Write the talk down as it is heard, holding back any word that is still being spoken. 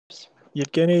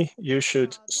Yevgeny, you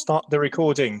should start the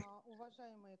recording.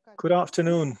 Good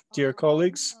afternoon, dear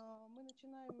colleagues.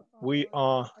 We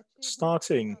are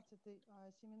starting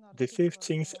the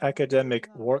 15th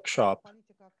academic workshop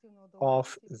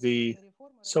of the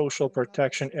social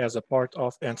protection as a part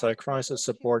of anti-crisis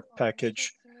support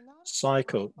package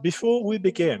cycle. Before we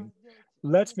begin,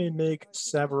 let me make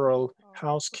several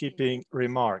housekeeping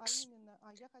remarks.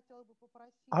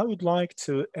 I would like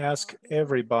to ask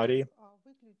everybody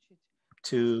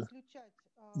to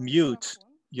mute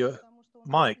your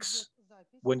mics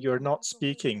when you're not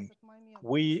speaking.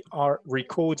 We are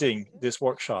recording this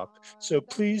workshop, so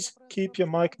please keep your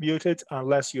mic muted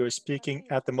unless you're speaking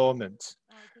at the moment.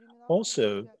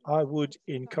 Also, I would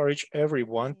encourage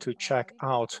everyone to check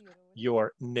out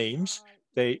your names.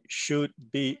 They should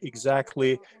be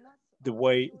exactly the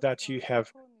way that you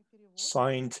have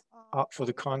signed up for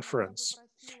the conference.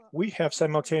 We have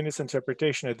simultaneous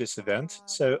interpretation at this event,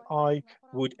 so I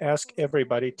would ask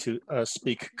everybody to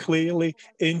speak clearly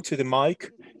into the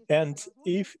mic. And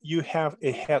if you have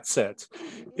a headset,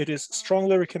 it is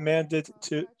strongly recommended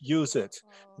to use it.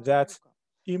 That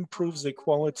improves the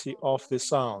quality of the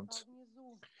sound.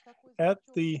 At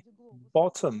the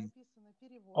bottom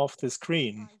of the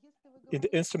screen, in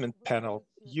the instrument panel,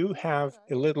 you have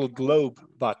a little globe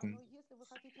button.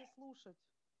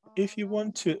 If you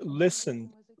want to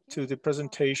listen to the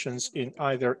presentations in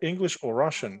either English or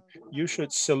Russian, you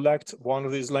should select one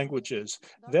of these languages.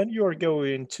 Then you are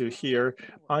going to hear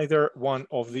either one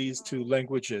of these two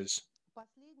languages.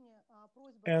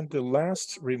 And the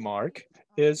last remark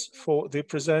is for the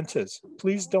presenters.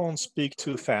 Please don't speak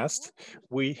too fast.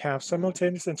 We have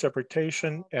simultaneous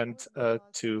interpretation, and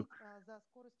to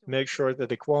make sure that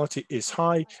the quality is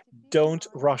high, don't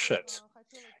rush it.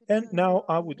 And now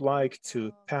I would like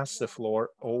to pass the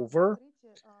floor over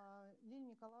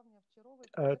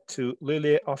to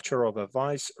Lilia Ovcharova,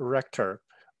 Vice Rector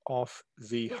of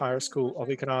the Higher School of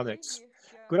Economics.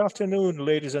 Good afternoon,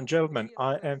 ladies and gentlemen.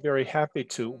 I am very happy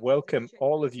to welcome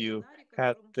all of you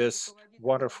at this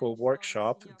wonderful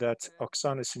workshop that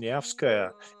Oksana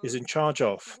SINYAVSKAYA is in charge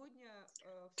of.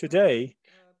 Today,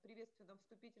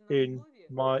 in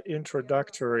my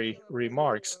introductory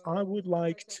remarks, I would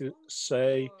like to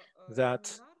say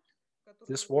that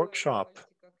this workshop,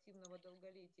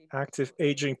 Active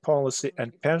Aging Policy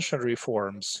and Pension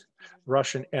Reforms,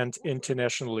 Russian and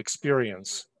International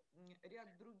Experience,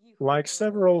 like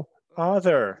several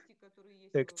other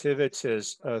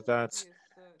activities that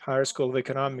Higher School of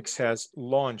Economics has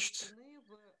launched,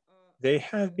 they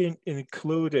have been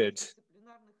included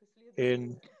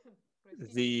in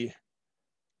the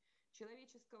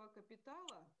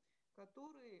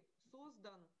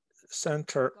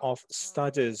Center of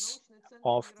Studies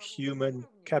of Human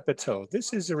Capital.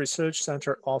 This is a research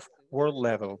center of world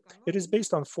level. It is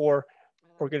based on four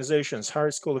organizations: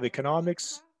 Higher School of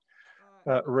Economics,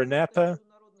 RENEPA,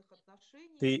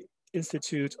 the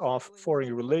Institute of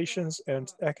Foreign Relations,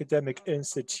 and Academic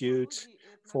Institute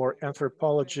for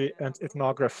Anthropology and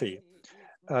Ethnography.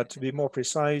 To be more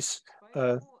precise,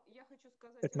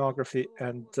 ethnography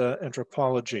and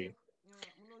anthropology.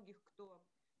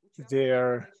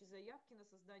 There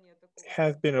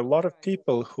have been a lot of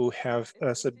people who have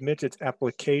submitted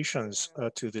applications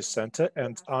to this center,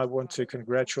 and I want to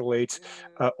congratulate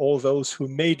all those who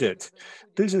made it.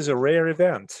 This is a rare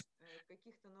event.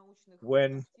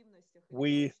 When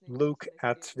we look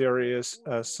at various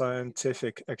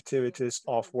scientific activities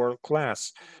of world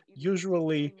class,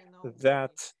 usually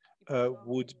that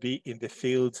would be in the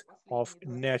field of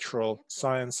natural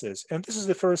sciences. And this is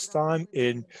the first time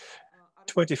in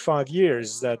 25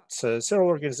 years that several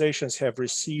organizations have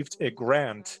received a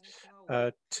grant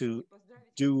to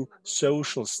do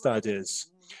social studies.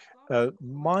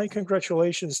 My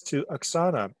congratulations to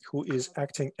Oksana, who is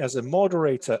acting as a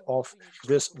moderator of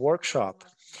this workshop.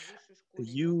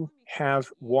 You have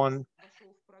won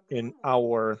in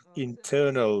our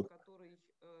internal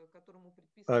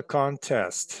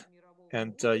contest,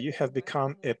 and you have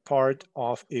become a part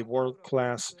of a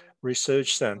world-class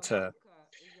research center.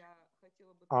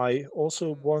 I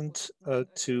also want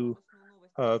to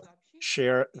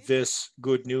share this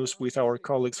good news with our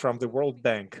colleagues from the World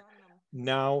Bank.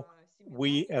 Now,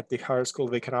 we at the Higher School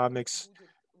of Economics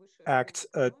act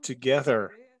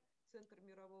together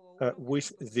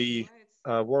with the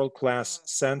world-class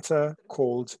center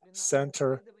called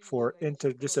Center for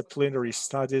Interdisciplinary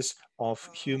Studies of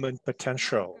Human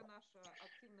Potential.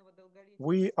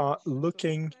 We are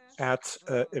looking at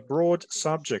a broad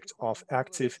subject of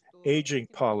active aging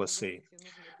policy.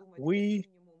 We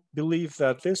believe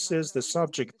that this is the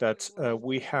subject that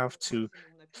we have to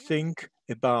think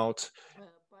about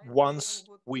once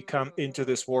we come into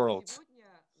this world.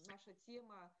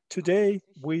 Today,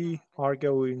 we are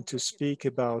going to speak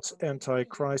about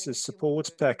anti-crisis support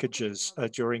packages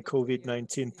during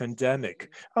COVID-19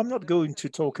 pandemic. I'm not going to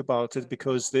talk about it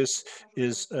because this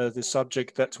is the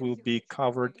subject that will be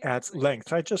covered at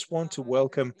length. I just want to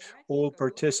welcome all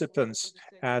participants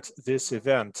at this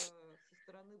event.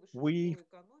 We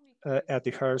at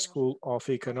the Higher School of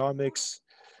Economics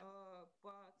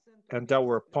and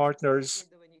our partners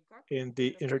in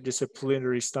the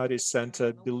Interdisciplinary Studies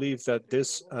Center believe that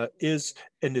this is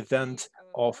an event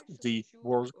of the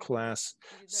world-class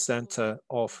center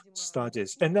of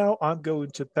studies. And now I'm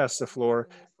going to pass the floor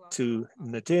to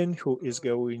Nadine, who is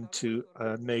going to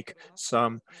make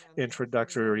some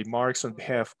introductory remarks on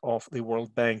behalf of the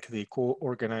World Bank, the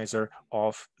co-organizer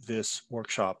of this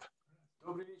workshop.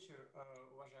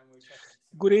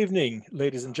 Good evening,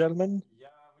 ladies and gentlemen.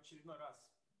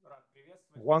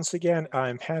 Once again,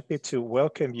 I'm happy to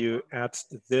welcome you at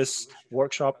this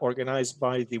workshop organized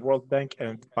by the World Bank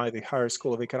and by the Higher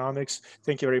School of Economics.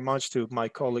 Thank you very much to my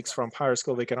colleagues from Higher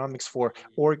School of Economics for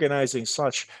organizing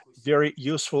such very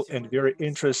useful and very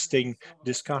interesting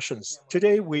discussions.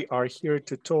 Today, we are here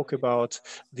to talk about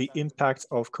the impact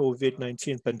of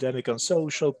COVID-19 pandemic on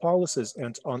social policies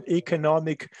and on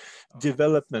economic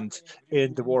development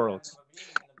in the world.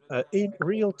 In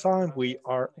real time, we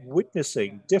are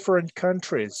witnessing different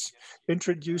countries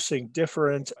introducing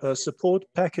different support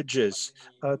packages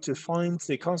to find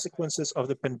the consequences of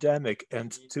the pandemic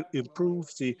and to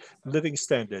improve the living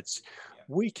standards.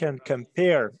 We can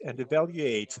compare and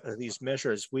evaluate these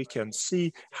measures. We can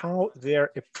see how their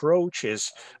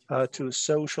approaches to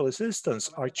social assistance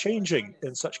are changing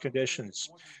in such conditions.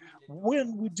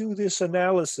 When we do this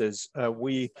analysis,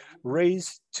 we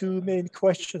raise two main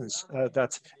questions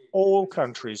that all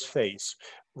countries face,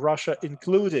 Russia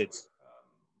included.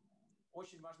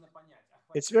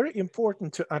 It's very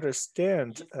important to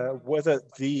understand whether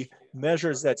the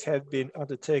measures that have been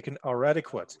undertaken are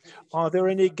adequate. Are there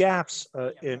any gaps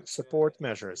in support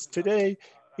measures? Today,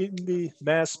 in the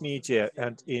mass media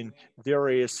and in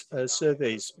various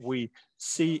surveys, we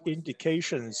see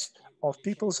indications of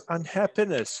people's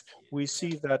unhappiness. We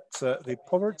see that the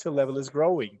poverty level is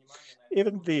growing.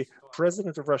 Even the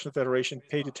president of Russian Federation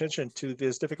paid attention to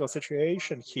this difficult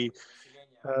situation. He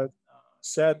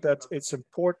said that it's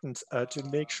important to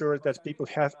make sure that people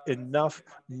have enough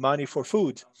money for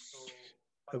food.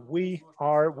 We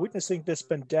are witnessing this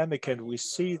pandemic and we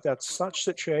see that such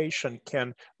situation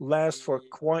can last for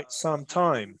quite some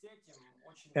time.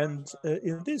 And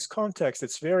in this context,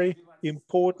 it's very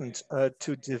important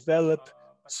to develop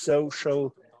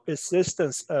social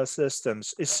assistance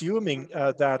systems, assuming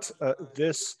that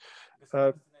this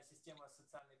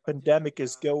pandemic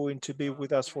is going to be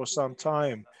with us for some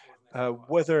time.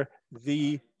 Whether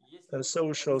the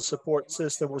social support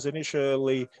system was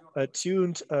initially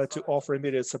tuned to offer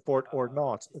immediate support or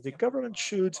not. The government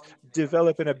should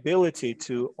develop an ability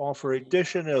to offer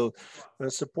additional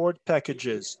support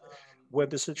packages when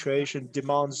the situation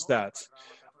demands that.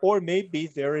 Or maybe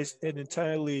there is an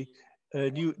entirely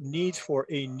new need for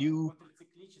a new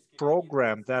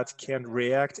program that can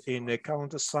react in a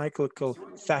counter-cyclical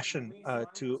fashion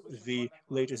to the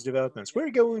latest developments. We're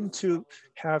going to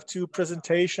have two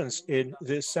presentations in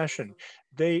this session.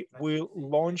 They will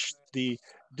launch the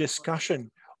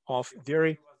discussion of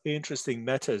very interesting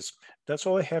matters. That's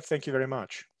all I have. Thank you very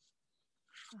much.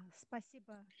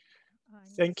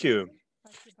 Thank you.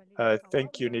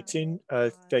 Thank you, Nitin.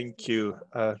 Thank you,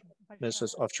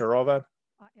 Mrs. Ovcharova.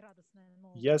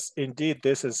 Yes, indeed,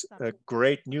 this is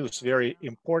great news, very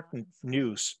important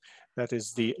news. That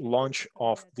is the launch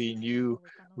of the new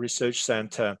research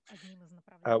center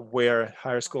where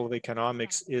Higher School of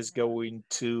Economics is going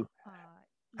to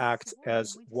act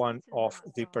as one of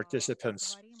the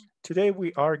participants. Today,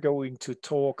 we are going to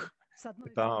talk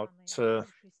about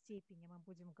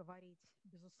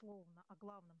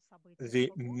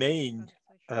the main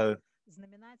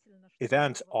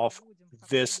event of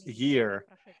this year.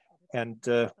 And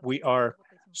we are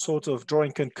sort of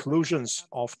drawing conclusions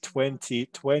of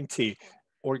 2020,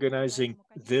 organizing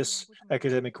this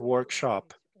academic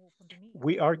workshop.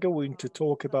 We are going to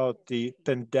talk about the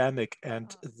pandemic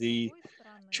and the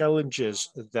challenges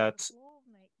that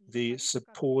the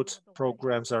support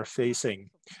programs are facing.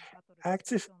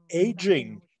 Active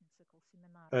aging,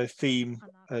 a theme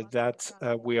that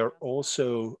we are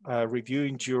also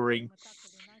reviewing during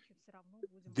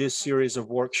this series of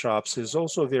workshops, is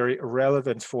also very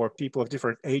relevant for people of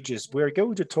different ages. We're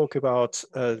going to talk about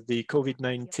the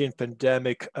COVID-19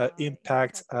 pandemic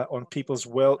impact on people's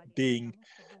well-being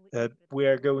We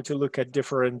are going to look at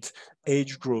different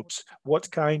age groups.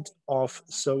 What kind of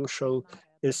social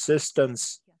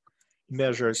assistance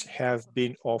measures have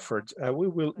been offered? We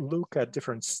will look at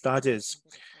different studies.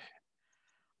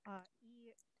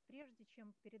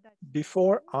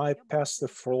 Before I pass the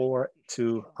floor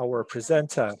to our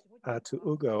presenter, to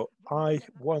Hugo, I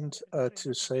want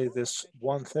to say this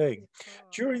one thing.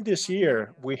 During this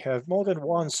year, we have more than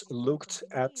once looked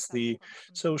at the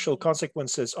social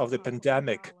consequences of the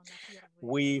pandemic.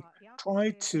 We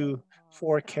try to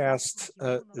forecast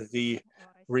the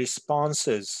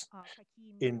responses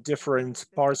in different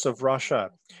parts of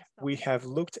Russia. We have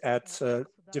looked at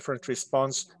different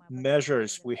response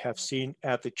measures. We have seen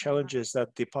at the challenges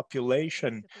that the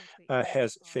population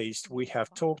has faced. We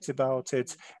have talked about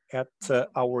it at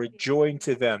our joint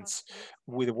events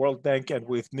with the World Bank and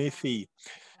with MIFI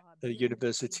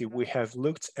University. We have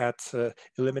looked at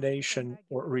elimination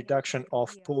or reduction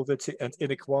of poverty and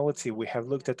inequality. We have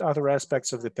looked at other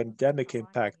aspects of the pandemic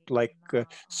impact, like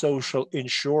social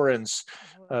insurance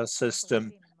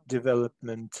system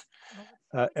development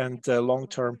and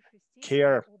long-term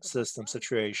care system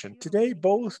situation. Today,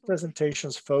 both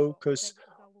presentations focus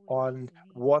on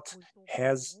what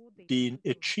has been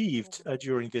achieved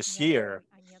during this year,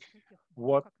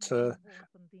 what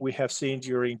we have seen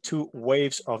during two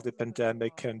waves of the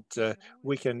pandemic, and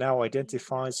we can now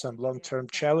identify some long-term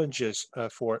challenges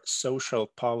for social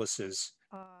policies.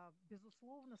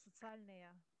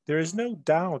 There is no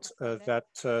doubt that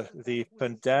the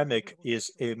pandemic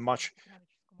is a much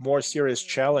more serious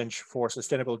challenge for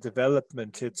sustainable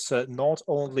development. It's not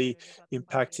only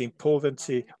impacting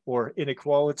poverty or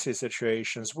inequality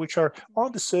situations, which are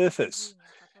on the surface.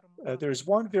 There's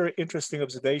one very interesting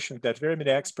observation that very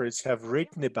many experts have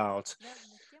written about.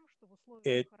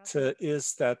 It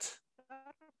is that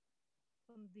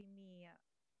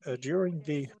during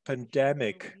the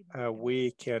pandemic,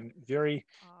 we can very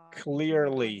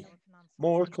clearly,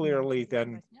 more clearly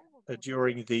than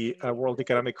during the world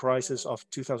economic crisis of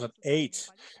 2008,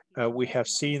 we have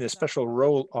seen a special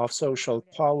role of social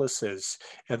policies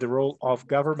and the role of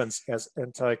governments as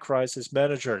anti-crisis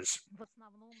managers.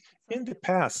 In the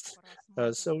past,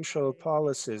 social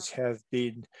policies have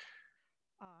been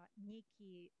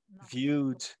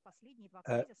viewed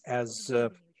as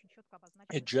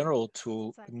a general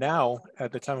tool. Now,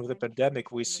 at the time of the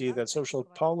pandemic, we see that social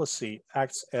policy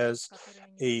acts as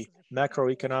a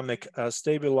macroeconomic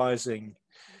stabilizing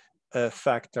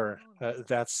factor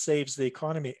that saves the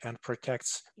economy and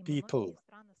protects people.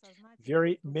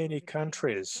 Very many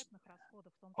countries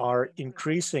are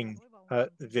increasing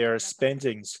their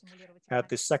spendings at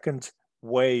the second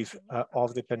wave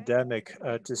of the pandemic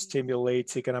to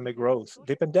stimulate economic growth.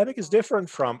 The pandemic is different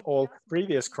from all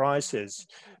previous crises.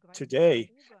 Today,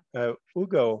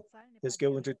 Hugo is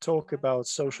going to talk about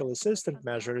social assistance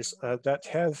measures that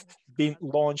have been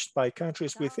launched by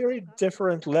countries with very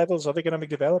different levels of economic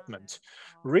development.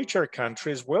 Richer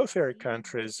countries, wealthier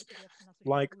countries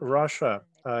like Russia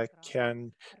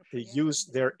can use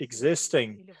their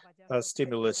existing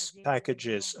stimulus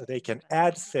packages. They can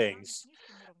add things.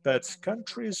 But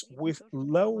countries with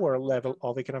lower level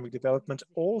of economic development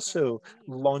also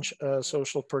launch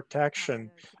social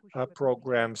protection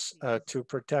programs to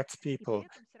protect people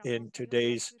in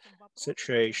today's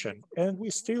situation. And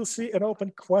we still see an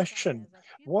open question: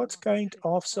 what kind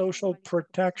of social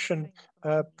protection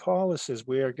policies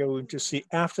we are going to see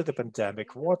after the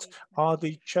pandemic? What are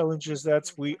the challenges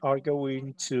that we are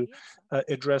going to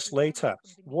address later?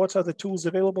 What are the tools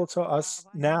available to us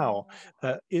now?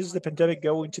 Is the pandemic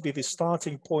going to be the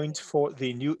starting point for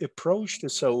the new approach to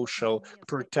social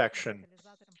protection?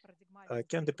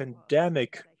 Can the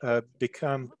pandemic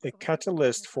become a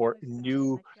catalyst for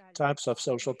new types of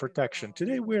social protection?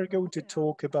 Today, we are going to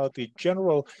talk about the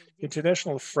general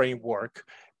international framework,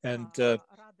 and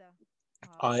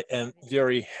I am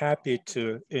very happy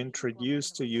to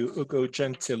introduce to you Ugo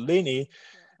Gentilini,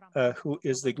 who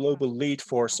is the global lead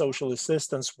for social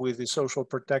assistance with the social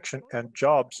protection and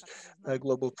jobs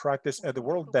global practice at the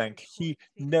World Bank. He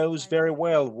knows very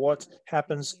well what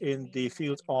happens in the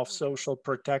field of social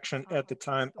protection at the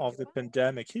time of the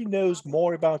pandemic. He knows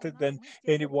more about it than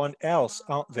anyone else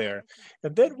out there.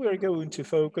 And then we're going to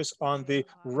focus on the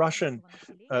Russian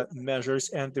measures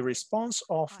and the response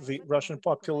of the Russian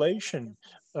population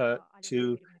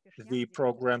to the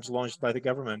programs launched by the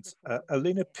government.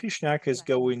 Alina PISHNYAK is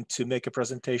going to make a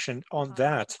presentation on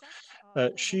that.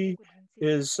 She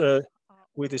is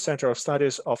with the Center of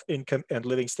Studies of Income and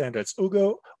Living Standards.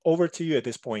 Hugo, over to you at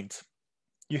this point.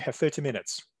 You have 30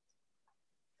 minutes.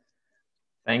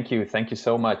 Thank you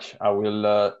so much. I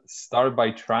will start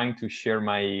by trying to share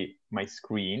my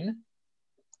screen.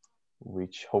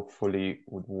 which hopefully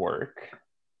would work.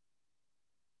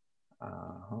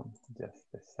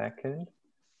 Just a second.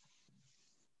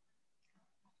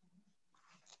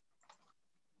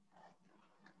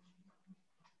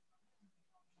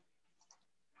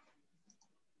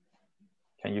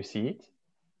 Can you see it?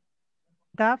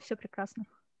 Да, все прекрасно.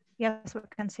 Yes, we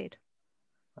can see it.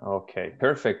 Okay,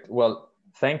 perfect. Well,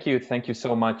 thank you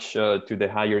so much to the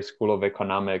Higher School of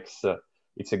Economics.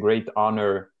 It's a great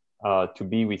honor to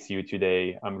be with you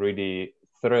today. I'm really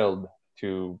thrilled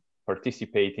to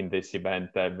participate in this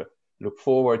event. I look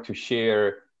forward to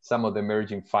share some of the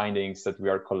emerging findings that we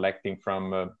are collecting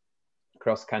from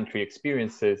cross-country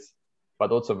experiences,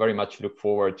 but also very much look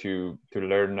forward to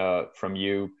learn from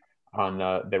you on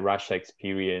the Russia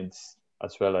experience,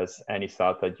 as well as any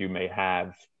thought that you may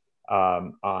have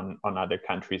on other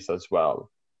countries as well.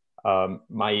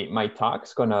 My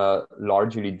talk's gonna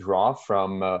largely draw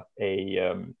from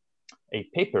a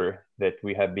paper that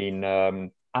we have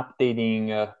been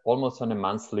updating almost on a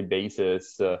monthly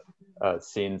basis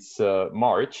since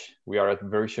March. We are at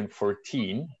version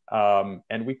 14,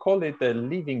 and we call it a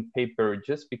living paper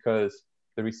just because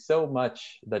there is so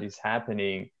much that is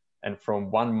happening, and from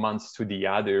one month to the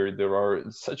other, there are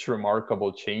such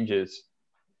remarkable changes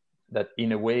that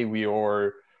in a way we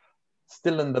are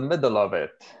still in the middle of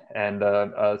it, and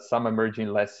some emerging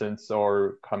lessons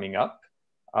are coming up.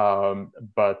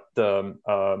 But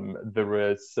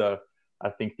there is, I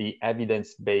think, the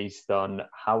evidence based on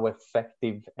how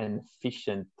effective and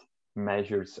efficient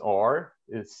measures are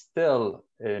is still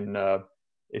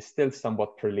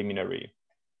somewhat preliminary.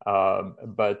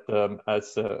 But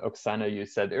as Oksana, you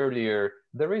said earlier,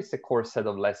 there is a core set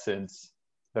of lessons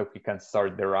that we can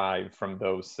start derive from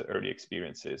those early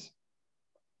experiences.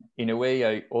 In a way,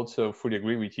 I also fully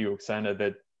agree with you, Oksana,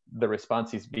 that the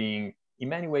response is being, in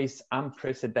many ways,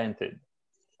 unprecedented.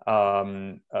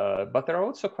 But there are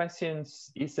also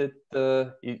questions: is it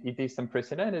is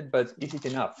unprecedented, but is it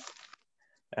enough?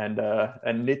 And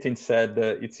Nitin said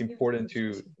it's important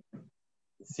to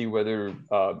see whether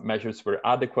measures were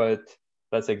adequate.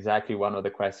 That's exactly one of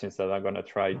the questions that I'm going to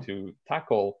try to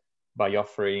tackle by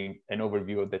offering an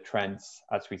overview of the trends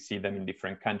as we see them in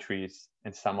different countries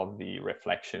and some of the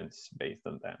reflections based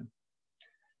on them.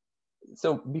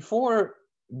 So before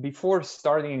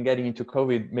starting and getting into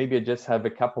COVID, maybe I just have a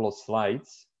couple of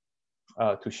slides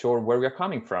to show where we're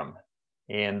coming from,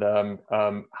 and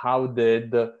how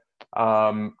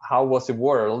was the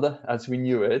world as we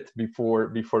knew it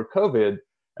before COVID.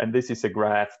 And this is a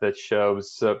graph that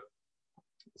shows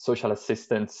social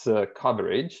assistance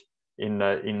coverage in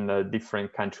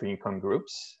different country income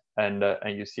groups, and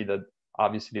you see that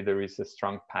obviously there is a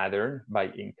strong pattern by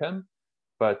income.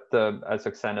 But as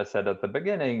Oksana said at the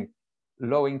beginning,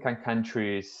 low-income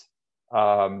countries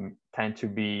tend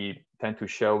to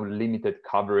show limited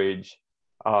coverage.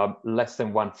 Less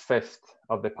than 1/5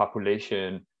 of the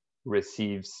population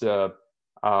receives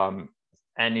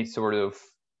any sort of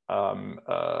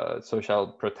social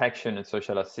protection and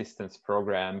social assistance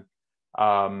program.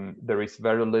 There is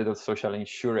very little social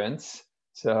insurance,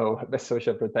 so the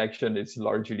social protection is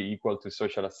largely equal to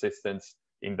social assistance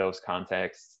in those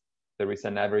contexts. There is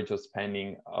an average of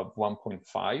spending of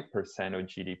 1.5% of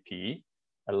GDP,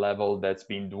 a level that's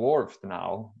been dwarfed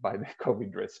now by the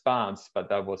COVID response, but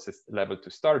that was a level to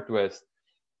start with.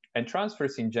 And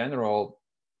transfers in general,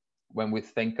 when we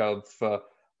think of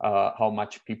how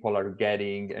much people are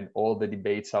getting and all the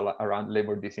debates around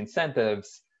labor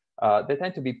disincentives, they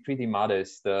tend to be pretty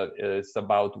modest. It's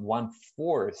about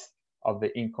 1/4 of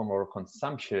the income or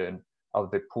consumption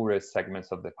of the poorest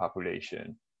segments of the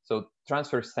population. So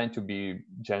transfers tend to be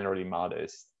generally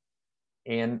modest.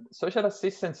 And social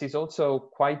assistance is also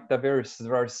quite diverse.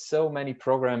 There are so many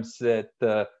programs that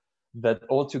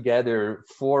altogether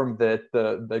form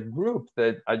the group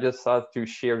that I just thought to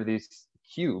share this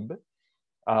cube,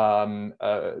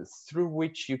 through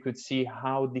which you could see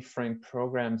how different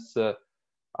programs,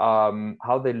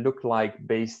 how they look like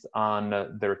based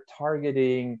on their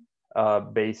targeting,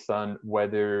 based on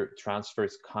whether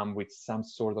transfers come with some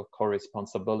sort of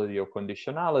co-responsibility or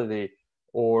conditionality,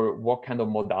 or what kind of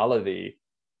modality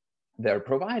they're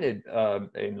provided,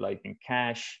 in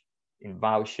cash, in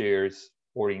vouchers,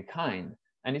 or in kind.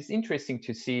 And it's interesting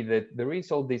to see that there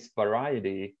is all this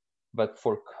variety, but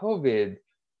for COVID,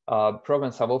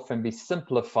 programs have often been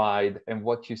simplified, and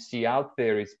what you see out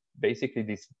there is basically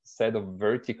this set of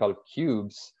vertical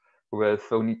cubes with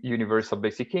universal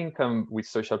basic income, with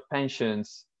social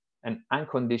pensions, and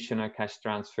unconditional cash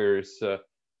transfers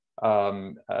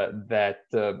that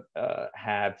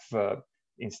have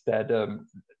instead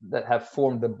that have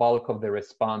formed the bulk of the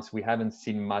response. We haven't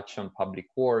seen much on public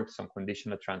works, on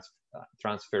conditional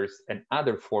transfers, and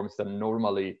other forms that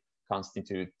normally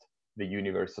constitute the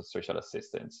universe of social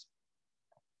assistance.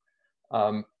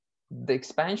 The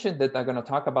expansion that I'm going to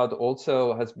talk about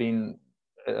also has been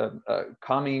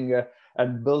coming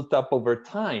and built up over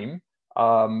time.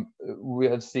 We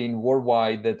have seen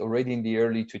worldwide that already in the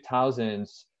early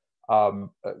 2000s,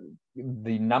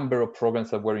 the number of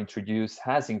programs that were introduced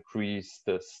has increased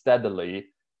steadily.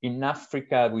 In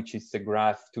Africa, which is the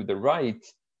graph to the right,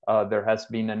 there has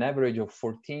been an average of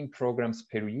 14 programs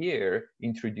per year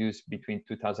introduced between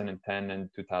 2010 and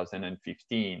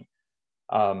 2015.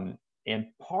 And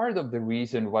part of the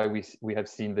reason why we have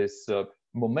seen this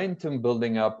momentum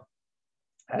building up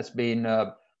has been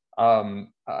a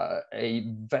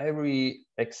very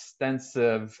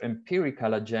extensive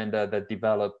empirical agenda that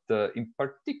developed in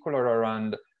particular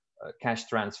around cash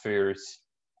transfers.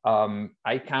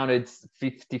 I counted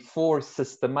 54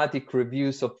 systematic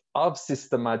reviews of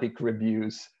systematic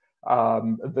reviews.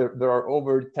 There are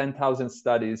over 10,000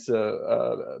 studies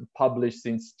published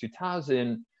since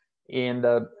 2000. And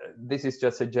this is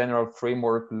just a general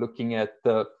framework looking at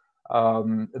the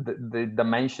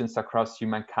dimensions across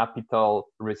human capital,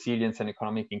 resilience, and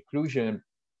economic inclusion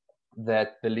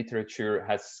that the literature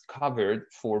has covered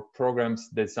for programs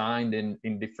designed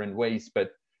in different ways.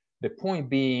 But the point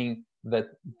being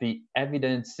that the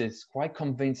evidence is quite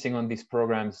convincing on these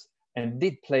programs and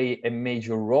did play a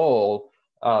major role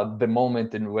the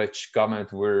moment in which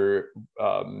government were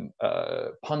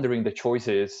pondering the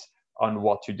choices on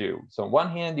what to do. So on one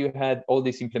hand, you had all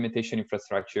this implementation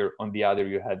infrastructure. On the other,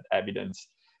 you had evidence.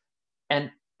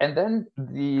 And then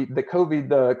the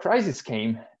COVID crisis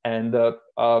came, and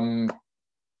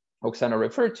Oksana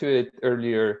referred to it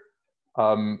earlier.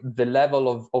 The level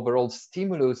of overall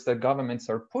stimulus that governments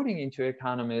are putting into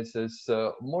economies is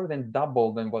more than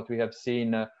double than what we have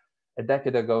seen a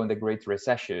decade ago in the Great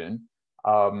Recession.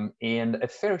 And a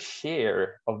fair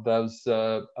share of those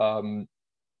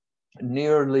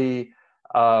nearly,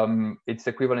 it's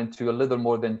equivalent to a little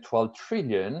more than 12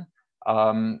 trillion,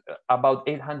 about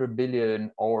 800 billion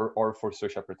or for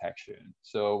social protection.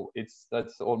 So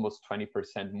that's almost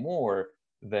 20% more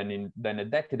than a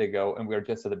decade ago, and we're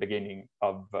just at the beginning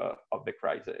of the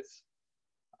crisis.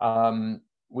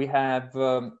 We have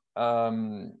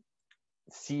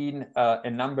seen a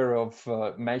number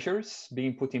of measures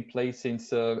being put in place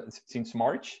since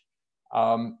March.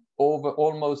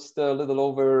 Almost a little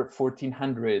over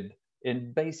 1,400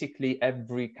 in basically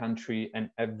every country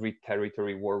and every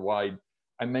territory worldwide.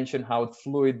 I mentioned how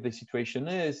fluid the situation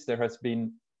is. There has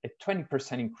been a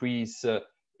 20% increase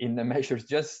in the measures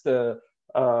just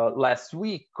last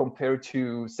week compared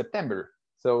to September.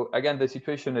 So again, the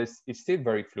situation is still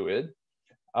very fluid.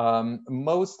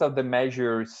 Most of the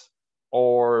measures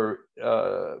are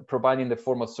providing the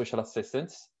form of social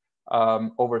assistance,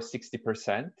 over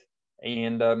 60%.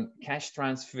 And cash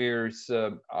transfers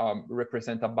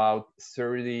represent about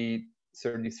 33%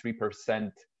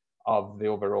 of the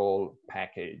overall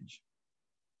package.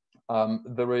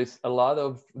 There is a lot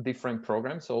of different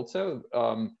programs also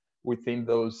within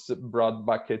those broad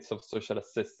buckets of social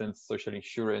assistance, social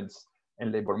insurance,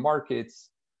 and labor markets.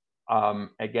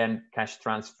 Again, cash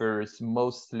transfers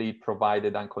mostly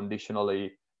provided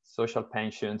unconditionally. Social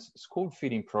pensions, school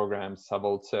feeding programs have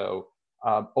also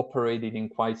operated in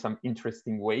quite some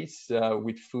interesting ways,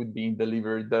 with food being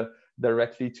delivered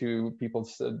directly to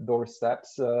people's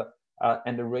doorsteps,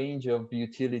 and a range of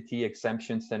utility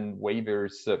exemptions and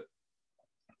waivers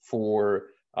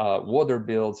for water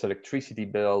bills, electricity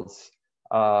bills,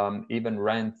 even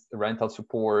rental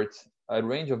support, a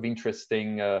range of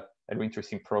interesting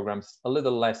programs. A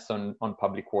little less on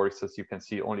public works, as you can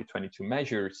see, only 22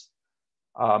 measures.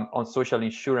 On social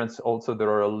insurance, also, there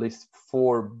are at least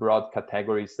 4 broad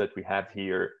categories that we have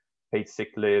here: paid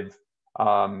sick leave,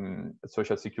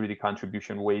 social security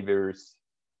contribution waivers,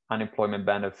 unemployment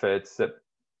benefits,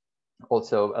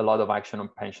 also a lot of action on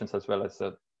pensions as well as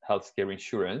healthcare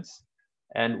insurance.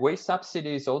 And wage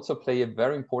subsidies also play a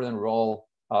very important role.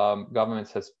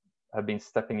 Governments have been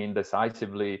stepping in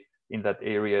decisively in that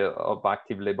area of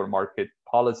active labor market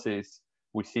policies.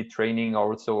 We see training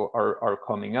also are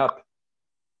coming up,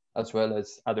 as well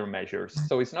as other measures.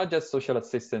 So it's not just social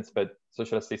assistance, but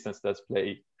social assistance does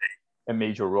play a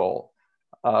major role.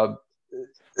 But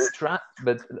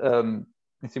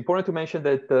it's important to mention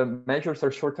that the measures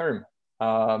are short-term,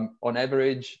 on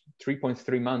average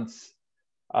 3.3 months.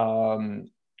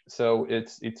 So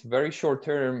it's very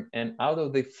short-term, and out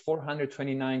of the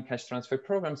 429 cash transfer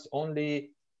programs,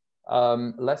 only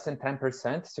less than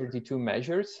 10%, 32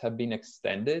 measures have been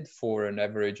extended for an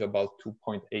average about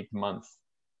 2.8 months.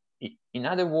 In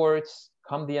other words,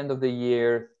 come the end of the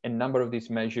year, a number of these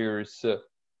measures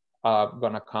are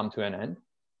going to come to an end.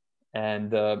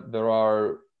 And there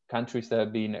are countries that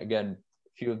have been, again,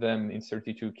 few of them in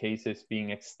 32 cases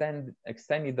being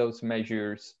extending those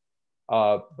measures,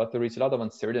 but there is a lot of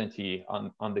uncertainty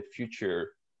on the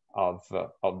future of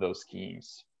those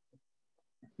schemes.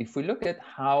 If we look at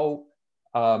how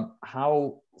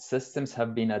systems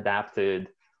have been adapted,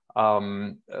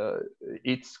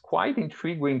 it's quite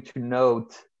intriguing to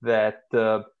note that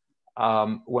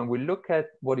when we look at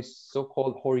what is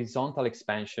so-called horizontal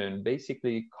expansion,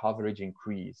 basically coverage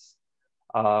increase,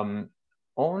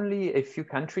 only a few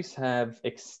countries have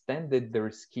extended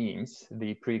their schemes,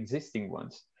 the pre-existing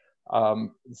ones.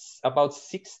 About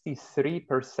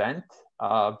 63%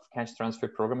 of cash transfer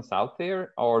programs out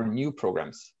there are new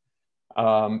programs.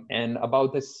 And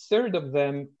about a third of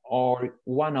them are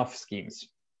one-off schemes.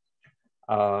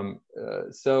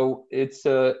 So it's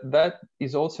that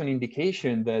is also an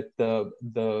indication that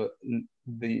the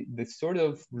sort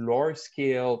of large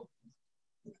scale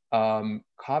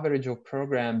coverage of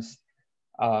programs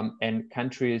and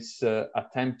countries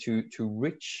attempt to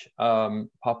reach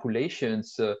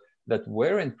populations that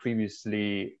weren't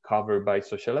previously covered by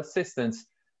social assistance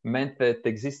meant that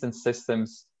existing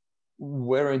systems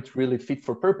weren't really fit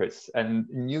for purpose, and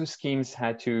new schemes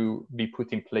had to be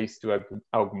put in place to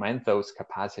augment those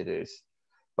capacities.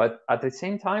 But at the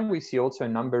same time, we see also a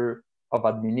number of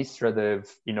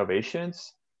administrative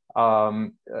innovations.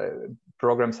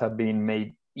 Programs have been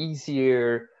made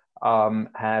easier,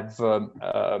 I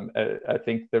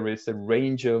think there is a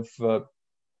range of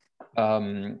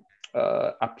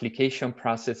application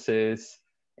processes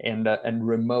and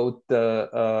remote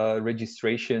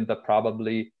registration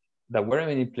that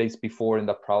weren't in place before and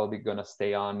that probably going to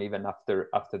stay on even after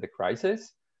the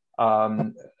crisis.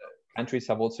 Countries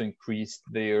have also increased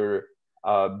their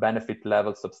benefit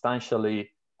levels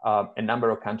substantially. A number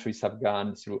of countries have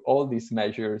gone through all these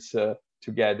measures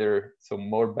together, so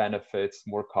more benefits,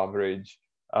 more coverage,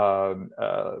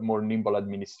 more nimble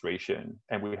administration,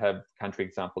 and we have country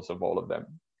examples of all of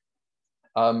them.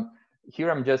 Here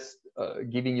I'm just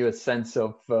giving you a sense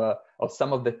of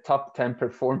some of the top 10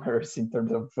 performers in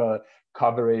terms of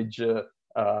coverage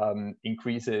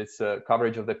increases,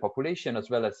 coverage of the population, as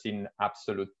well as in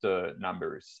absolute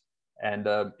numbers. And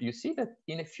you see that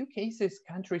in a few cases,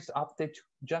 countries opted to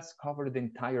just cover the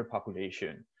entire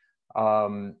population.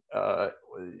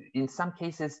 In some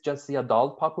cases, just the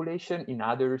adult population, in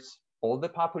others, all the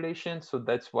population. So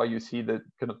that's why you see the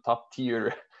kind of top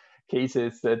tier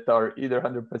cases that are either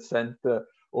 100%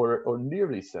 or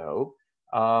nearly so.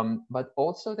 But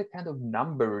also the kind of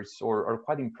numbers are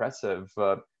quite impressive.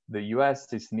 The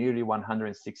US is nearly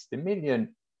 160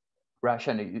 million.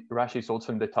 Russia is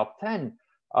also in the top 10.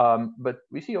 But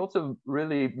we see also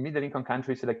really middle-income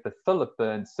countries like the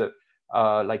Philippines,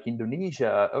 like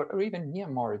Indonesia, or even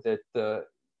Myanmar that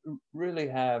really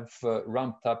have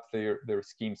ramped up their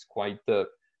schemes quite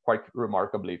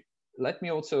remarkably. Let me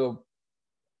also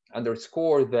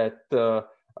underscore that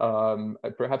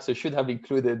perhaps I should have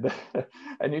included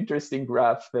an interesting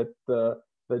graph that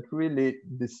really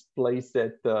displays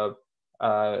that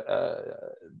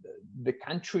the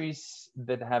countries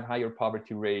that have higher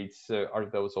poverty rates are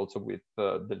those also with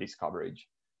the least coverage.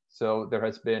 So there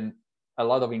has been a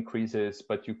lot of increases,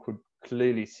 but you could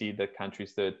clearly see that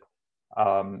countries that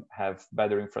have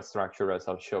better infrastructure, as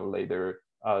I'll show later,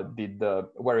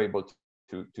 were able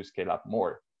to scale up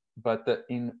more. But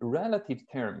in relative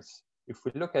terms, if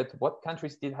we look at what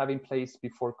countries did have in place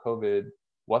before COVID,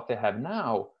 what they have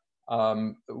now,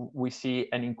 we see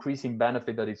an increasing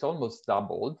benefit that is almost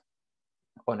doubled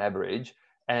on average,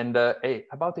 and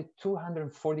about a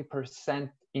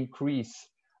 240% increase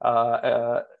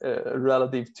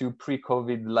relative to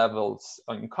pre-COVID levels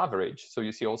in coverage. So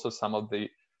you see also some of the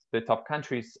top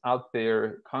countries out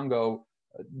there, Congo,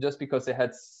 just because they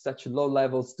had such low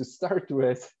levels to start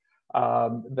with,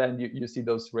 then you see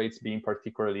those rates being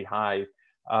particularly high.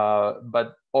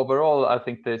 But overall, I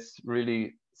think this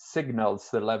really signals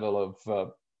the level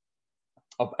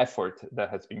of effort that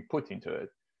has been put into it.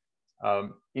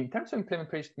 In terms of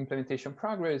implementation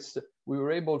progress, we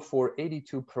were able for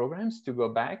 82 programs to go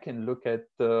back and look at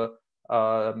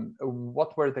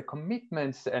what were the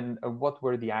commitments and what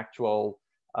were the actual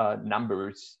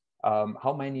numbers.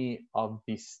 How many of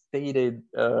the stated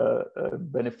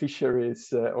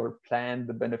beneficiaries or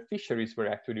planned beneficiaries were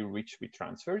actually reached with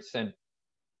transfers. And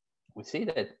we see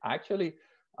that actually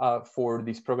for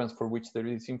these programs for which there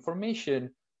is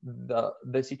information,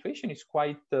 the situation is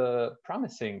quite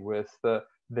promising, with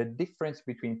the difference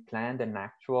between planned and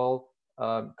actual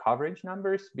coverage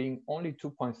numbers being only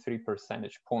 2.3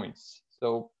 percentage points.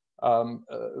 So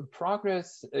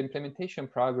implementation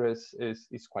progress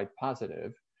is quite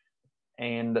positive.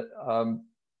 And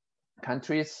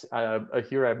countries,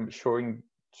 here I'm showing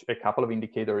a couple of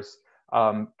indicators,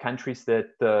 countries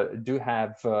that do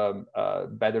have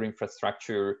better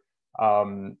infrastructure.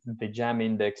 The GEM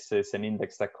index is an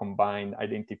index that combines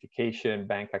identification,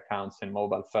 bank accounts, and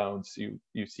mobile phones.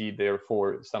 You see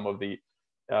therefore some of the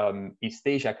East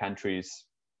Asia countries,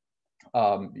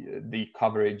 the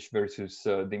coverage versus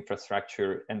the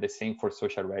infrastructure, and the same for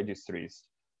social registries.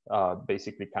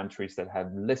 Basically countries that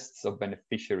have lists of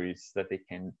beneficiaries that they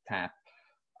can tap.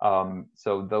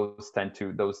 So those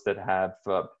that have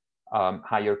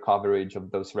higher coverage of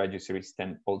those registries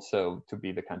tend also to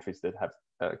be the countries that have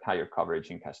higher coverage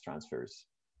in cash transfers.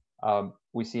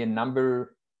 We see a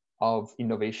number of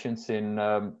innovations in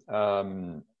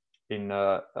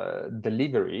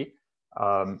delivery.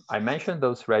 I mentioned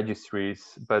those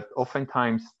registries, but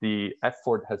oftentimes the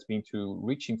effort has been to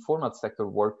reach informal sector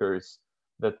workers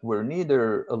that were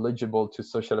neither eligible to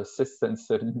social assistance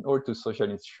nor to social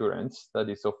insurance. That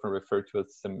is often referred to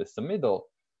as the middle.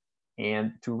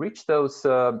 And to reach those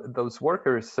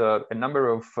workers, a number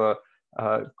of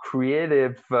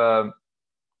creative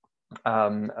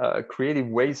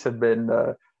ways have been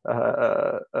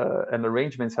and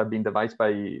arrangements have been devised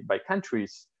by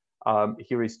countries.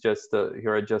 Here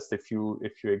are just a few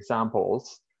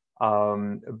examples,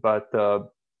 but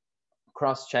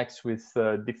cross checks with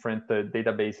different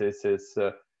databases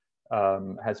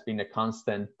has been a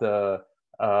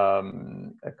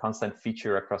constant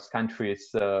feature across countries.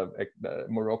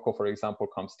 Morocco, for example,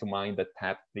 comes to mind, that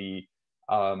tapped the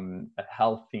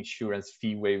health insurance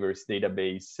fee waivers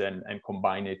database and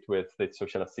combine it with the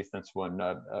social assistance one.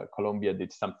 Colombia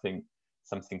did something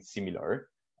similar.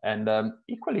 And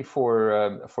equally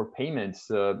for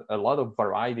payments, a lot of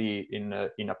variety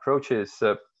in approaches.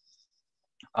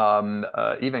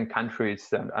 Even countries,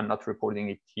 and I'm not reporting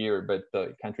it here, but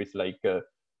countries like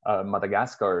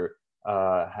Madagascar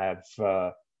have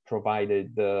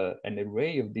provided an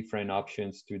array of different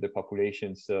options to the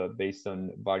populations based on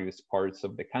various parts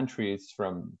of the countries,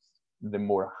 from the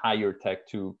more higher tech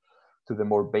to the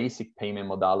more basic payment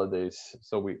modalities.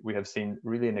 So we have seen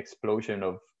really an explosion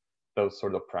of those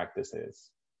sort of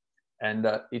practices. And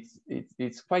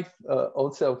it's quite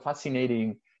also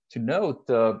fascinating to note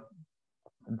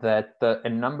that a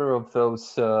number of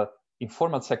those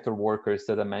informal sector workers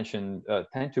that I mentioned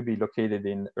tend to be located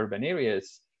in urban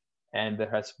areas, and there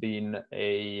has been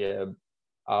a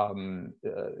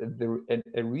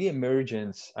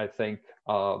re-emergence, I think,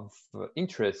 of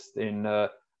interest in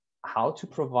how to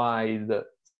provide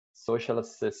social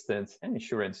assistance and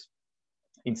insurance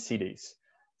in cities.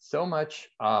 So much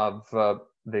of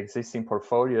the existing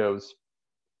portfolios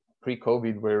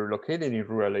pre-COVID were located in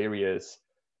rural areas.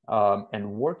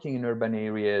 And working in urban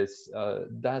areas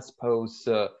does pose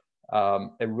a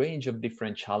range of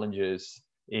different challenges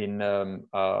in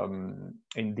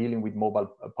dealing with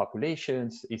mobile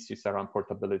populations, issues around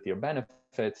portability of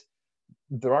benefits.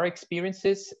 There are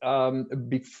experiences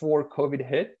before COVID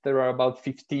hit. There are about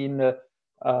 15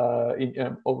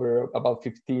 over about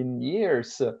 15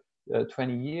 years,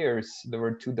 20 years. There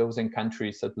were 24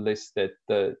 countries at least that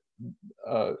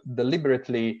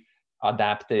deliberately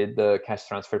adapted the cash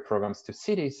transfer programs to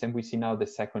cities, and we see now the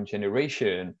second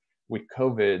generation with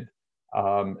COVID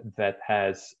that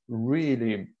has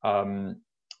really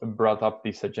brought up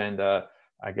this agenda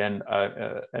again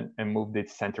and moved it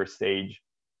center stage.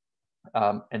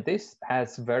 And this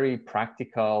has very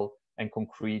practical and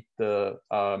concrete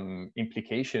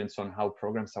implications on how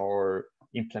programs are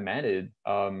implemented.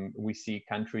 We see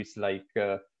countries like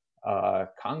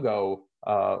Congo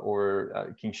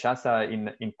or Kinshasa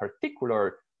in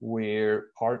particular, where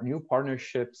new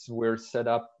partnerships were set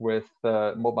up with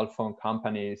mobile phone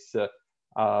companies,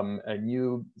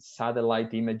 new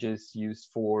satellite images used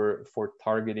for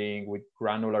targeting with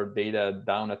granular data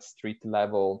down at street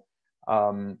level.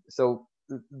 So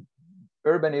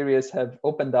urban areas have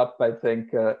opened up, I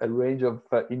think, a range of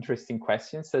interesting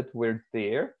questions that were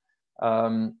there.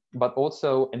 But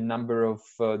also a number of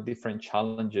different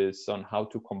challenges on how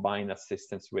to combine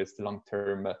assistance with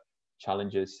long-term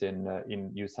challenges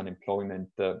in youth unemployment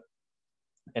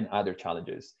and other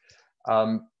challenges.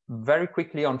 Very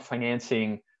quickly on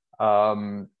financing,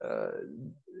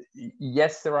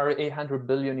 yes, there are 800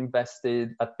 billion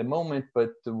invested at the moment,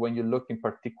 but when you look in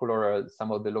particular at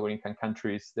some of the lower-income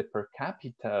countries, the per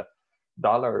capita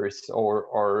dollars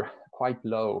or quite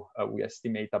low. We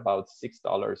estimate about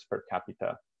 $6 per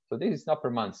capita. So this is not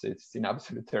per month, it's in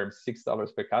absolute terms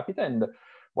 $6 per capita, and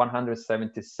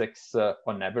 176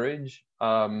 on average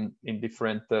in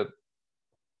different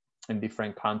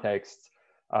contexts.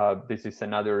 This is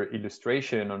another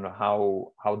illustration on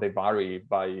how they vary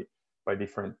by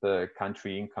different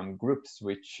country income groups,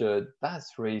 which does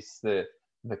raise the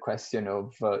question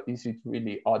of is it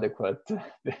really adequate,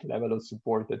 the level of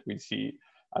support that we see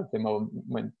at the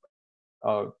moment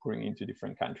pouring into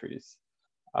different countries.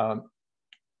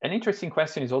 An interesting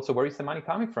question is also, where is the money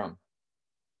coming from?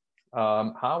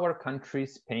 How are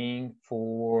countries paying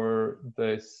for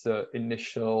this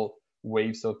initial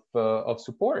waves of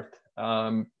support?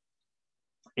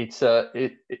 It's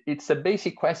a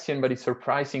basic question, but it's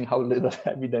surprising how little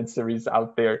evidence there is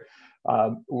out there.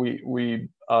 We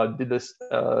did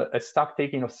a stock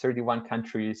taking of 31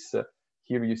 countries.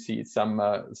 Here you see some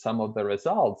of the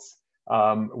results.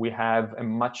 We have a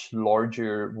much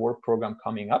larger work program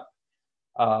coming up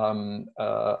on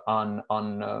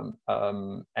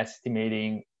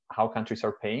estimating how countries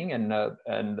are paying, and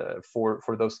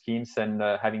for those schemes, and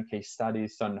having case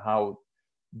studies on how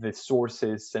the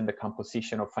sources and the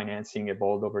composition of financing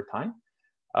evolved over time.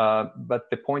 But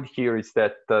the point here is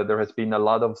that there has been a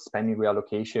lot of spending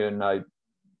reallocation.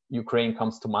 Ukraine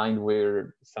comes to mind,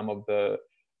 where some of the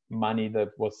money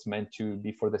that was meant to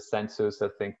be for the census, I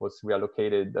think, was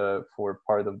reallocated for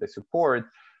part of the support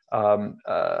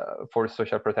for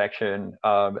social protection,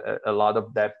 a lot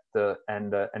of debt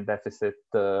and deficit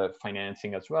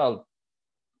financing as well,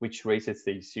 which raises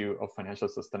the issue of financial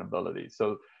sustainability.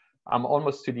 So I'm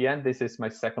almost to the end. This is my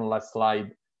second last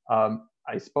slide.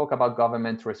 I spoke about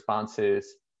government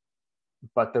responses,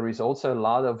 but there is also a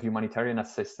lot of humanitarian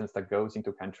assistance that goes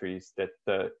into countries that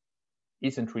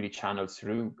isn't really channeled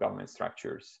through government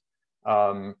structures.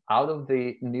 Out of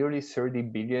the nearly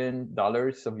 $30 billion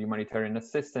of humanitarian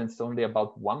assistance, only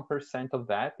about 1% of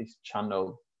that is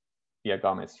channeled via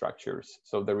government structures.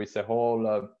 So there is a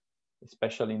whole,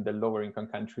 especially in the lower income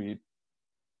country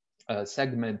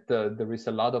segment, there is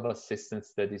a lot of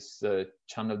assistance that is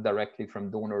channeled directly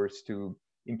from donors to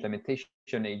implementation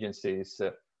agencies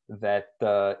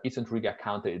that isn't really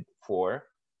accounted for.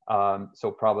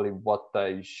 So probably what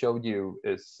I showed you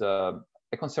is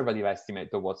a conservative estimate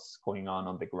of what's going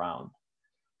on the ground.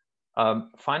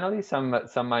 Finally,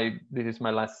 this is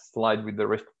my last slide with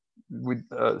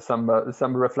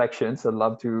some reflections. I'd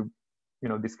love to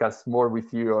discuss more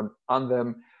with you on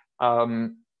them.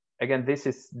 Again,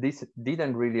 this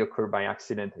didn't really occur by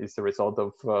accident. It's a result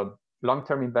of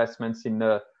long-term investments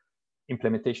in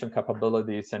implementation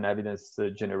capabilities and evidence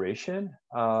generation.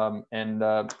 And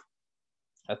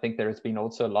I think there has been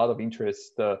also a lot of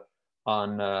interest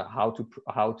on how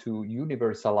to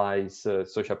universalize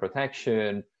social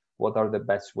protection. What are the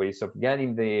best ways of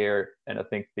getting there? And I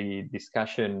think the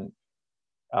discussion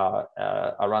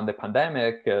around the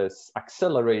pandemic is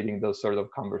accelerating those sort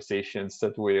of conversations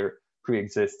that were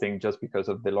pre-existing just because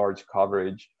of the large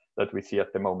coverage that we see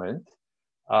at the moment.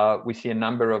 We see a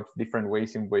number of different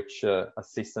ways in which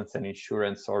assistance and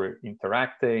insurance are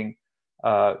interacting.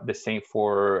 The same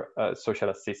for social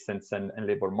assistance and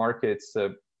labor markets.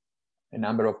 A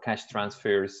number of cash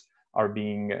transfers are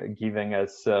being given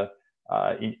as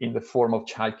in the form of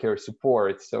childcare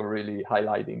support, so really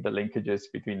highlighting the linkages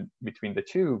between the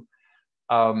two.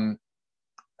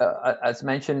 As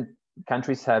mentioned,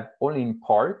 countries have only in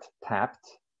part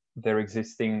tapped their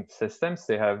existing systems.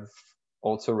 They have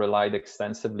also relied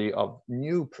extensively on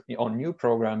new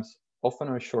programs, often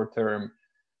on a short-term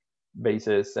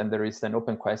basis, and there is an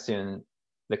open question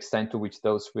the extent to which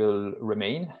those will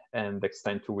remain and the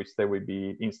extent to which they will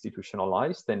be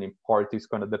institutionalized. And in part is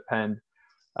going to depend,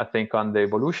 I think, on the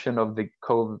evolution of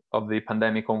the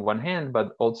pandemic on one hand, but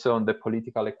also on the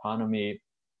political economy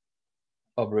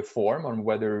of reform, on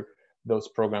whether those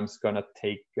programs going to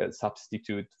take a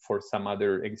substitute for some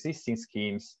other existing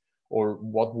schemes, or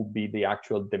what would be the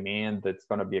actual demand that's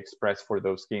going to be expressed for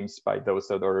those schemes by those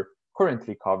that are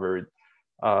currently covered,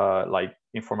 like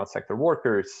informal sector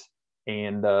workers.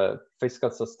 And fiscal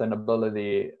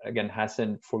sustainability, again,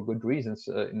 hasn't, for good reasons,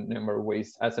 in a number of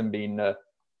ways, hasn't been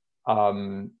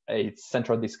a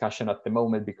central discussion at the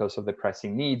moment because of the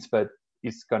pressing needs, but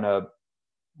it's going to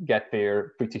get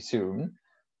there pretty soon.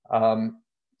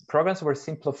 Programs were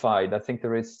simplified. I think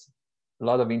there is a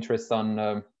lot of interest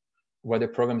on whether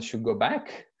programs should go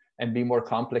back and be more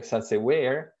complex as they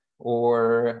were,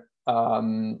 or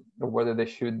whether they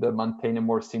should maintain a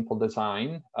more simple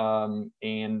design.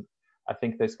 And I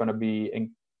think there's going to be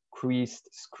increased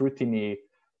scrutiny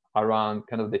around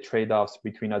kind of the trade-offs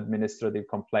between administrative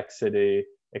complexity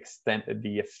extend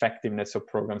the effectiveness of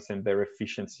programs and their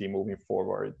efficiency moving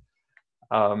forward.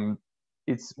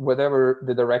 It's whatever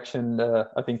the direction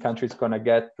I think countries gonna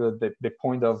get, the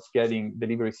point of getting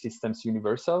delivery systems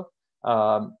universal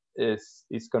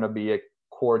is gonna be a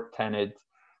core tenet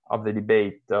of the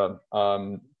debate.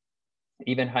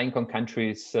 Even high-income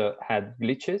countries had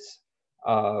glitches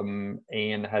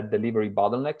and had delivery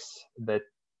bottlenecks that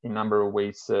in a number of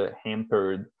ways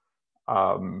hampered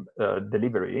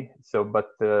delivery. So,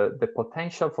 but the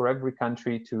potential for every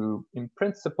country to, in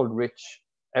principle, reach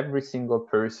every single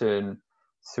person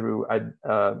through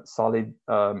solid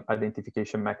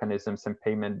identification mechanisms and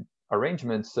payment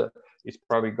arrangements is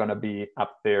probably going to be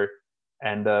up there.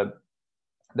 And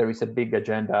there is a big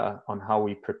agenda on how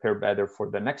we prepare better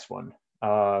for the next one.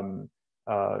 A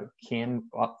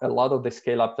lot of the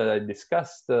scale up that I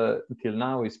discussed until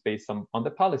now is based on the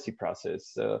policy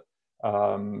process.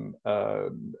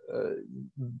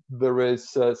 There is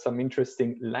some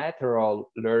interesting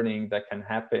lateral learning that can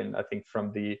happen, I think,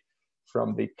 from the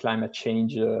climate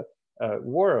change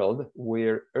world,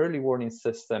 where early warning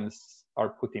systems are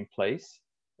put in place,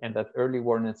 and that early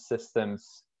warning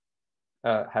systems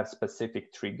have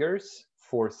specific triggers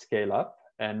for scale up.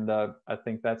 And I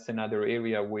think that's another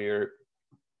area where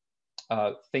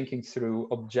thinking through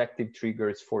objective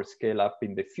triggers for scale up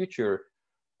in the future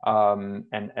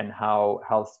and how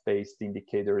health-based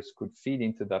indicators could feed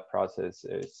into that process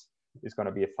is going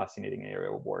to be a fascinating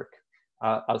area of work.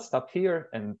 I'll stop here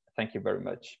and thank you very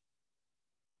much.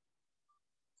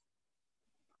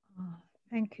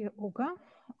 Thank you, Ugo,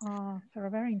 for a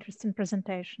very interesting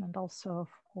presentation and also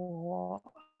for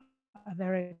a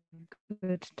very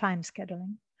good time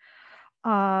scheduling.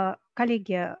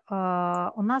 Коллеги,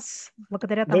 у нас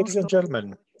благодаря тому, Ladies and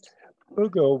gentlemen,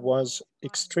 Ugo was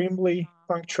extremely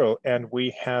punctual, and we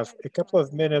have a couple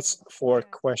of minutes for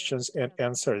questions and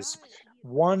answers.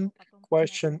 One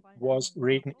question was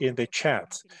written in the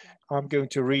chat. I'm going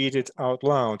to read it out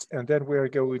loud, and then we're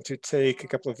going to take a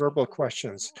couple of verbal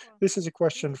questions. This is a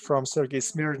question from Sergei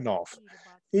Smirnov.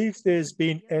 If there's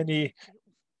been any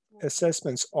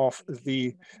assessments of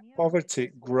the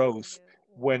poverty growth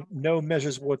when no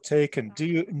measures were taken, do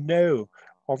you know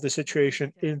of the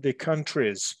situation in the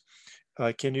countries?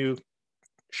 Can you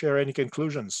share any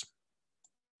conclusions?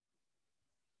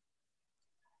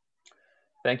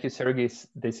 Thank you, Sergei.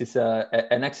 This is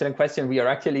an excellent question. We are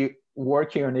actually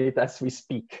working on it as we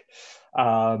speak. We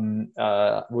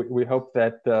hope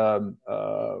that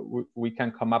we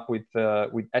can come up with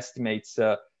estimates.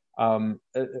 The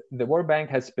World Bank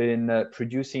has been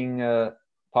producing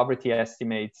poverty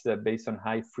estimates based on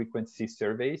high-frequency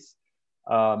surveys.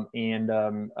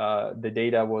 The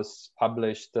data was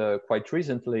published quite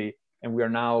recently, and we are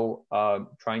now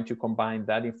trying to combine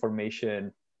that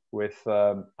information with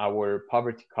our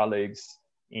poverty colleagues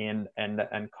and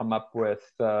come up with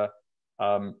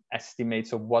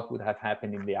estimates of what would have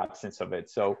happened in the absence of it.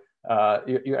 So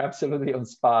you're absolutely on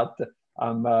spot.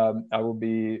 I will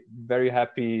be very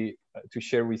happy to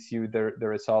share with you the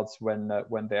results when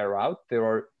they are out.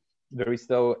 There is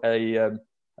though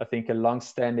I think a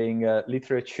long-standing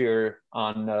literature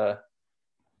on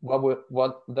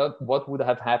what would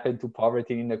have happened to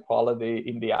poverty and inequality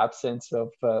in the absence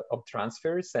of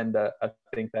transfers, and I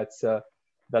think that's a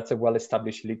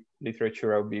well-established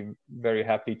literature. I'll be very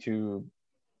happy to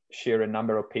share a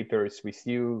number of papers with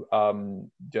you.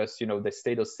 Just the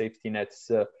State of Safety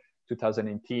Nets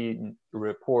 2018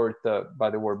 report by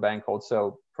the World Bank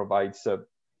also provides a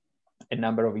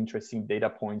number of interesting data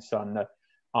points on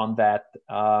that,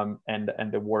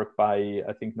 and the work by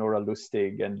I think Nora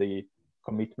Lustig and the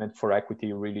Commitment for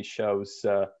Equity really shows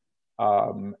the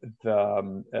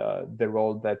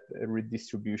role that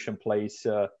redistribution plays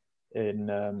in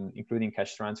including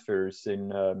cash transfers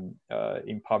in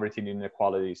poverty and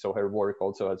inequality. So her work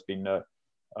also has been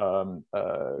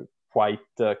quite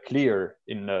clear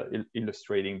in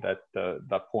illustrating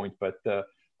that point. But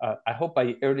I hope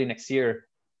by early next year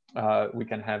we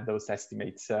can have those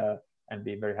estimates and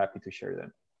be very happy to share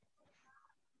them.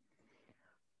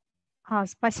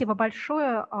 Спасибо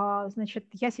большое. Значит,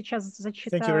 я сейчас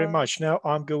зачитаю. Thank you very much. Now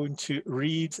I'm going to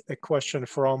read a question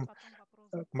from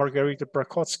Margarita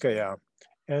Prokotskaya,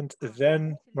 and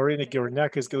then Marina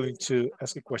Girnak is going to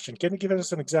ask a question. Can you give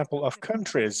us an example of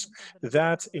countries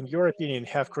that, in your opinion,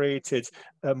 have created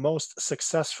most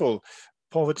successful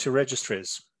poverty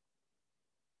registries?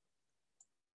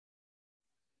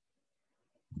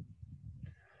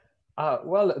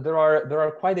 Well, there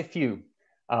are quite a few.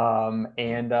 I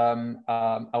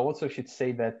also should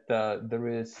say that there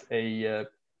is a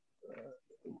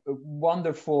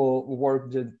wonderful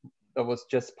work that was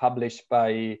just published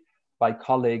by by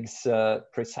colleagues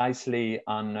precisely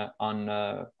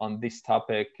on this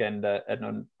topic and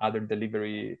on other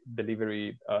delivery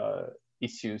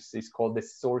issues. It's called the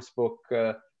source book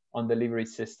on delivery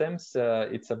systems.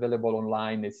 It's available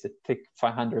online. It's a thick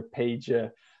 500-page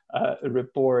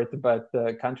report, but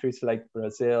countries like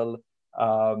Brazil,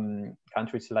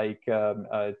 countries like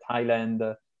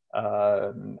Thailand,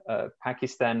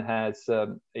 Pakistan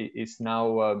is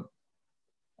now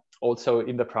also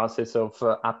in the process of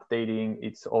updating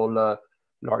its all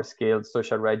large-scale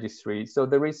social registry. So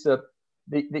there is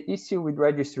the issue with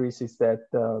registries is that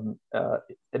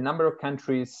a number of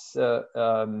countries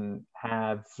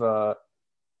have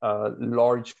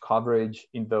large coverage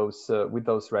in those with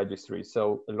those registries.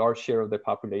 So a large share of the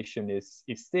population is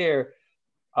there.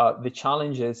 The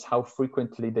challenge is how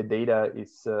frequently the data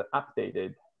is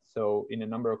updated. So in a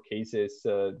number of cases,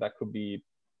 that could be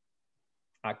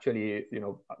actually,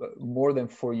 more than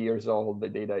 4 years old, the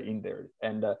data in there.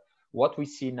 And what we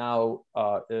see now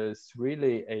is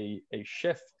really a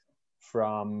shift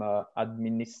from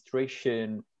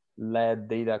administration-led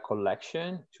data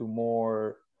collection to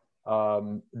more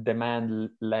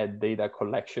demand-led data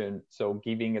collection. So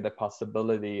giving the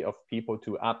possibility of people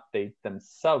to update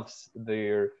themselves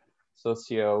their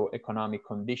socio-economic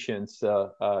conditions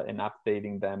and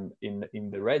updating them in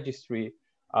the registry.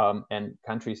 And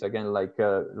countries again like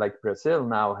Brazil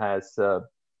now has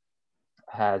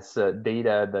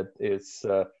data that is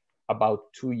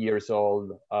about 2 years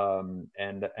old and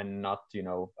not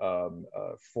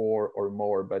 4 or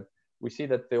more. But we see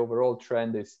that the overall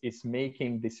trend is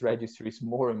making these registries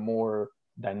more and more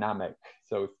dynamic.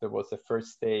 So if there was a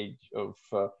first stage of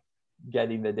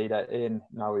getting the data in,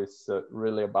 now it's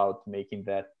really about making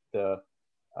that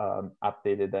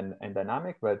updated and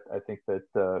dynamic. But I think that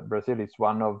Brazil is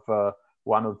one of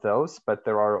those. But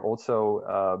there are also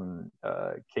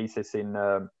cases in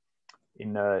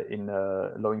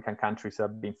low-income countries that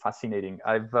have been fascinating.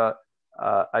 I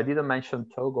didn't mention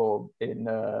Togo in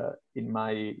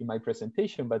my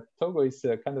presentation, but Togo is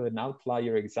kind of an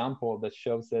outlier example that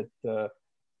shows that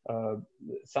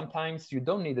sometimes you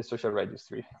don't need a social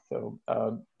registry. So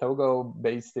Togo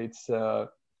based its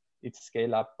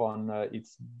scale up on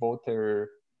its voter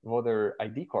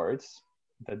ID cards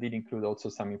that did include also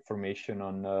some information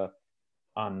on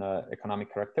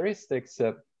economic characteristics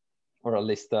or at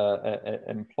least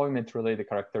employment related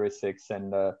characteristics,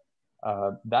 and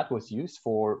that was used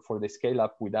for the scale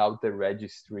up without the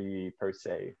registry per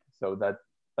se. So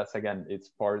that's again, it's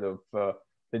part of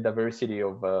the diversity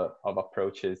of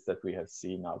approaches that we have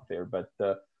seen out there. But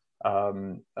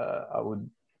I would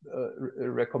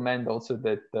recommend also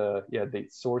that the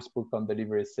source book on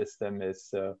delivery system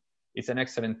is an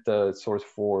excellent source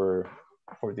for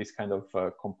this kind of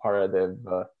comparative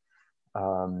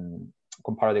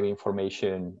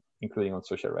information, including on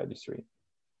social registry.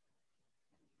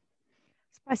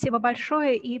 Спасибо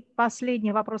большое. И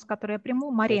последний вопрос, который я приму,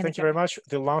 Марина. Thank you very much.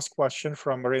 The last question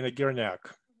from Marina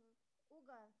Girniak.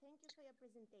 Uga, thank you for your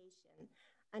presentation.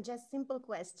 And just simple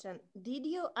question. Did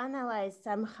you analyze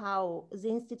somehow the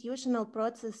institutional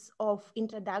process of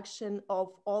introduction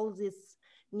of all these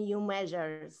new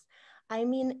measures? I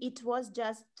mean, it was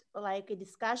just like a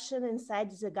discussion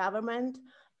inside the government,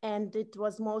 and it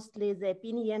was mostly the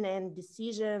opinion and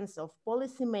decisions of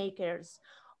policymakers,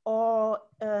 or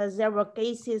there were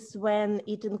cases when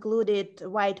it included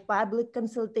wide public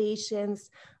consultations,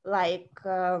 like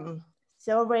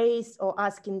surveys or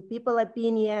asking people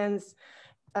opinions,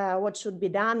 what should be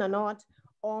done or not.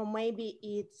 Or maybe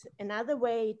it's another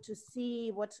way to see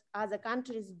what other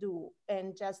countries do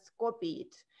and just copy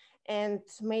it. And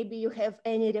maybe you have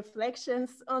any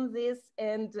reflections on this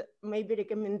and maybe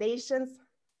recommendations.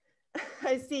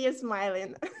 I see you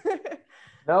smiling.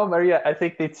 No, Maria, I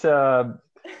think it's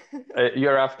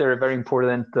you're after a very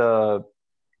important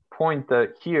point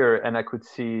here, and I could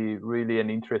see really an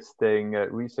interesting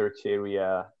research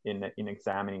area in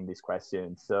examining these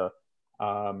questions.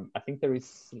 I think there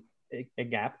is a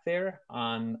gap there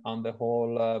on the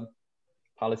whole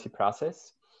policy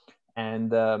process,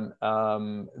 and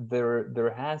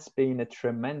there has been a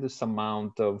tremendous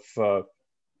amount of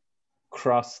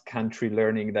cross-country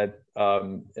learning that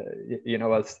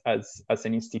as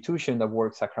an institution that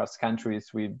works across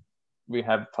countries, we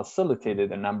have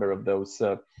facilitated a number of those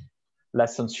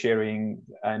lessons sharing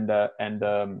and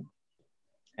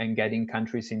getting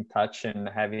countries in touch and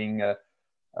having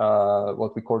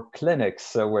what we call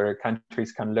clinics where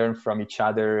countries can learn from each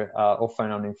other,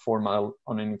 often on an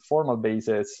informal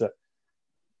basis.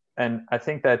 And I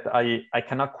think that I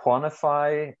cannot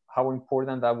quantify how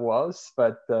important that was,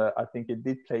 but I think it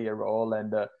did play a role.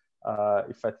 And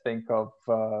If I think of,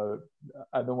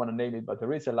 I don't want to name it, but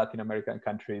there is a Latin American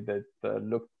country that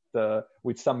looked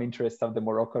with some interest of the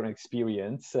Moroccan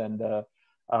experience. And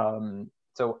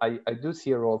so I do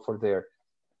see a role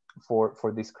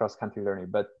for this cross-country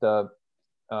learning. But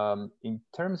in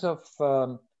terms of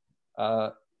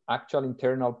actual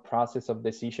internal process of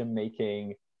decision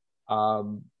making,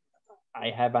 I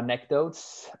have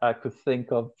anecdotes. I could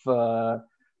think of the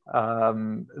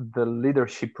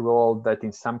leadership role that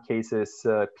in some cases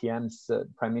PMs,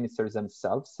 prime ministers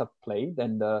themselves have played,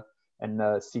 and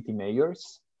city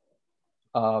mayors.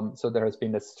 So there has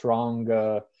been a strong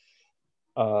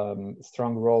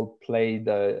role played,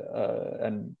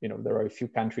 and there are a few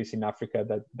countries in Africa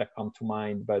that come to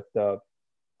mind. But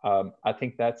I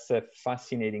think that's a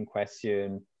fascinating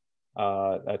question,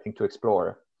 I think, to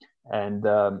explore. And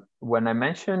when I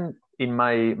mentioned in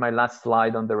my last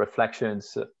slide on the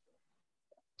reflections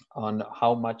on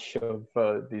how much of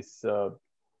this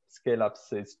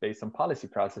scale-ups is based on policy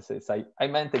processes, I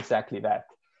meant exactly that.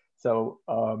 So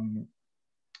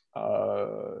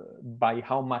by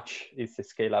how much is the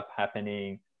scale-up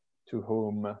happening, to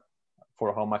whom,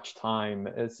 for how much time,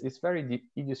 is very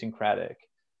idiosyncratic.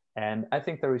 And I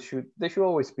think there should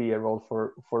always be a role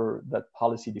for that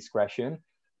policy discretion.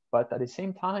 But at the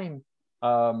same time,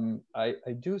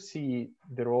 I do see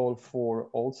the role for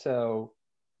also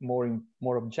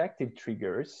more objective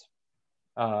triggers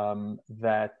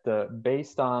that,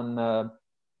 based on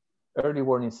early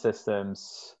warning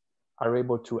systems, are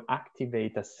able to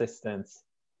activate assistance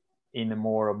in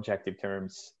more objective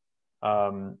terms.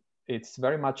 It's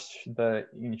very much the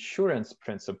insurance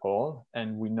principle,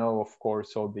 and we know, of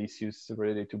course, all the issues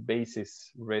related to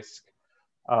basis risk.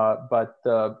 But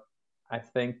I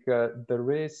think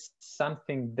there is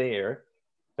something there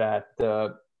that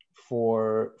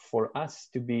for us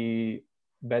to be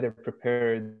better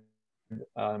prepared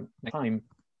next time,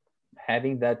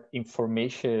 having that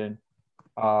information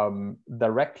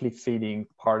directly feeding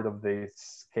part of the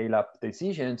scale-up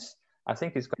decisions, I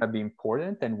think is going to be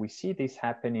important. And we see this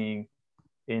happening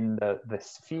in the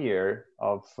sphere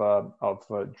of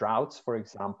droughts, for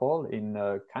example,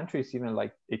 in countries even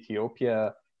like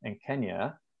Ethiopia and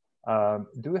Kenya,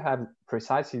 do have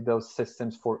precisely those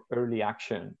systems for early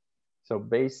action. So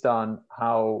based on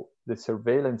how the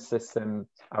surveillance system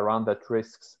around that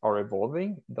risks are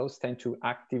evolving, those tend to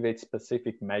activate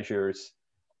specific measures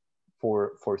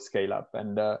for scale up.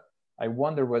 And I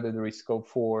wonder whether there is scope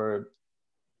for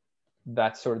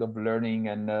that sort of learning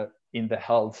and in the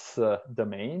health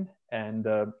domain, and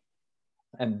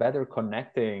better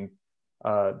connecting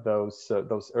those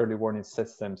early warning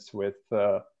systems with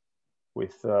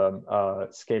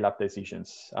scale up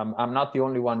decisions. I'm not the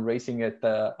only one raising it.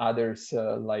 Others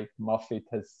like Moffitt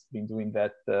has been doing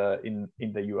that in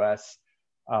the US,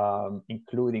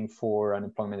 including for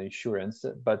unemployment insurance.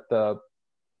 But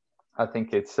I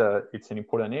think it's an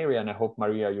important area, and I hope,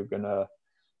 Maria, you're gonna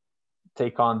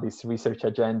take on this research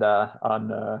agenda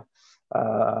on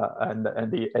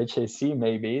and the HSE.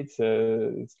 Maybe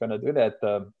it's gonna do that.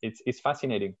 It's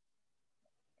fascinating.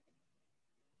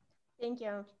 Thank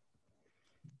you.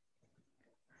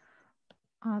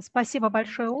 Спасибо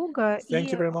большое, Ugo.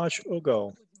 Thank you very much,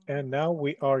 Ugo. And now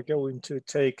we are going to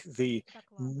take the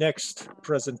next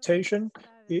presentation.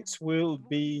 It will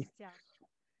be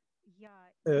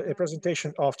a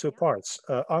presentation of two parts.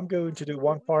 I'm going to do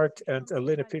one part, and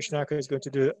Alina PISHNYAK is going to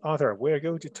do the other. We're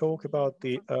going to talk about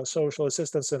the social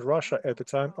assistance in Russia at the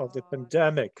time of the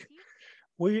pandemic.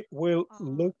 We will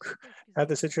look at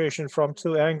the situation from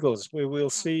two angles. We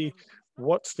will see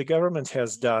what the government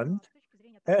has done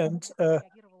and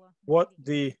what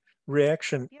the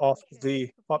reaction of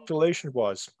the population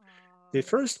was. The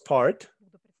first part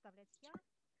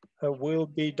will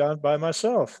be done by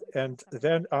myself, and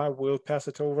then I will pass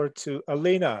it over to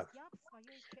Alina.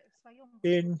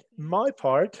 In my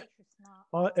part,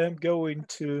 I am going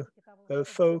to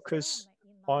focus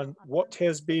on what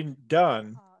has been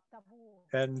done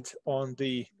and on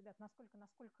the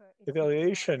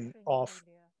evaluation of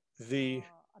the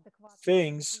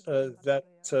things that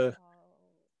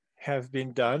have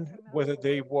been done, whether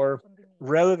they were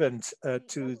relevant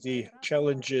to the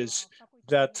challenges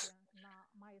that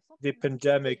the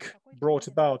pandemic brought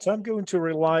about. I'm going to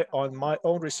rely on my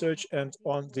own research and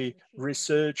on the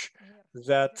research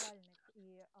that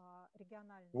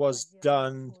was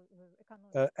done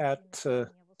at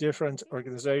different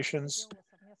organizations.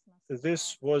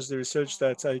 This was the research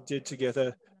that I did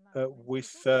together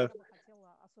with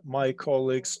my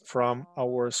colleagues from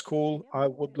our school. I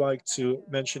would like to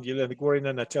mention Yelena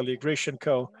Gorina, Natalia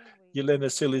Grishenko,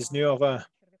 Yelena Selezneva,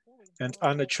 and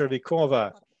Anna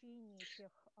Chervikova.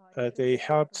 They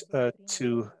helped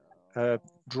to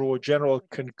draw general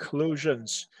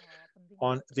conclusions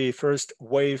on the first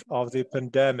wave of the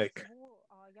pandemic.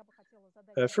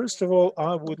 First of all,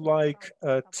 I would like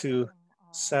to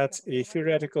set a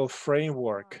theoretical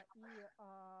framework.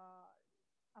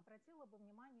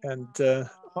 And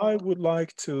I would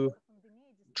like to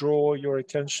draw your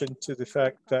attention to the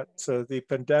fact that the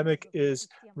pandemic is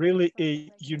really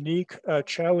a unique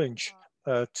challenge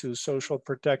to social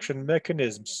protection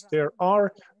mechanisms. There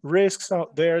are risks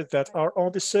out there that are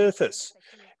on the surface,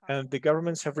 and the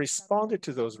governments have responded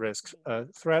to those risks,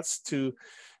 threats to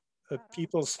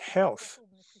people's health.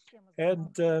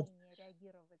 And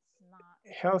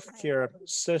healthcare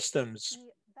systems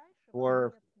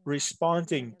were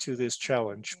responding to this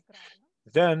challenge.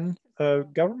 Then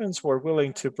governments were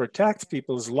willing to protect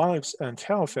people's lives and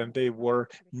health, and they were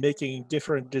making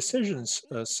different decisions.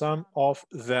 Some of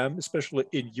them, especially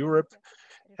in Europe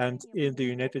and in the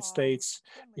United States,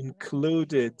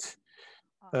 included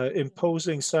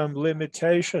imposing some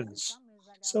limitations: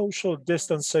 social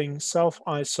distancing,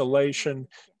 self-isolation,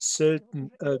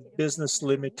 certain business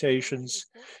limitations.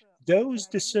 Those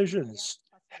decisions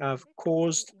have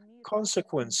caused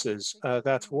consequences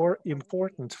that were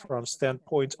important from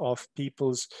standpoint of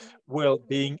people's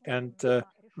well-being and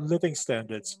living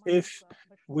standards. If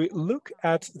we look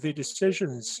at the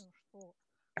decisions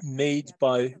made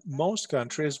by most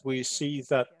countries, we see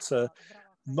that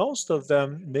most of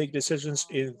them make decisions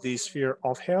in the sphere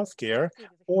of healthcare,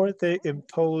 or they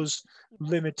impose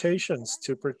limitations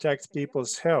to protect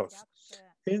people's health.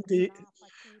 In the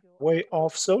way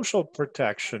of social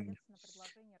protection,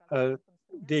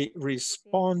 they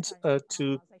respond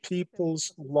to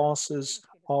people's losses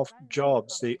of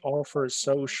jobs. They offer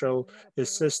social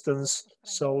assistance,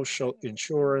 social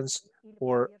insurance,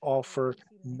 or offer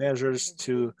measures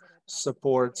to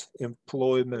support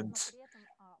employment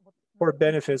or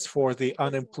benefits for the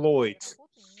unemployed.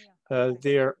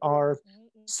 There are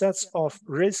sets of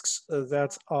risks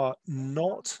that are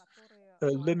not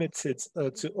limited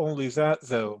to only that,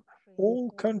 though. All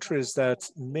countries that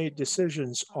made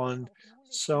decisions on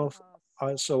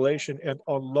self-isolation and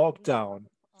on lockdown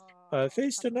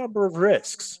faced a number of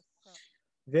risks.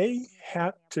 They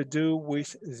had to do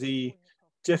with the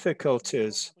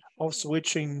difficulties of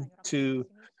switching to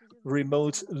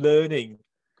remote learning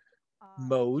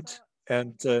mode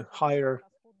and higher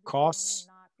costs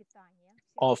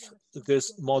of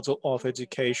this model of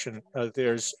education.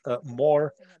 There's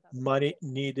more money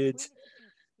needed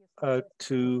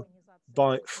to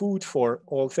buy food for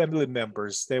all family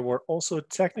members. There were also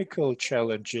technical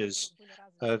challenges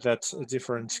that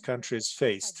different countries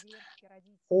faced.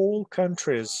 All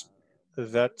countries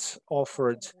that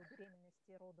offered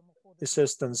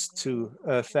assistance to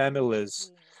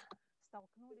families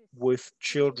with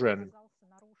children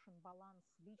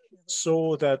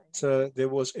saw that there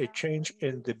was a change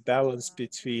in the balance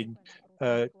between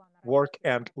work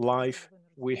and life.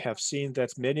 We have seen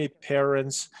that many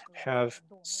parents have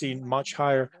seen much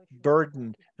higher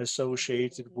burden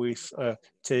associated with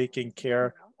taking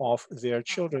care of their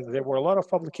children. There were a lot of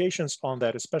publications on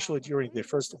that, especially during the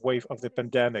first wave of the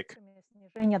pandemic.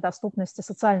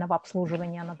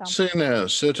 Senior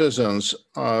citizens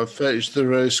face the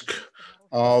risk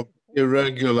of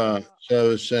irregular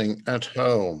servicing at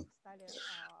home,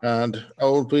 and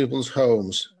old people's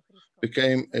homes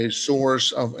became a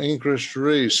source of increased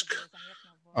risk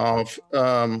of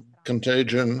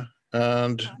contagion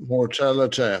and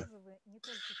mortality.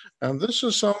 And this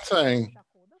is something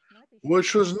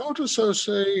which was not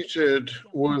associated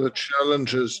with the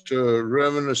challenges to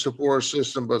revenue support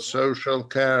system, but social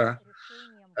care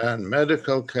and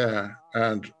medical care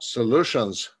and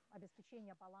solutions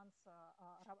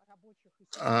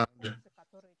and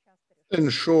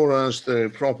insurance,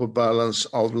 the proper balance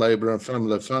of labor and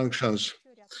family functions.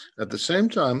 At the same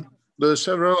time, there are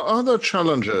several other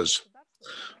challenges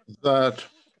that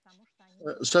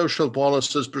social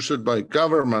policies pursued by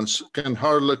governments can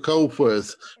hardly cope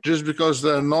with just because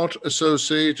they're not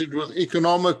associated with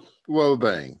economic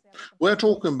well-being. We're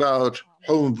talking about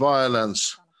home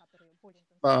violence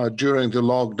during the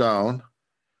lockdown,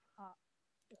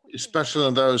 especially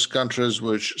in those countries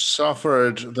which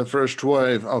suffered the first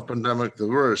wave of pandemic the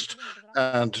worst,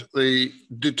 and the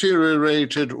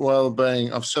deteriorated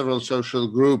well-being of several social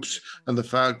groups, and the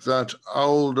fact that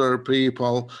older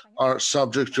people are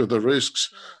subject to the risks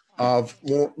of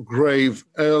more grave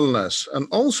illness, and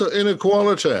also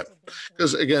inequality,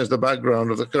 because against the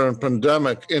background of the current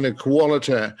pandemic,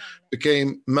 inequality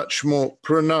became much more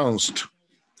pronounced.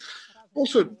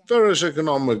 Also, various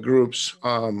economic groups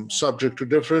subject to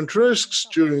different risks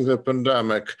during the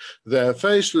pandemic. They're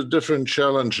faced with different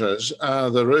challenges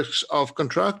and the risks of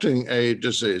contracting a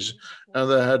disease,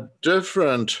 and they had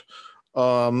different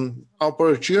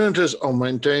opportunities of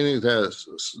maintaining their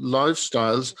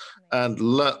lifestyles and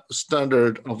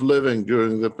standard of living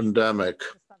during the pandemic.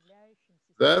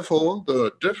 Therefore, there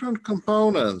are different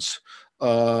components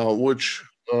which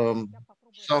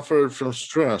suffered from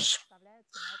stress.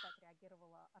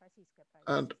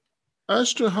 And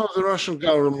as to how the Russian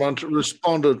government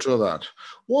responded to that,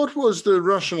 what was the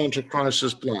Russian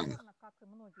anti-crisis plan?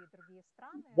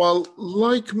 Well,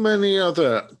 like many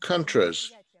other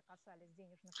countries,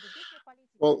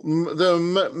 well, there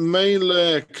were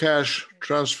mainly cash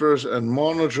transfers and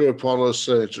monetary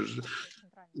policy.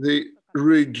 The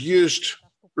reduced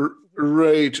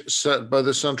rate set by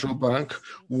the central bank,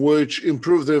 which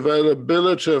improved the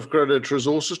availability of credit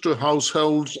resources to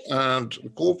households and the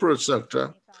corporate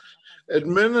sector,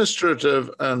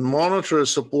 administrative and monetary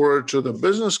support to the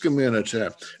business community.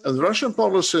 And the Russian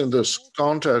policy in this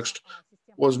context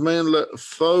was mainly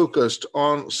focused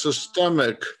on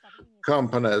systemic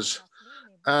companies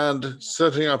and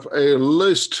setting up a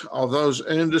list of those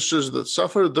industries that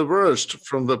suffered the worst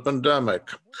from the pandemic.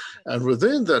 And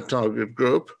within that target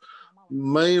group,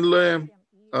 mainly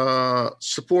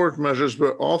support measures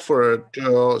were offered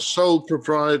to sole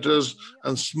proprietors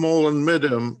and small and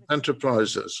medium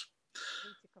enterprises.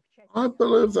 I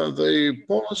believe that the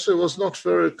policy was not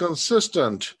very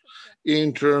consistent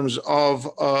in terms of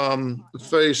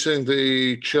facing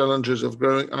the challenges of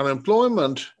growing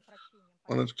unemployment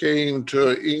when it came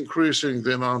to increasing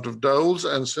the amount of doles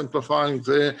and simplifying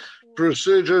the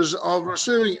procedures of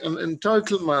receiving an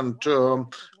entitlement to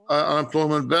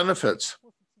unemployment benefits.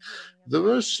 There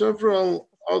were several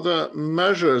other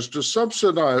measures to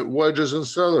subsidize wages and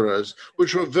salaries,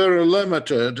 which were very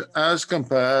limited as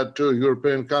compared to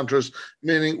European countries,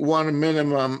 meaning one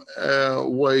minimum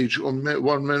wage or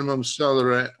one minimum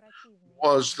salary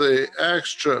was the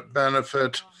extra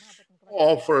benefit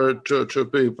offered to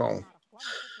people.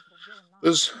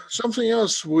 There's something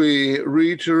else we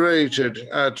reiterated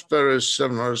at various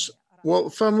seminars. Well,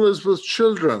 families with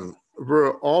children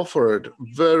were offered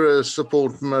various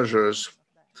support measures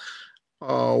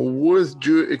with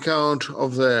due account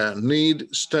of their need,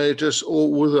 status,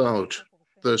 or without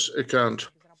this account,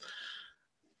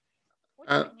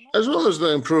 as well as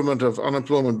the improvement of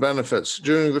unemployment benefits.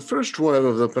 During the first wave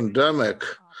of the pandemic,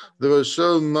 there was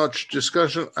so much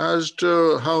discussion as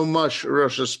to how much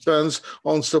Russia spends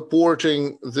on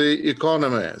supporting the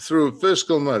economy through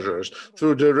fiscal measures,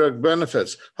 through direct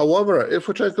benefits. However, if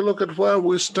we take a look at where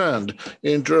we stand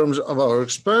in terms of our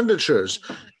expenditures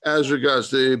as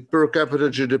regards the per capita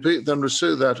GDP, then we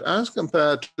see that as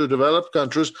compared to developed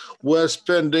countries, we're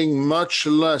spending much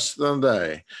less than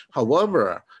they.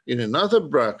 However, in another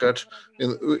bracket,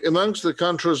 amongst the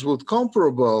countries with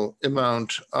comparable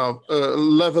amount of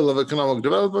level of economic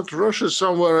development, Russia is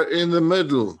somewhere in the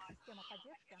middle.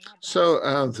 So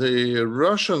the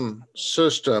Russian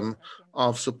system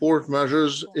of support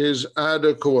measures is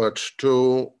adequate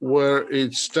to where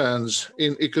it stands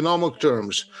in economic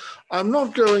terms. I'm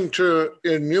not going to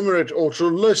enumerate or to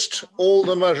list all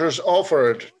the measures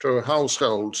offered to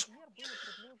households.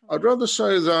 I'd rather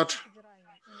say that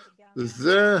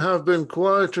there have been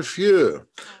quite a few,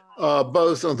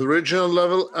 both on the regional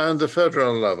level and the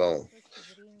federal level.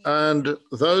 And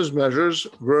those measures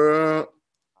were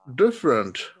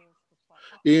different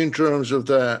in terms of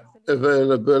their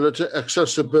availability,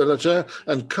 accessibility,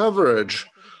 and coverage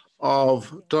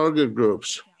of target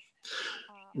groups.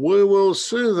 We will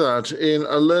see that in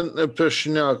Alina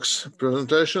PISHNYAK's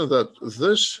presentation that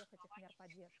this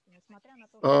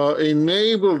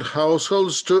enabled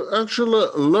households to actually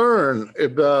learn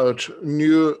about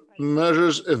new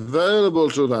measures available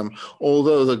to them.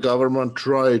 Although the government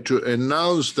tried to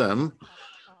announce them,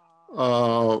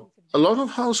 a lot of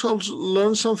households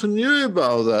learned something new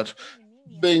about that.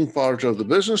 Being part of the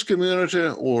business community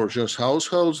or just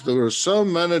households, there were so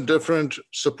many different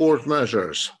support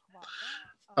measures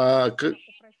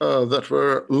that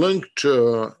were linked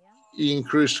to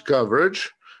increased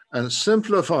coverage and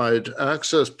simplified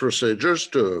access procedures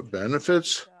to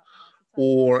benefits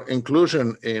or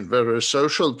inclusion in various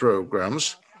social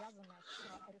programs.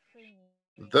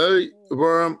 They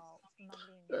were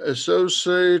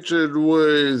associated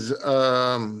with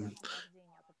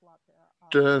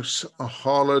tax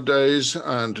holidays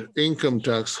and income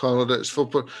tax holidays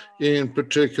in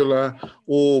particular,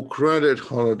 or credit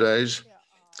holidays.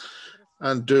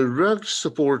 And direct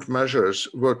support measures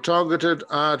were targeted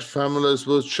at families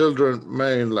with children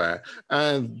mainly,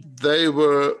 and they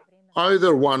were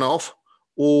either one-off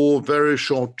or very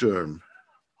short-term.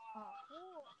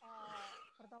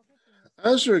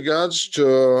 As regards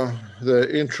to the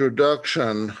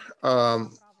introduction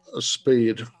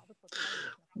speed,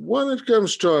 when it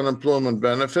comes to unemployment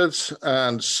benefits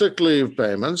and sick leave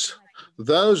payments,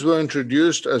 those were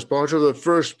introduced as part of the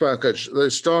first package.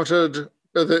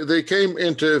 They came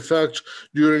into effect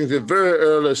during the very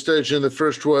early stage in the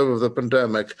first wave of the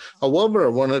pandemic.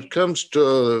 However, when it comes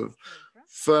to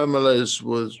families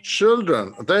with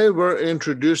children, they were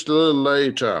introduced a little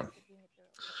later.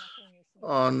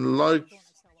 Unlike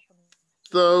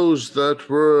those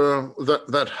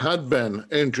that had been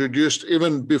introduced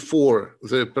even before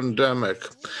the pandemic,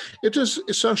 it is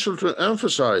essential to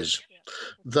emphasize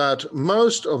that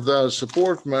most of those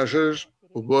support measures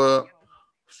were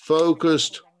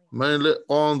focused mainly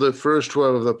on the first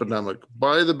wave of the pandemic.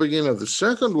 By the beginning of the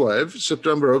second wave,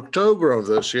 September, October of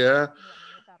this year,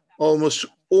 almost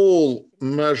all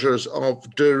measures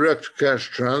of direct cash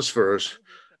transfers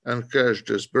and cash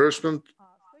disbursement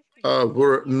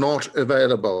were not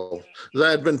available. They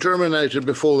had been terminated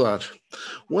before that.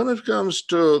 When it comes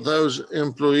to those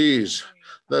employees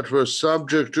that were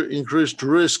subject to increased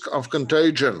risk of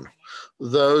contagion,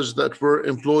 those that were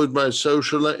employed by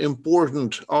socially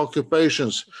important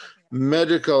occupations,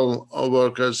 medical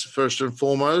workers first and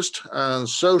foremost, and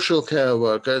social care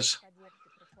workers,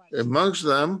 amongst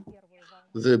them,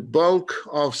 the bulk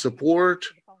of support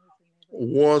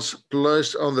was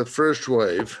placed on the first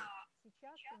wave,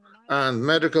 and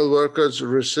medical workers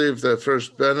received their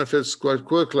first benefits quite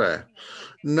quickly.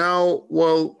 Now,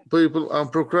 while people are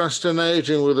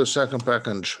procrastinating with the second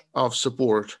package of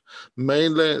support,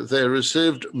 mainly they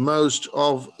received most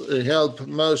of the help,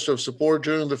 most of support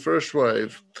during the first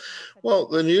wave. Well,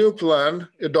 the new plan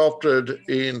adopted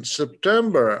in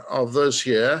September of this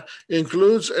year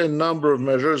includes a number of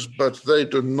measures, but they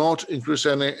do not increase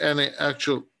any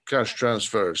actual cash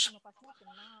transfers.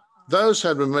 Those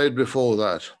had been made before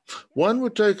that. When we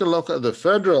take a look at the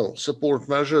federal support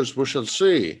measures, we shall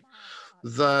see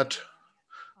that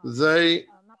they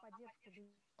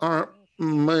are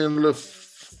mainly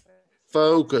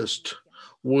focused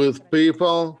with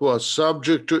people who are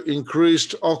subject to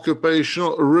increased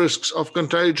occupational risks of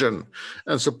contagion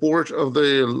and support of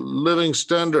the living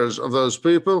standards of those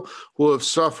people who have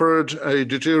suffered a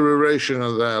deterioration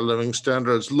of their living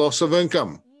standards, loss of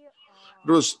income. It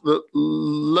was the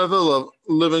level of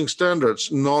living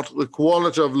standards, not the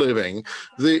quality of living.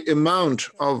 The amount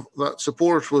of that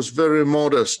support was very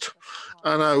modest.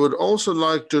 And I would also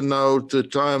like to note the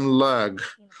time lag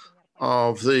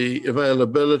of the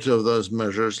availability of those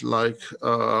measures, like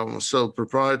sole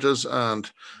proprietors and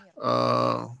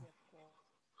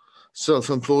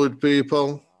self-employed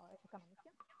people.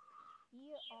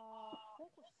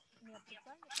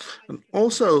 And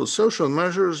also, social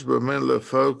measures were mainly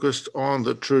focused on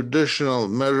the traditional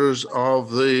measures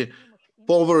of the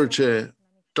poverty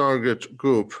target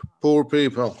group, poor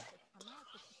people.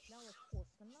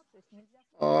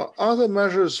 Other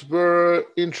measures were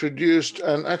introduced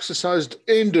and exercised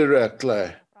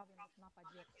indirectly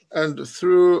and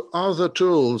through other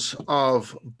tools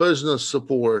of business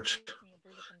support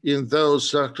in those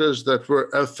sectors that were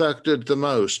affected the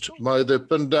most by the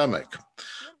pandemic.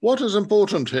 What is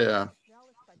important here?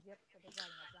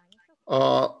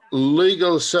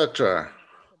 Legal sector.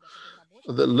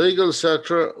 The legal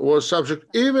sector was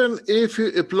subject, even if you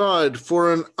applied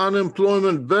for an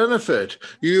unemployment benefit,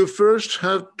 you first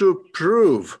have to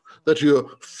prove that you're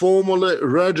formally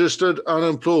registered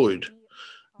unemployed,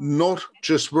 not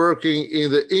just working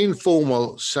in the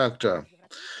informal sector.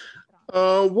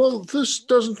 Well, this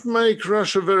doesn't make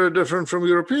Russia very different from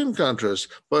European countries,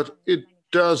 but it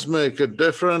does make it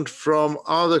different from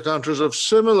other countries of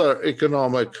similar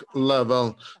economic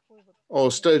level or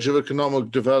stage of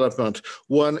economic development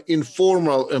when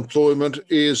informal employment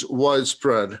is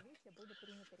widespread.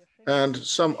 And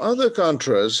some other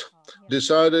countries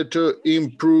decided to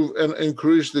improve and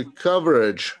increase the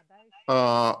coverage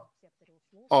of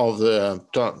the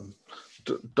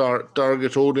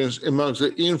target audience amongst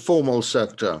the informal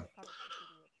sector.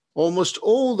 Almost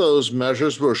all those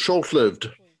measures were short-lived,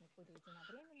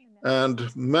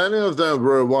 and many of them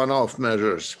were one-off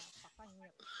measures.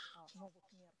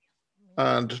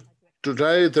 And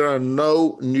today there are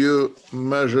no new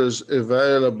measures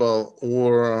available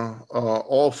or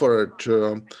offered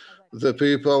to the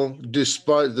people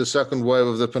despite the second wave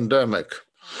of the pandemic.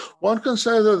 One can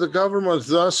say that the government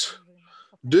thus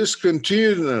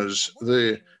discontinues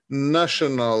the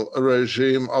national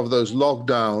regime of those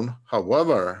lockdown.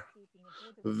 However,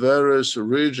 various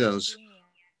regions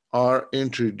are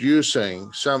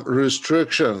introducing some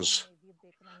restrictions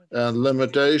and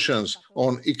limitations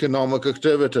on economic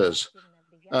activities.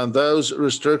 And those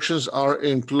restrictions are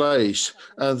in place,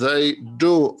 and they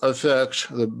do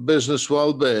affect the business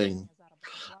well-being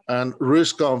and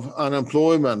risk of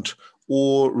unemployment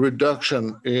or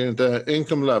reduction in the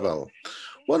income level.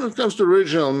 When it comes to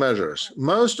regional measures,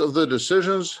 most of the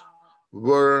decisions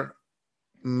were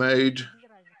made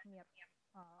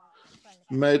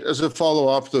as a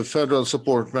follow-up to federal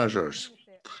support measures.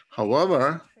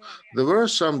 However, there were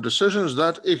some decisions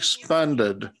that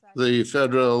expanded the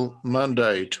federal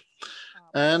mandate,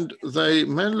 and they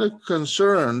mainly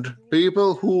concerned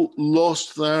people who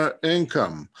lost their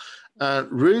income. And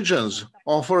regions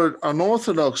offered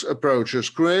unorthodox approaches,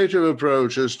 creative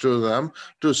approaches to them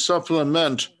to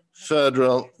supplement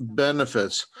federal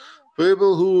benefits.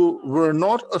 People who were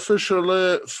not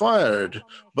officially fired,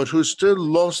 but who still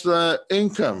lost their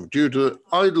income due to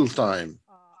idle time,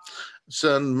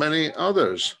 and many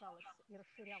others.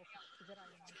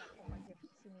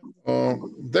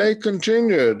 They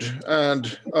continued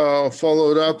and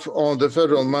followed up on the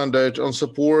federal mandate on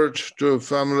support to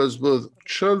families with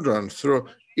children through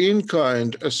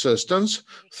in-kind assistance,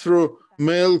 through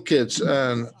meal kits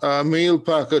and meal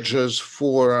packages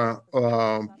for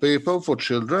people, for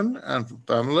children and for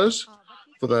families,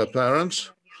 for their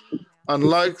parents.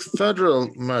 Unlike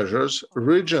federal measures,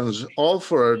 regions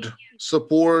offered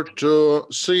support to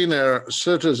senior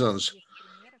citizens.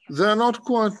 There are not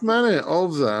quite many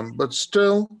of them, but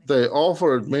still they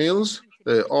offered meals,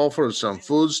 they offered some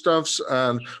foodstuffs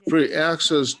and free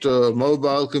access to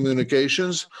mobile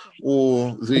communications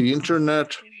or the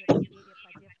internet.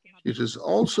 It is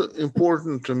also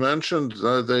important to mention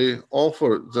that they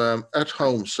offered them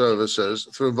at-home services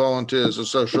through volunteers or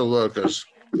social workers.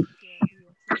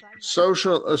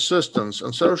 Social assistance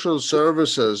and social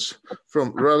services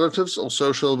from relatives or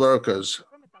social workers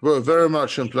were very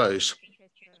much in place.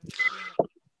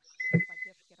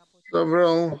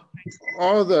 Several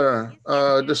other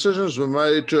decisions were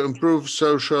made to improve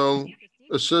social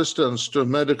assistance to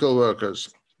medical workers.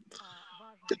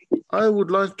 I would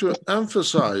like to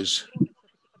emphasize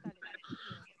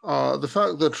the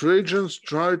fact that regions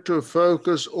tried to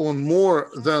focus on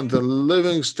more than the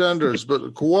living standards, but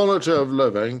the quality of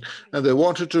living, and they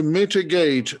wanted to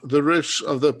mitigate the risks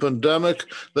of the pandemic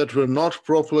that were not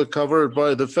properly covered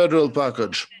by the federal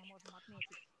package.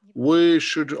 We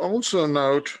should also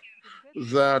note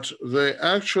that the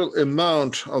actual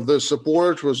amount of the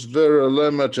support was very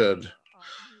limited.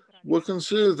 We can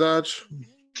see that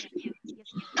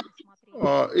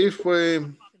if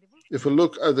we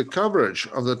look at the coverage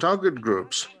of the target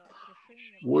groups,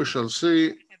 we shall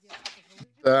see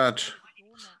that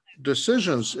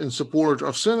decisions in support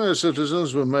of senior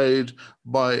citizens were made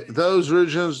by those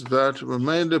regions that were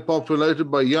mainly populated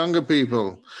by younger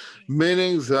people,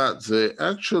 meaning that the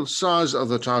actual size of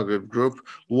the target group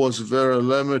was very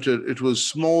limited. It was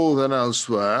smaller than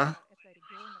elsewhere.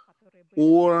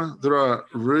 Or there are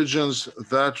regions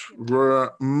that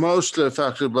were mostly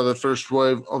affected by the first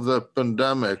wave of the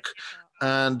pandemic.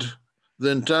 And the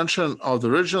intention of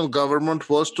the regional government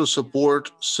was to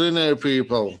support senior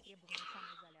people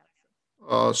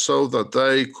so that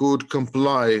they could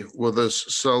comply with this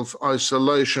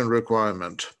self-isolation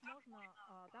requirement.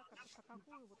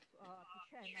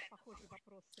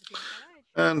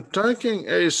 And taking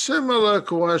a similar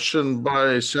question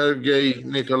by Sergei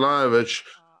Nikolaevich,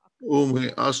 whom he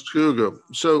asked Hugo,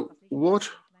 so what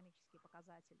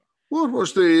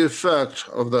was the effect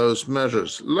of those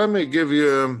measures? Let me give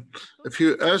you a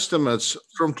few estimates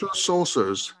from two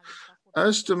sources.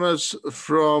 Estimates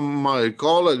from my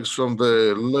colleagues from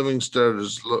the Living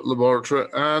Standards Laboratory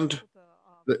and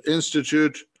the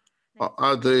Institute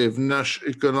at the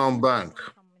Vnesheconombank.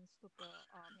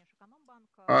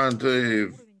 And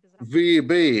the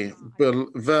VEB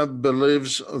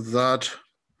believes that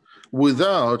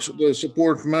without the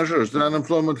support measures, the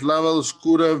unemployment levels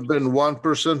could have been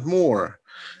 1% more.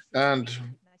 And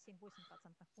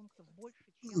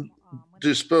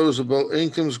disposable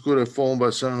incomes could have fallen by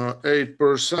 7 or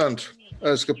 8%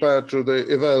 as compared to the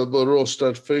available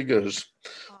Eurostat figures.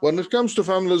 When it comes to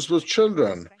families with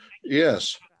children,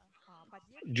 yes,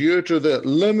 due to the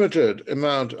limited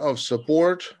amount of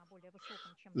support,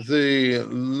 the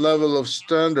level of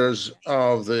standards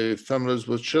of the families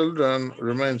with children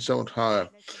remains somewhat higher.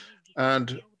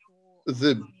 And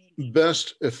the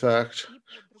best effect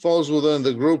falls within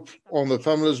the group on the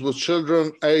families with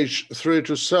children aged 3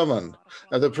 to 7.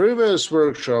 At the previous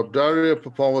workshop, Daria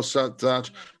Popova said that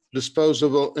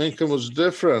disposable income was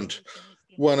different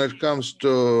when it comes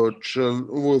to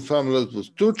with families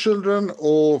with 2 children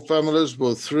or families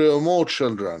with 3 or more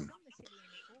children.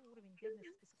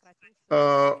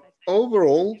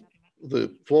 Overall, the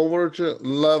poverty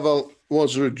level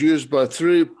was reduced by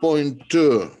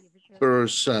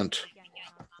 3.2%.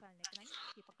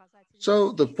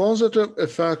 So the positive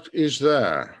effect is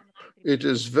there. It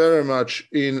is very much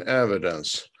in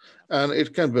evidence, and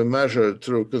it can be measured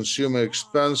through consumer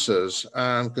expenses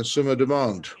and consumer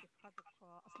demand.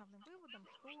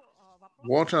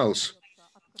 What else?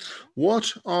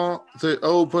 What are the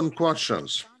open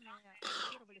questions?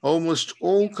 Almost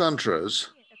all countries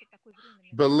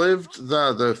believed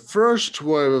that the first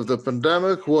wave of the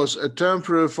pandemic was a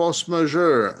temporary force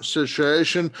majeure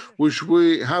situation which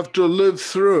we have to live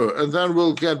through, and then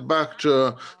we'll get back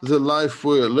to the life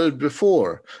we lived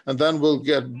before, and then we'll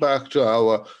get back to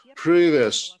our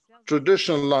previous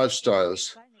traditional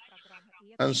lifestyles.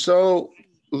 And so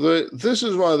this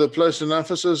is why they placed an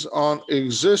emphasis on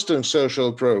existing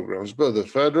social programs. Both the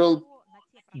federal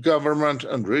government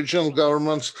and regional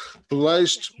governments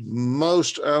placed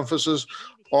most emphasis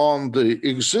on the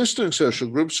existing social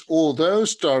groups or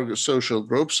those target social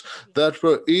groups that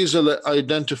were easily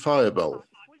identifiable.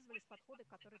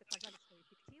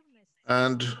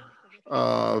 And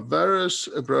various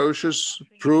approaches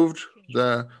proved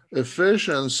their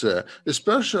efficiency,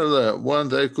 especially when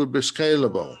they could be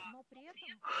scalable.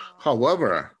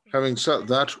 However, having said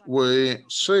that, we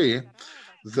see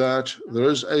that there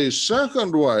is a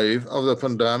second wave of the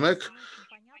pandemic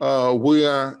we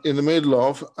are in the middle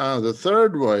of, and the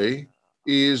third wave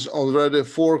is already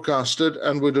forecasted,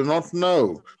 and we do not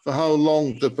know for how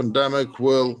long the pandemic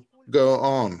will go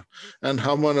on and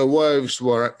how many waves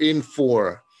we're in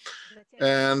for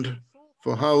and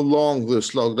for how long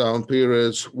this lockdown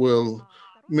periods will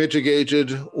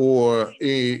mitigated or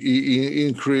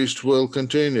increased will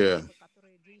continue.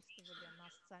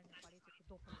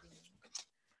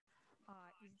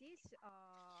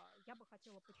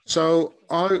 So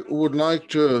I would like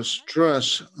to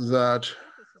stress that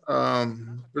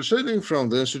proceeding from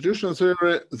the institutional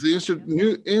theory, the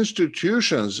new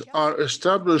institutions are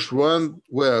established when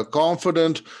we're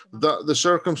confident that the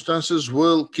circumstances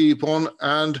will keep on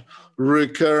and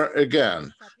recur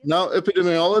again. Now,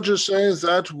 epidemiologists say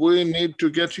that we need to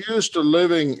get used to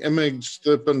living amidst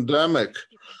the pandemic.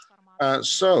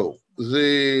 So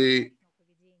the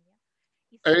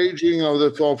aging of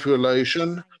the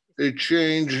population, a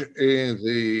change in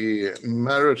the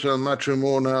marital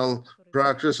matrimonial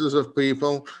practices of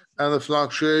people, and the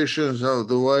fluctuations of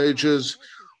the wages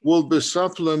will be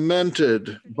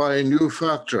supplemented by a new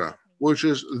factor, which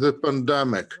is the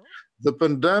pandemic. The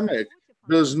pandemic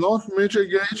does not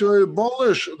mitigate or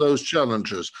abolish those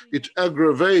challenges. It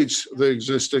aggravates the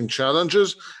existing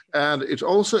challenges, and it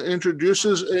also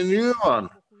introduces a new one,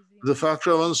 the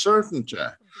factor of uncertainty.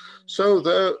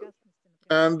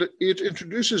 And it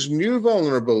introduces new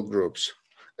vulnerable groups.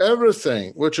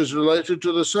 Everything which is related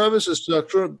to the services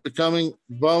sector becoming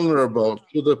vulnerable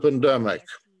to the pandemic.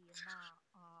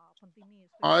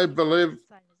 I believe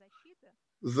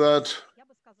that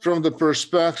from the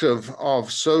perspective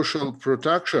of social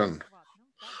protection,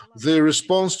 the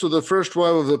response to the first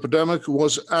wave of the pandemic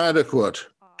was adequate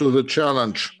to the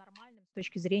challenge. We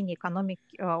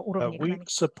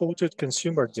supported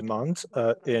consumer demand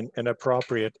in an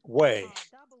appropriate way.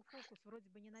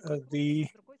 The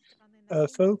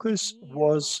focus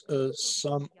was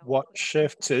somewhat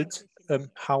shifted.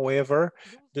 However,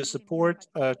 the support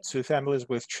to families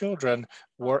with children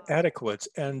were adequate,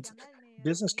 and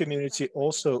business community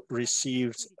also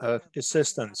received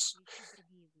assistance.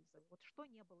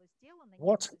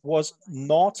 What was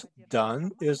not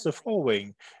done is the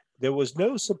following. There was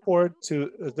no support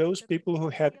to those people who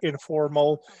had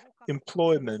informal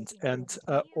employment, and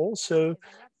also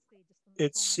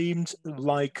it seemed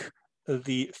like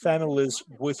the families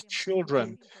with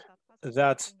children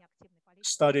that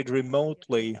studied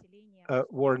remotely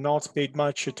were not paid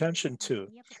much attention to.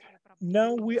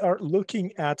 Now we are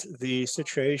looking at the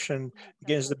situation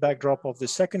against the backdrop of the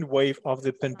second wave of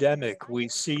the pandemic. We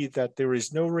see that there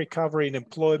is no recovery in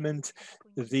employment.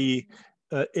 The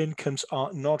incomes are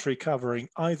not recovering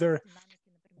either.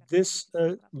 This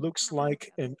looks like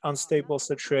an unstable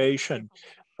situation,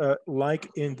 like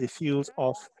in the field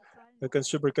of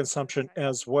consumer consumption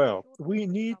as well. We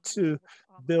need to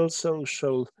build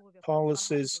social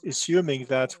policies, assuming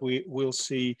that we will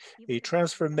see a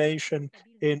transformation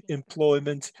in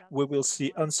employment, we will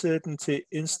see uncertainty,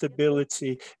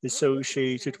 instability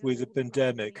associated with the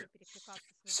pandemic.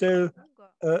 So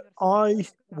I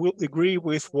will agree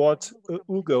with what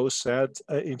Ugo said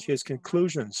in his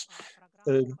conclusions.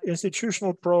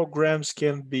 Institutional programs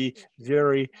can be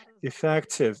very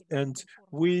effective, and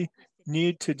we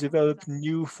need to develop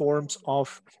new forms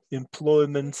of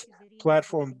employment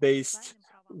platform-based,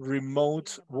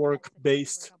 remote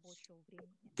work-based.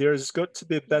 There's got to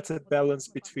be a better balance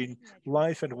between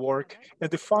life and work. And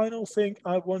the final thing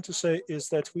I want to say is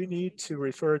that we need to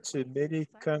refer to many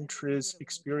countries'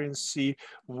 experience, see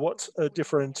what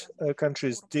different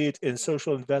countries did in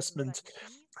social investment,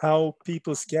 how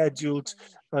people scheduled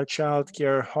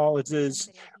childcare holidays,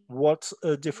 what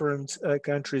different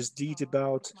countries did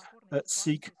about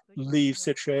sick leave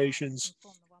situations,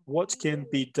 what can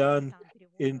be done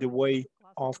in the way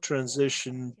of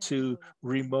transition to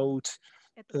remote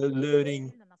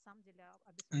learning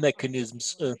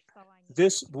mechanisms.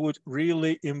 This would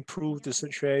really improve the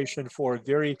situation for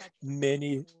very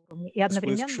many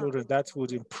with children. That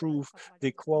would improve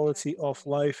the quality of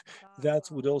life. That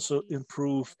would also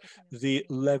improve the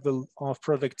level of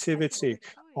productivity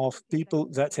of people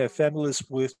that have families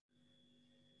with.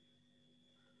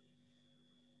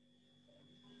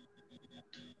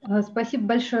 Спасибо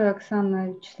большое,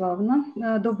 Оксана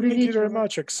Вячеславовна. Добрый Thank you вечер. very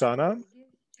much, Oksana.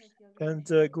 And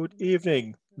good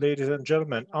evening, ladies and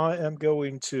gentlemen. I am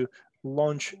going to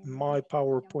launch my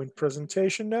PowerPoint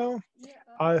presentation now.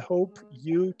 I hope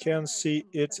you can see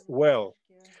it well.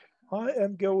 I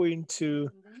am going to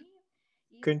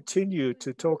continue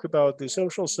to talk about the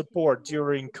social support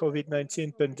during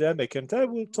COVID-19 pandemic, and I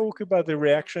will talk about the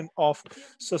reaction of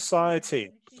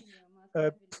society.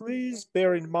 Please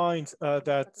bear in mind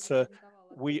that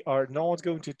we are not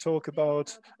going to talk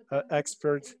about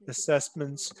expert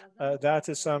assessments. That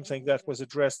is something that was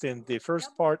addressed in the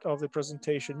first part of the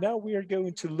presentation. Now we are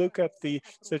going to look at the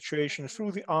situation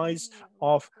through the eyes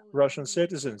of Russian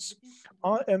citizens.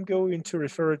 I am going to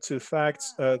refer to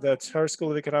facts that her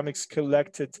School of Economics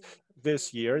collected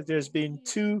this year. There's been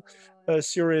two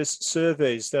serious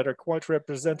surveys that are quite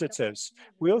representative.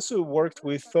 We also worked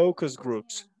with focus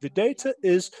groups. The data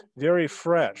is very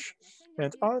fresh,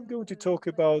 and I'm going to talk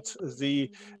about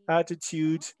the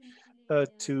attitude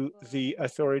to the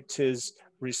authorities'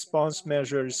 response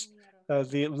measures,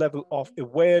 the level of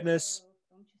awareness,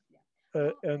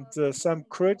 and some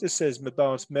criticism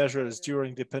about measures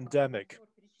during the pandemic.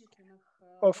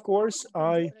 Of course,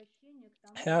 I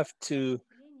have to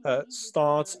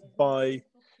start by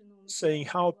saying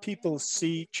how people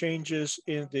see changes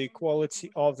in the quality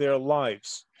of their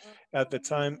lives at the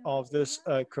time of this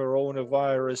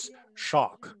coronavirus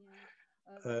shock.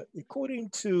 According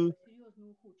to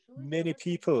many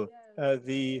people,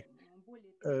 the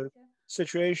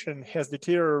situation has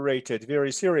deteriorated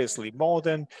very seriously. More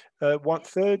than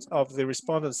 1/3 of the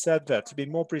respondents said that. To be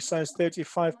more precise,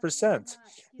 35%.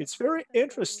 It's very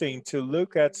interesting to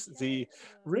look at the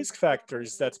risk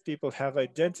factors that people have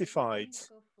identified.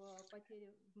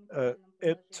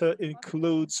 It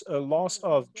includes a loss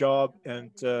of job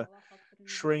and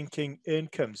shrinking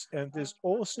incomes. And there's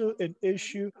also an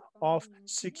issue of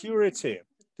security.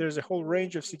 There's a whole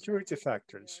range of security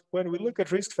factors. When we look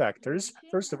at risk factors,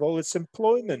 first of all, it's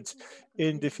employment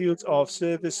in the field of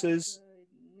services.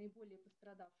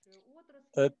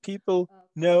 People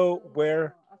know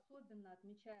where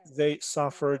they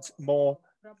suffered more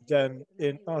than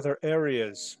in other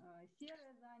areas.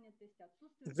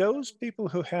 Those people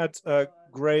who had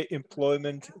gray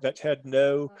employment, that had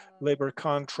no labor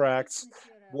contracts,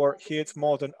 were hit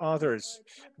more than others.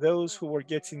 Those who were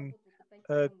getting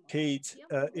paid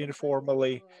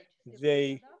informally,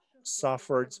 they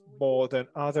suffered more than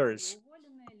others.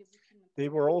 They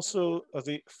were also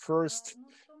the first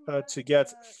to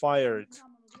get fired.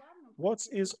 What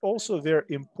is also very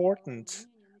important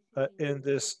in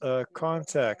this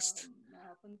context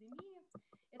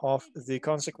of the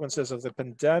consequences of the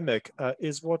pandemic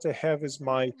is what I have as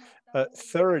my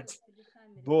third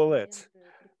bullet.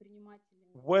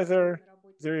 Whether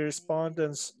the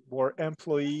respondents were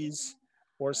employees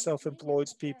or self-employed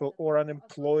people or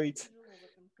unemployed,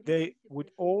 they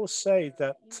would all say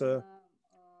that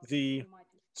the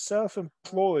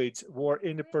self-employed were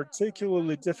in a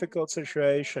particularly difficult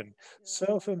situation.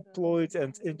 Self-employed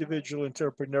and individual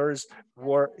entrepreneurs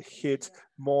were hit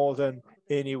more than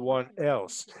anyone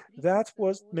else. That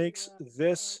what makes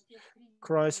this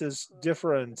crisis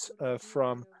different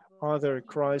from other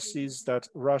crises that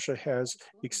Russia has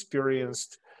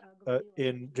experienced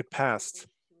in the past.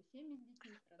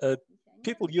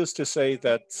 People used to say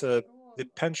that the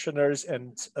pensioners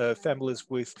and families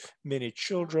with many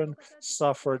children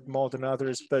suffered more than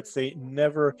others, but they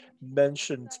never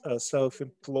mentioned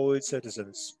self-employed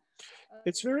citizens.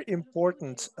 It's very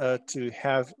important to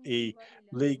have a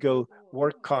legal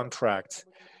work contract.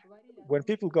 When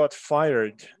people got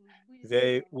fired,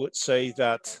 they would say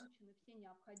that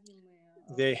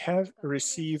they have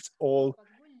received all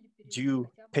due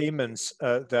payments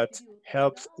that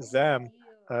helped them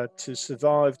to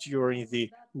survive during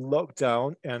the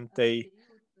lockdown, and they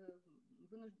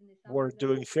were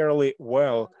doing fairly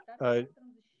well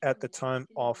at the time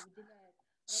of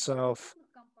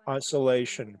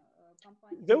self-isolation.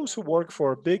 Those who work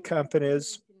for big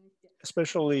companies,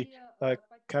 especially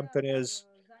companies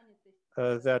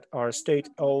that are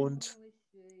state-owned,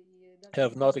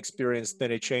 have not experienced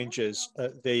many changes.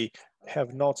 They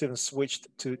have not even switched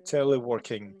to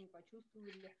teleworking,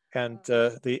 and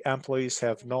the employees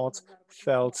have not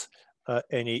felt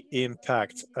any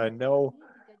impact, no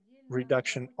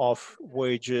reduction of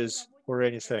wages or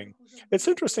anything. It's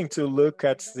interesting to look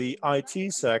at the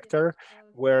IT sector,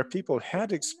 where people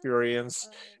had experience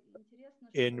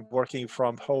in working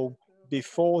from home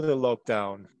before the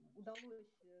lockdown.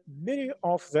 Many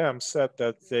of them said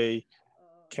that they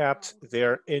kept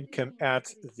their income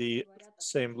at the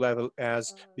same level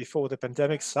as before the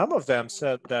pandemic. Some of them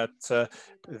said that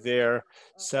their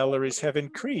salaries have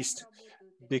increased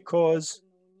because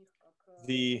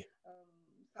the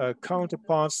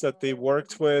counterparts that they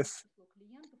worked with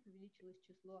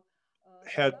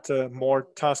had more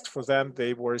tasks for them.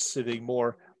 They were receiving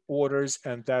more orders,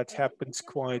 and that happens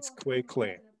quite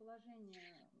quickly.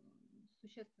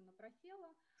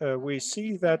 We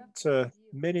see that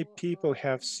many people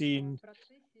have seen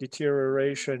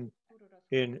deterioration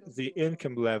in the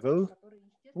income level.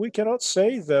 We cannot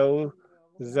say, though,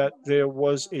 that there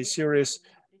was a serious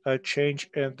change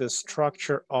in the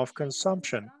structure of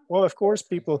consumption. Well, of course,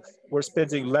 people were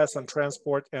spending less on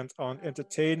transport and on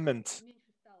entertainment.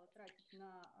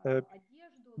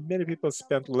 Many people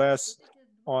spent less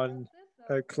on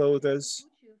clothes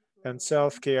and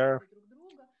self-care,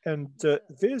 and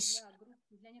this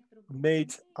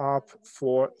made up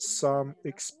for some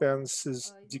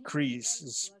expenses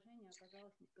decreases.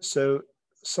 So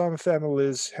some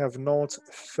families have not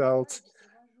felt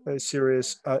a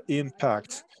serious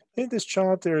impact. In this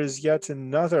chart, there is yet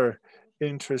another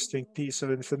interesting piece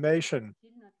of information.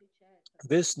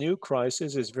 This new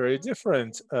crisis is very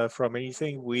different from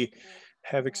anything we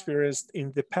have experienced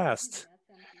in the past.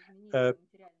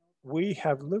 We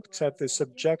have looked at the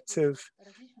subjective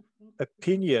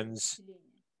opinions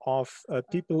of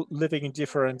people living in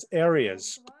different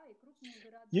areas.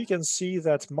 You can see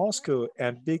that Moscow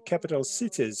and big capital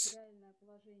cities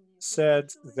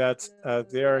said that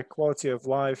their quality of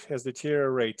life has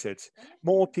deteriorated.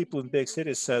 More people in big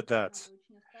cities said that.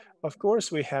 Of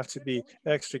course, we have to be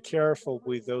extra careful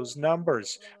with those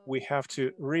numbers. We have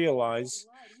to realize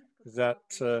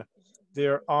that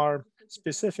there are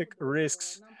specific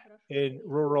risks in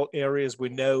rural areas. We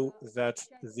know that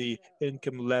the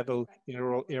income level in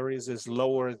rural areas is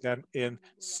lower than in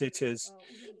cities.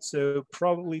 So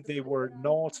probably they were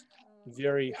not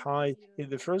very high in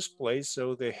the first place,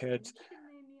 so they had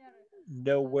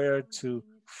nowhere to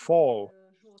fall.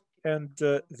 And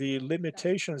the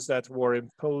limitations that were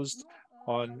imposed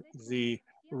on the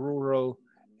rural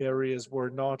areas were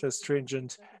not as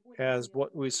stringent as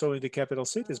what we saw in the capital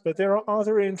cities. But there are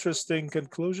other interesting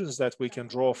conclusions that we can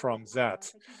draw from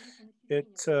that.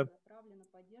 It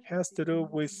has to do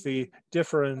with the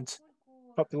different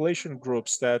population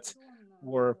groups that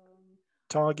were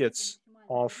targets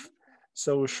of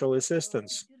social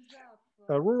assistance.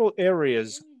 Rural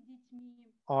areas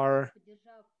are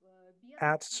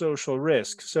at social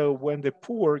risk. So when the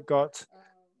poor got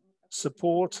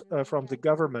support from the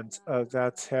government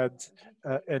that had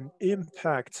an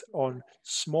impact on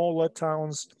smaller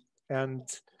towns and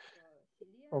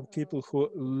on people who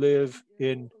live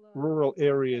in rural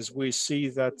areas, we see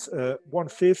that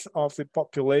 1/5 of the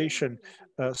population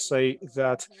say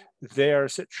that their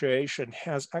situation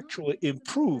has actually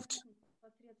improved.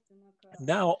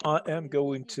 Now I am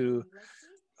going to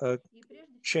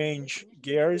change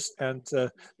gears and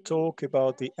talk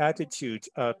about the attitude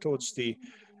towards the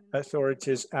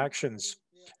authorities' actions.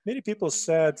 Many people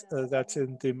said that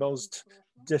in the most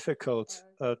difficult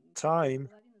time,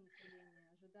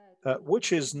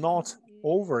 which is not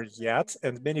over yet,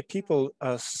 and many people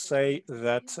say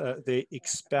that they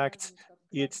expect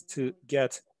it to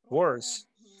get worse.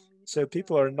 So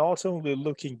people are not only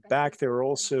looking back, they're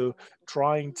also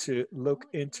trying to look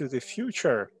into the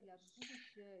future,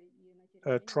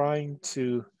 trying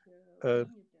to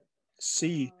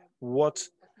see what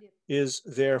is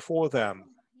there for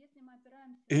them.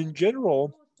 In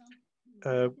general,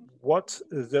 what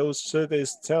those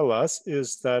surveys tell us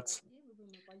is that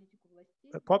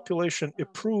the population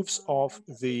approves of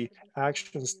the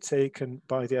actions taken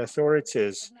by the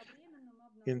authorities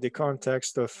in the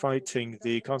context of fighting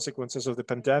the consequences of the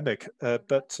pandemic.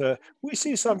 But we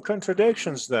see some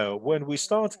contradictions, though, when we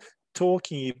start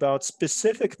talking about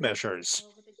specific measures.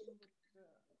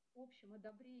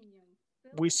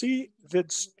 we see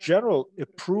this general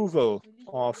approval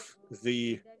of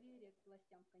the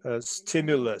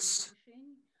stimulus,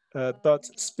 but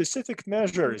specific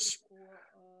measures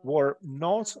were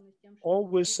not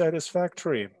always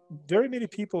satisfactory. Very many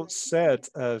people said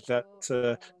that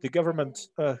the government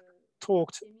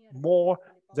talked more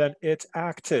than it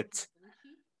acted,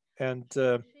 and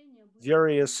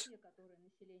various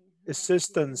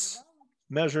assistance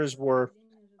measures were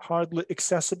hardly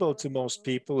accessible to most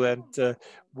people, and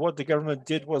what the government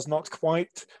did was not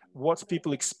quite what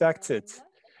people expected.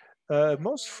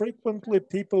 Most frequently,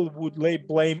 people would lay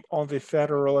blame on the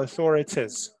federal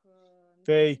authorities.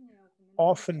 They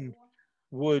often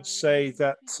would say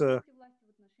that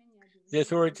the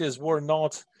authorities were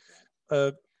not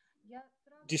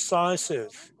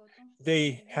decisive.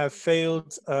 They have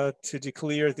failed to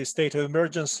declare the state of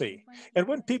emergency. And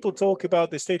when people talk about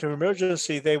the state of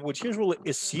emergency, they would usually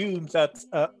assume that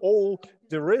all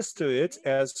there is to it,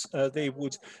 as they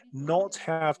would not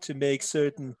have to make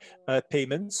certain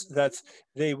payments, that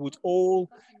they would all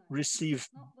receive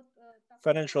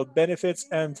financial benefits,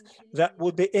 and that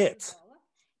would be it.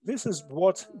 This is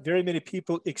what very many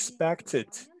people expected.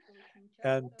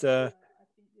 And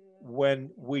when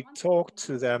we talk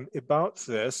to them about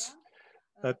this,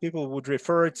 people would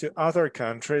refer to other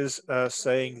countries,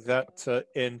 saying that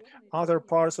in other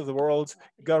parts of the world,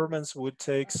 governments would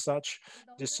take such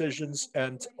decisions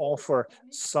and offer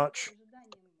such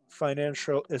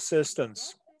financial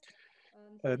assistance.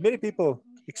 Many people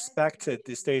expected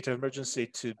the state of emergency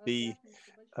to be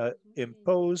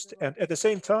imposed, and at the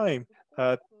same time,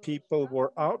 people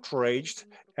were outraged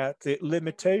at the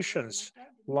limitations,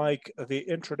 like the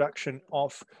introduction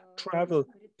of travel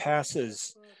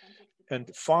passes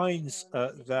and fines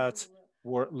that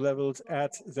were leveled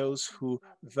at those who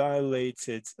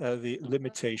violated the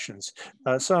limitations.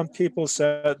 Some people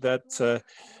said that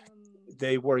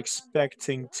they were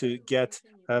expecting to get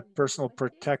personal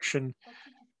protection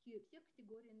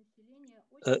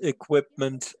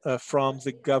equipment from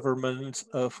the government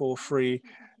for free.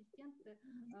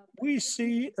 We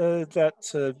see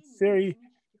that very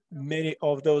many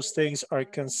of those things are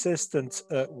consistent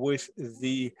with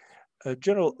the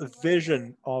general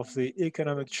vision of the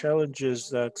economic challenges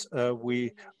that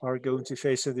we are going to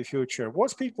face in the future.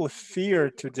 What people fear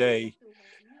today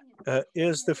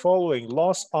is the following: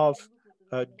 loss of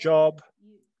job,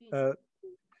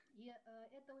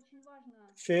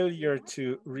 failure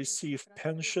to receive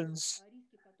pensions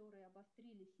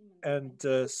and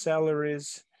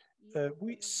salaries.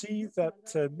 We see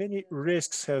that many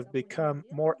risks have become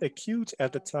more acute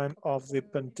at the time of the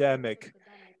pandemic.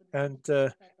 And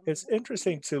it's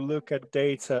interesting to look at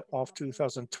data of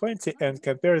 2020 and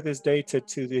compare this data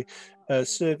to the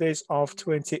surveys of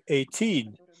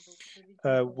 2018.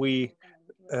 We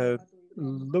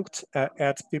looked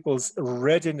at people's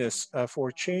readiness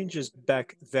for changes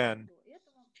back then.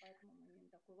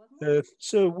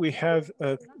 So we have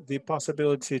the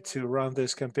possibility to run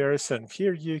this comparison.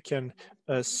 Here you can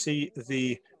see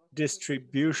the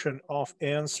distribution of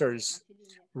answers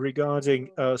regarding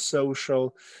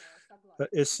social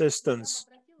assistance,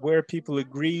 where people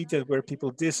agreed and where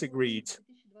people disagreed.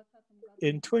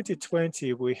 In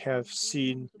 2020, we have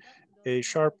seen a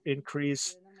sharp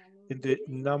increase in the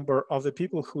number of the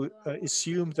people who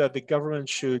assume that the government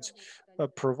should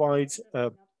provide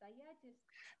a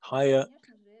higher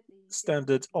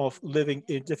standard of living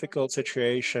in difficult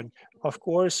situation. Of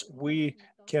course, we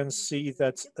can see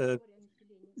that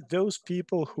those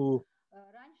people who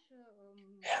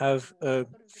have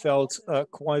felt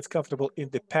quite comfortable in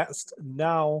the past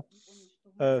now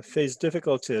face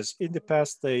difficulties. In the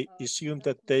past, they assumed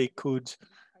that they could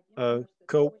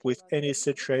cope with any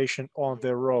situation on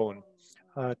their own.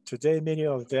 Today, many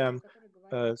of them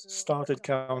started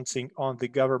counting on the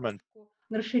government.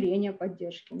 This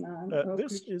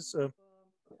is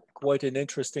quite an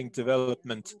interesting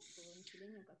development.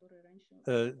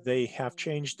 They have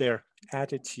changed their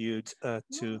attitude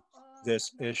to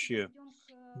this issue.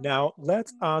 Now,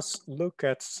 let us look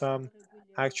at some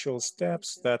actual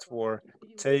steps that were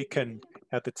taken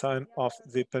at the time of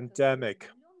the pandemic.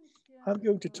 I'm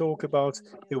going to talk about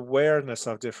awareness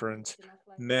of different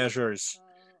measures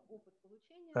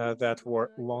that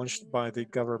were launched by the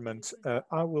government.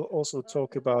 I will also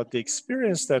talk about the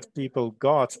experience that people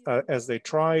got as they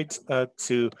tried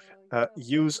to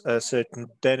use certain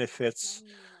benefits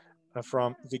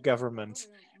from the government.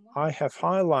 I have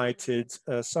highlighted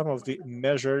some of the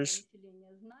measures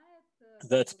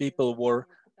that people were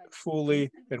fully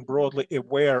and broadly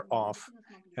aware of,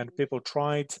 and people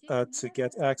tried to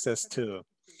get access to.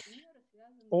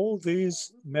 All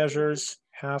these measures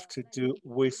have to do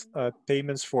with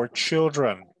payments for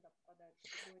children.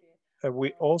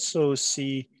 We also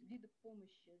see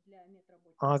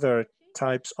other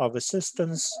types of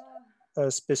assistance,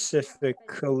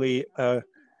 specifically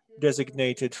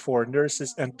designated for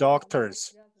nurses and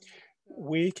doctors.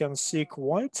 We can see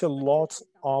quite a lot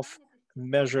of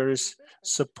measures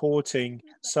supporting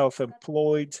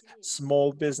self-employed,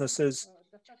 small businesses.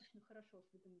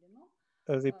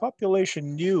 The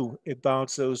population knew about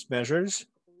those measures.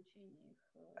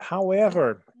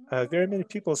 However, very many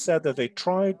people said that they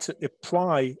tried to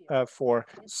apply for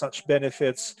such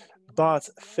benefits, but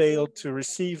failed to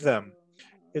receive them.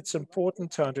 It's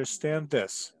important to understand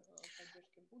this.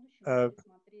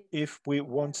 If we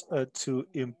want to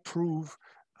improve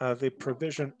the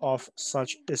provision of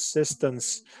such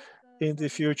assistance in the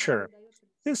future.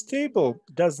 This table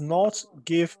does not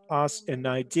give us an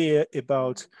idea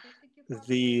about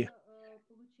the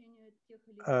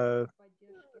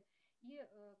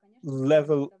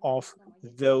level of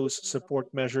those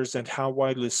support measures and how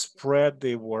widely spread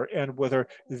they were, and whether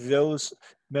those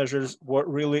measures were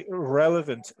really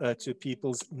relevant to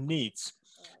people's needs.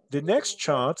 The next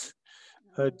chart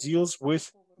deals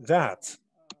with that.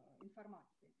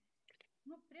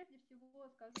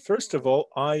 First of all,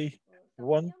 I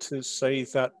want to say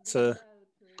that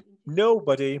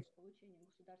nobody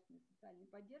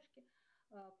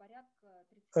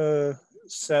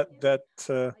said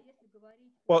that,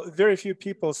 well, very few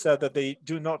people said that they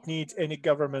do not need any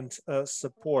government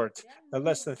support,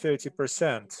 less than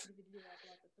 30%.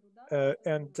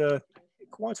 And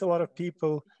quite a lot of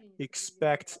people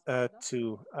expect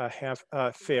to have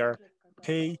fair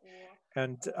pay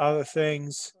and other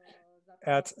things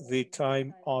at the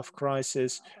time of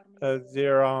crisis.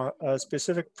 There are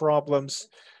specific problems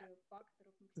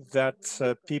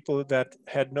that people that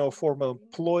had no formal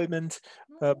employment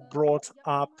brought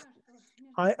up.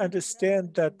 I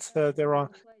understand that there are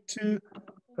two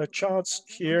charts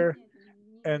here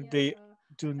and they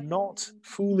do not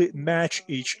fully match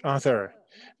each other.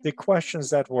 The questions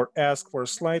that were asked were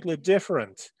slightly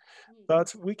different,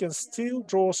 but we can still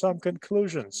draw some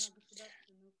conclusions.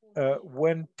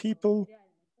 When people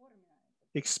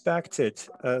expected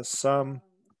some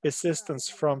assistance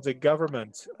from the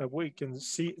government, we can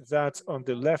see that on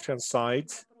the left-hand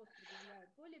side,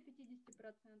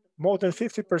 more than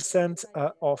 50%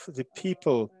 of the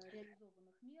people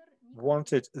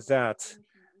wanted that.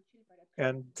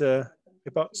 And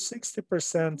about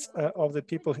 60% of the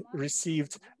people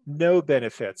received no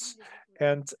benefits.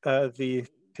 And the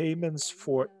payments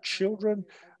for children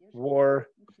were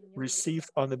received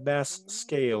on a mass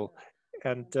scale.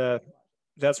 And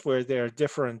that's where they're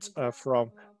different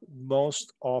from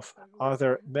most of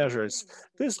other measures.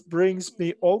 This brings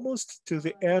me almost to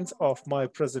the end of my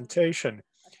presentation.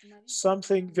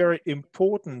 Something very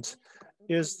important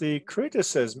is the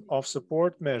criticism of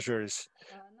support measures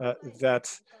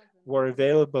that were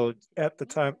available at the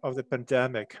time of the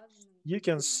pandemic. You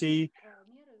can see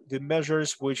the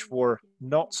measures which were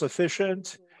not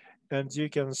sufficient, and you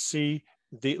can see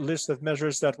the list of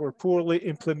measures that were poorly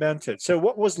implemented. So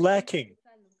what was lacking?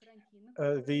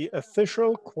 The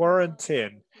official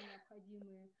quarantine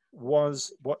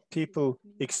was what people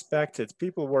expected.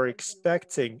 People were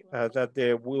expecting that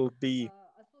there will be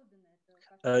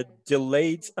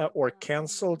delayed or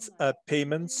canceled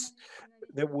payments.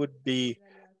 There would be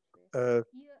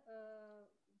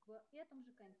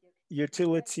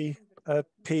utility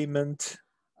payment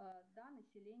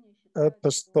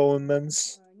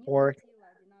postponements or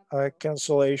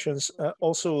cancellations.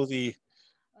 Also the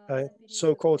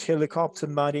so-called helicopter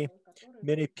money.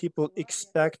 Many people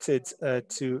expected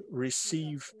to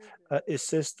receive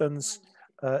assistance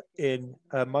in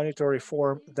a monetary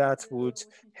form that would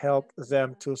help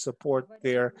them to support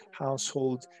their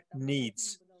household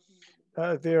needs.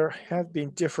 There have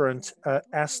been different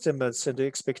estimates and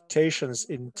expectations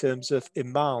in terms of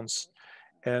amounts,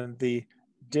 and the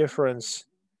difference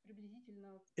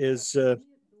is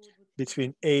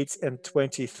between 8 and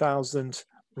 20,000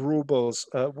 rubles,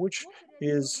 which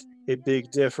is a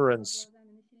big difference.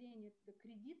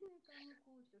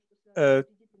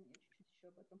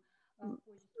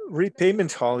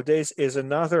 Repayment holidays is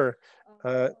another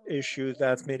issue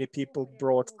that many people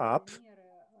brought up.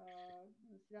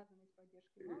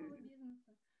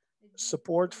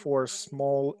 Support for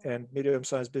small and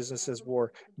medium-sized businesses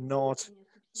were not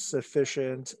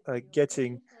sufficient.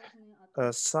 Getting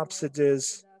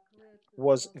subsidies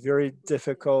was very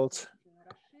difficult,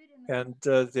 and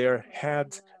there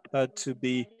had to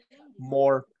be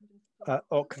more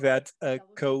OCVAD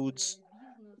codes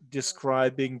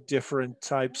describing different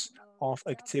types of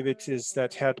activities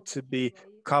that had to be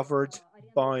covered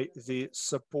by the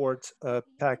support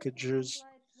packages.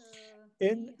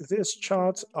 In this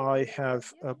chart, I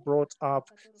have brought up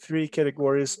three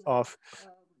categories of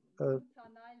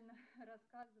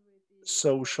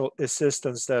social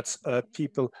assistance that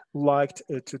people liked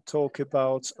to talk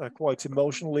about quite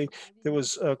emotionally. There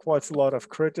was quite a lot of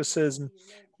criticism.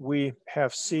 We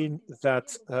have seen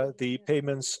that the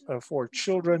payments for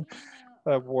children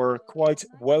were quite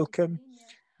welcome,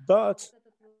 but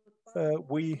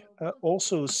we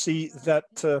also see that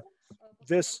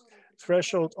this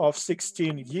threshold of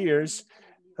 16 years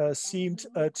seemed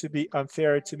to be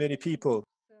unfair to many people.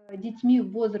 Детьми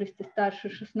в возрасте старше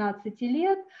 16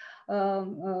 лет,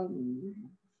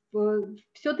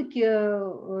 все-таки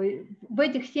в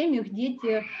этих семьях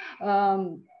дети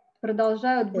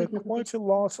продолжают быть... Quite a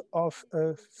lot of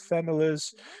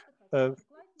families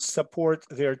support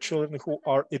their children who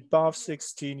are above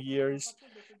 16 years.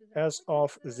 As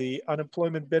of the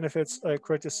unemployment benefits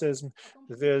criticism,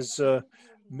 there's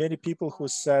many people who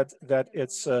said that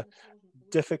it's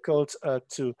difficult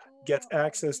to get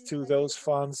access to those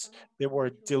funds. There were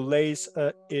delays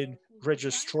in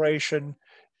registration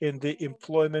in the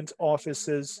employment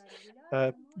offices.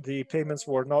 The payments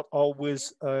were not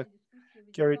always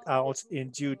carried out in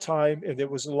due time, and there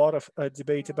was a lot of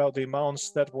debate about the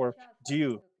amounts that were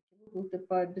due.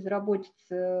 Because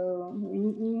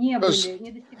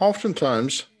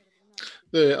oftentimes,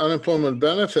 the unemployment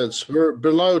benefits were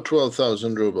below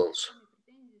 12,000 rubles.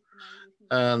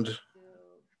 And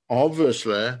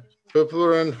obviously, people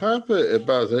were unhappy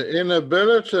about the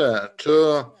inability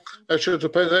to actually to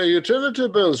pay their utility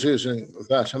bills using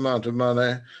that amount of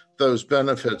money, those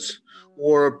benefits,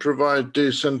 or provide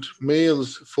decent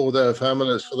meals for their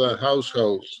families, for their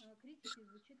households.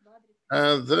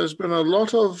 And there's been a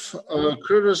lot of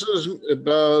criticism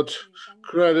about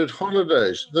credit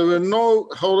holidays. There were no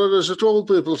holidays at all,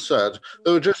 people said.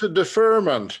 They were just a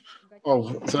deferment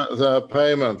of their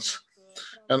payments.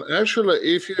 And actually,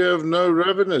 if you have no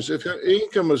revenues, if your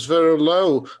income is very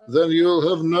low, then you'll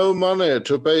have no money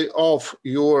to pay off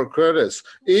your credits,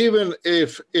 even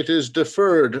if it is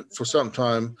deferred for some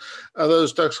time. And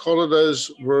those tax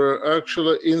holidays were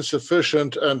actually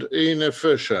insufficient and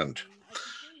inefficient.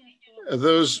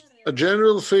 There's a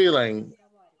general feeling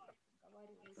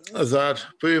that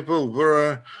people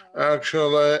were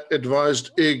actually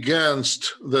advised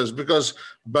against this because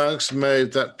banks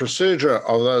made that procedure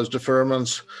of those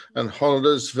deferments and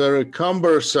holidays very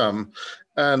cumbersome.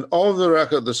 And on the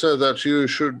record, they said that you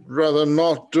should rather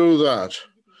not do that.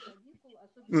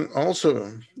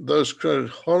 Also, those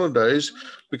credit holidays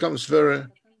becomes very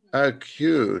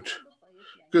acute,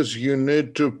 because you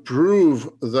need to prove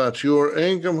that your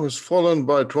income has fallen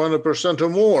by 20% or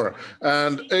more.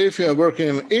 And if you're working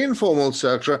in the informal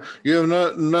sector, you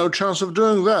have no chance of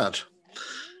doing that.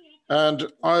 And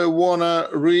I want to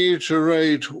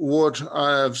reiterate what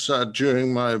I have said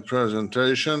during my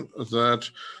presentation, that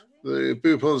the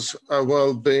people's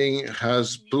well-being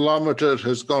has plummeted,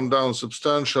 has gone down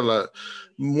substantially.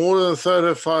 More than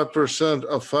 35%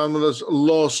 of families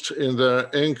lost in their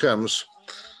incomes.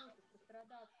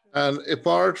 And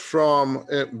apart from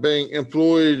being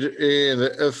employed in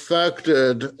the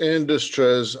affected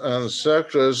industries and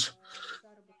sectors,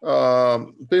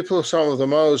 people suffer the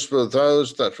most were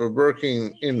those that were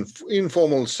working in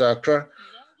informal sector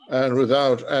and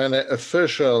without any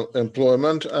official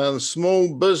employment, and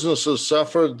small businesses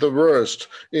suffered the worst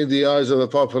in the eyes of the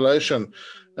population.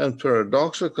 And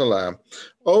paradoxically,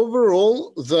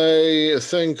 overall, they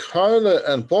think highly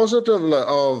and positively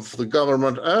of the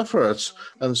government efforts.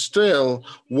 And still,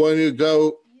 when you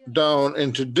go down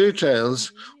into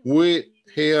details, we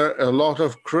hear a lot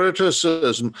of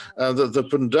criticism and that the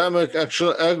pandemic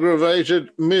actually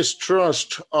aggravated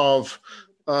mistrust of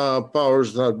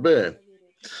powers that be.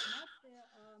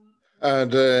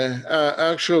 And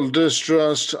actual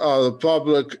distrust of the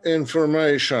public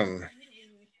information.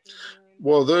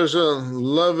 Well, there's a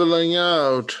leveling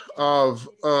out of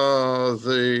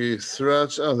the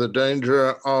threats and the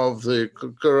danger of the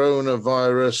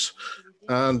coronavirus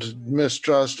and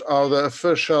mistrust of the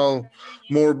official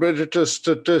morbidity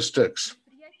statistics.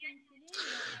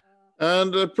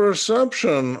 And the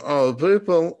perception of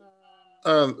people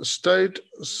and state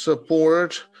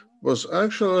support was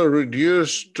actually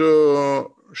reduced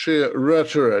to sheer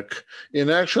rhetoric. In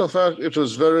actual fact, it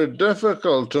was very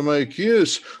difficult to make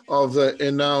use of the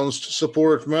announced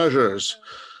support measures.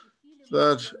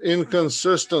 That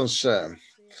inconsistency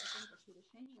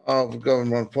of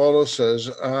government policies,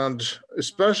 and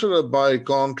especially by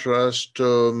contrast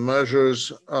to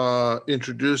measures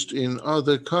introduced in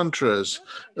other countries.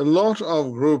 A lot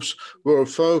of groups were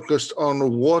focused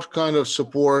on what kind of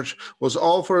support was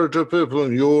offered to people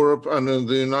in Europe and in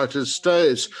the United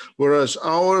States, whereas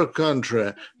our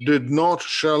country did not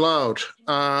shell out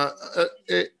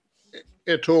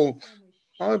at all.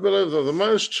 I believe that the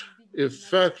most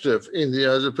effective in the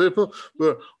eyes of people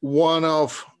were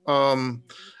one-off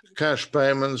cash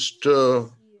payments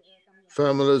to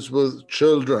families with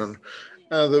children.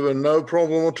 And there were no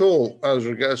problem at all as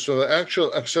regards to the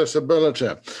actual accessibility.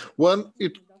 When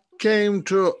it came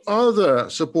to other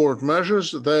support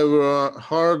measures, they were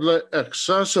hardly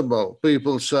accessible,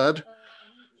 people said.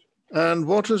 And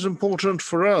what is important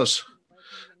for us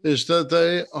is that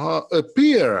they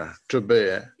appear to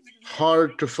be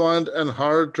hard to find and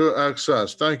hard to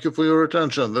access. Thank you for your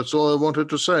attention. That's all I wanted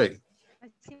to say.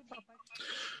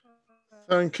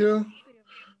 Thank you.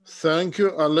 Thank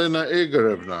you, Alina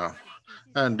Igorevna.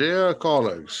 And dear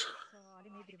colleagues,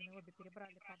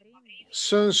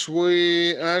 since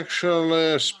we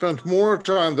actually spent more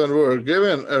time than we were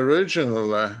given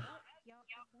originally,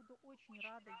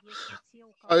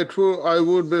 I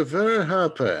would be very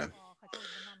happy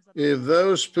if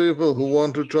those people who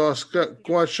wanted to ask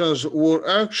questions would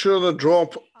actually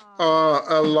drop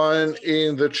a line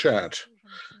in the chat,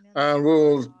 and we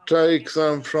will take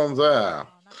them from there.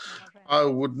 I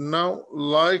would now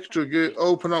like to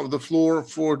open up the floor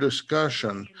for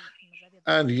discussion.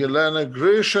 And Yelena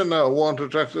Grishina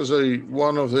wanted to act as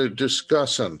one of the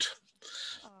discussants.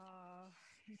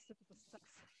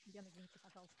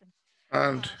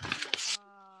 And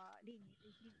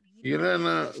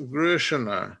Yelena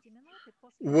Grishina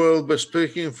will be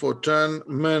speaking for 10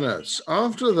 minutes.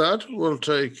 After that, we'll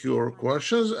take your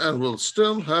questions and we'll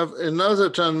still have another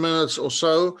 10 minutes or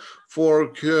so for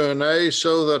Q&A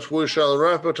so that we shall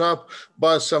wrap it up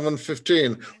by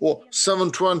 7:15 or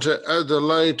 7:20 at the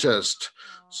latest.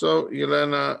 So,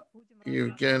 Yelena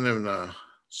Evgenevna,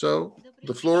 so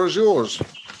the floor is yours.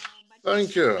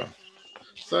 Thank you.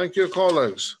 Thank you,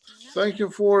 colleagues. Thank you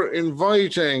for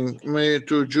inviting me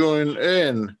to join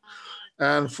in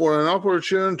and for an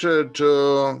opportunity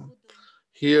to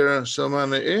hear so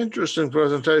many interesting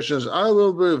presentations. I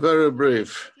will be very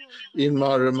brief in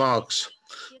my remarks.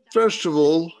 First of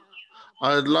all,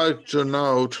 I'd like to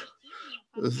note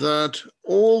that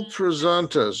all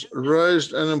presenters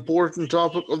raised an important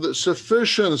topic of the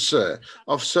sufficiency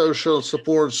of social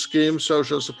support schemes,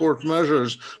 social support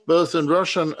measures, both in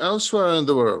Russia and elsewhere in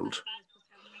the world.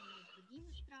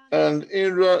 And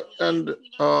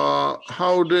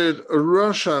how did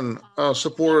Russian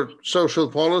support social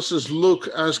policies look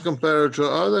as compared to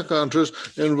other countries,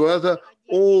 and whether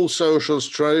all social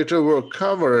strata were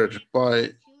covered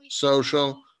by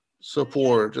social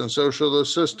support and social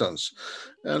assistance?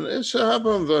 And it so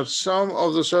happened that some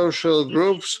of the social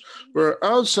groups were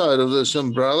outside of this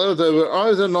umbrella. They were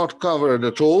either not covered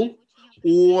at all,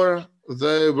 or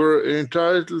they were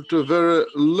entitled to very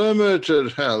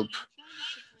limited help.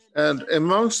 And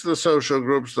amongst the social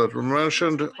groups that were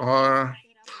mentioned are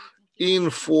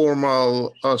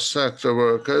informal sector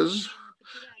workers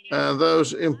and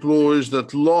those employees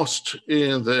that lost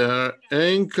in their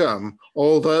income,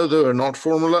 although they were not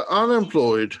formally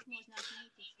unemployed.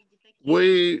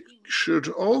 We should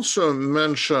also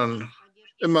mention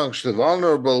amongst the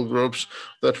vulnerable groups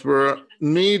that were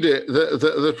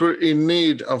that were in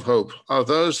need of hope are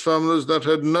those families that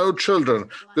had no children,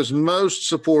 because most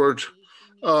support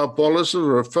policies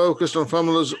were focused on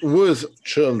families with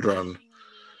children,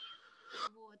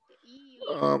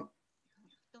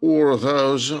 or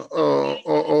those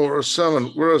over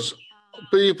 7, whereas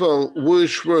people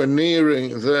which were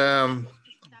nearing their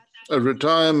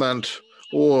retirement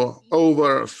or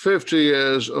over 50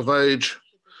 years of age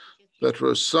that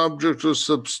were subject to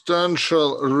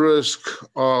substantial risk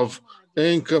of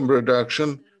income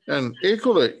reduction, and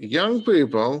equally young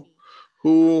people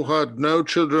who had no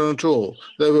children at all.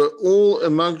 They were all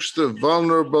amongst the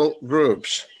vulnerable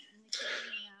groups.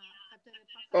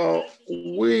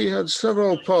 We had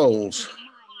several polls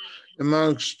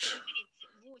amongst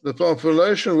the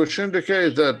population which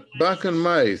indicate that back in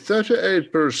May,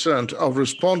 38% of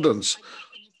respondents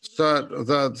said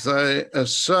that they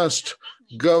assessed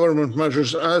government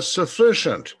measures as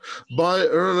sufficient. By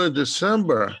early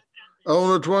December,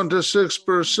 only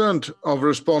 26% of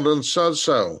respondents said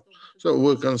so. So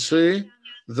we can see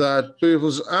that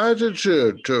people's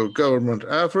attitude to government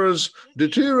efforts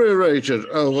deteriorated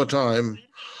over time,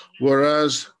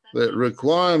 whereas the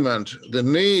requirement, the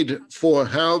need for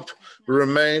help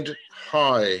remained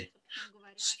high.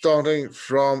 starting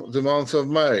from the month of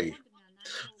May,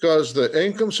 because the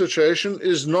income situation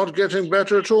is not getting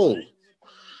better at all.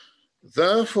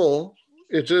 Therefore,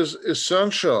 it is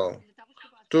essential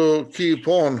to keep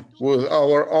on with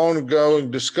our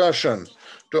ongoing discussion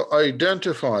to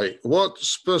identify what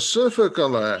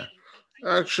specifically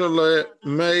actually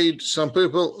made some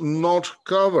people not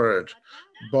covered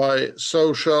by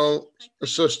social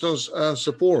assistance and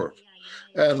support,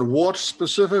 and what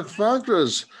specific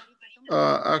factors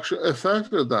actually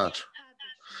affected that.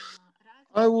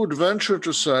 I would venture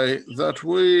to say that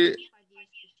we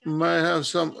may have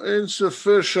some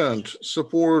insufficient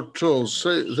support tools.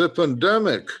 Say the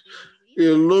pandemic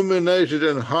illuminated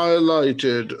and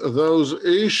highlighted those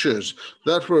issues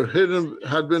that were hidden,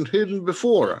 had been hidden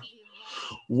before.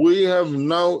 We have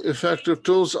no effective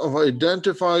tools of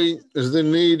identifying the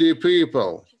needy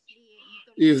people,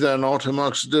 if they're not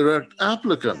amongst direct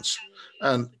applicants.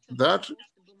 And that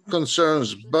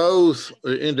concerns both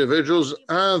individuals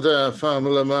and their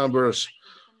family members,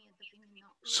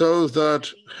 so that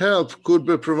help could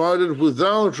be provided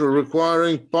without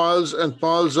requiring piles and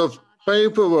piles of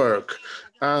paperwork,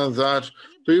 and that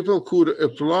people could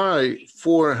apply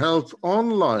for help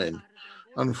online.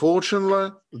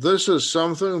 Unfortunately, this is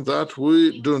something that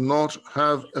we do not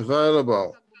have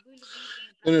available.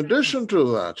 In addition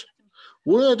to that,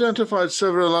 we identified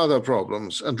several other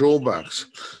problems and drawbacks.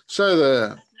 Say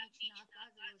the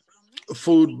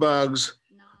food bags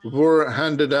were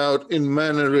handed out in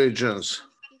many regions,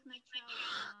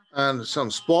 and some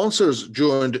sponsors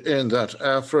joined in that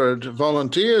effort,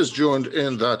 volunteers joined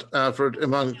in that effort,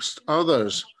 amongst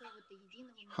others.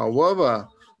 However,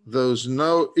 there's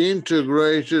no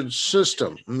integrated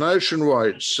system,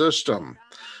 nationwide system,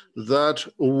 that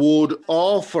would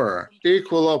offer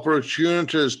equal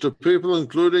opportunities to people,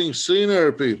 including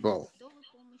senior people,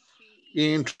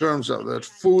 in terms of that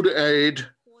food aid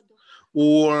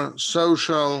or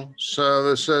social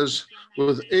services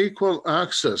with equal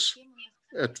access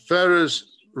at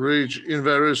in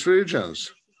various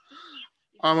regions.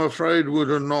 I'm afraid we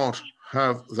do not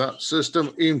have that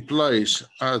system in place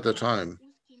at the time.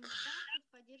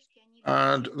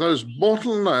 And those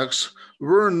bottlenecks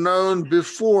were known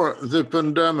before the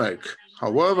pandemic.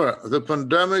 However, the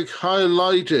pandemic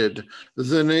highlighted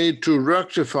the need to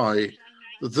rectify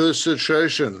the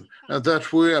situation and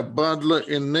that we are badly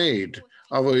in need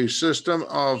of a system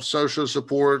of social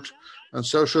support and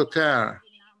social care.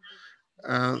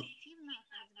 And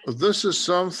this is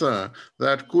something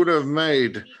that could have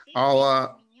made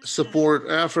our support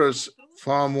efforts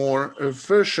far more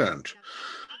efficient.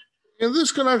 In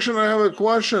this connection, I have a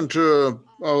question to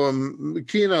our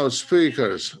keynote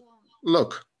speakers.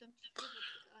 Look,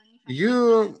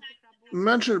 you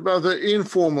mentioned about the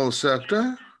informal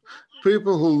sector,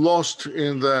 people who lost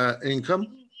in their income.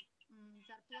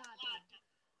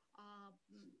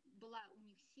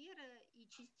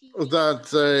 That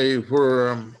they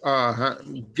were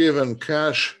given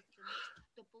cash,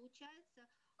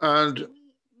 and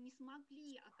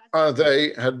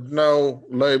they had no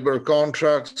labor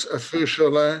contracts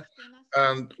officially,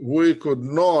 and we could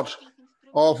not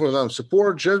offer them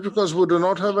support just because we do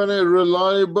not have any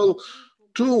reliable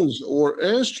tools or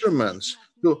instruments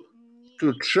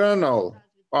to channel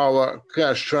our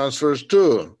cash transfers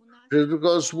to. Just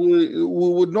because we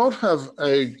would not have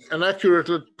an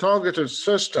accurately targeted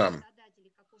system.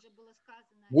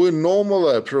 We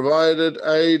normally provided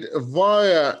aid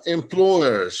via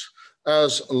employers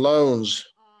as loans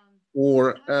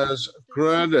or as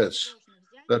credits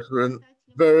that were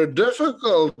very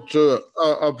difficult to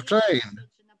obtain,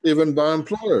 even by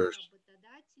employers.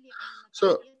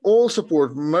 So all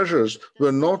support measures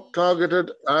were not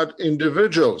targeted at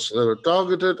individuals, they were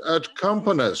targeted at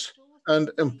companies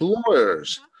and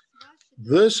employers.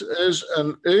 This is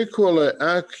an equally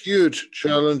acute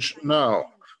challenge now.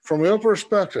 From your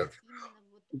perspective,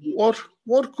 what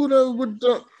could have been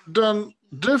done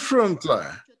differently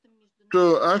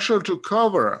to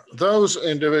cover those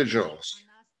individuals,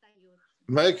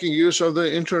 making use of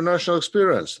the international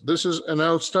experience? This is an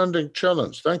outstanding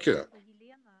challenge. Thank you.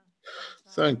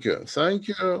 Thank you. Thank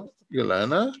you,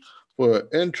 Elena, for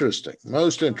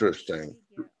most interesting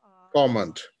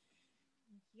comment.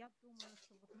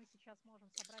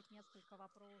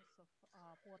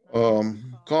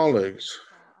 Colleagues,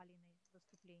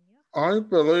 I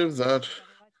believe that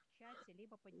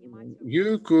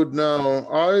you could now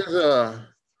either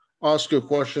ask your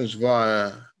questions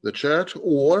via the chat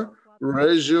or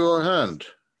raise your hand.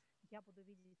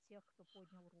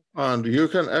 And you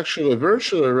can actually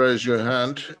virtually raise your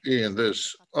hand in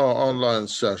this online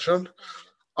session.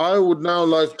 I would now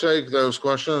like to take those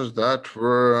questions that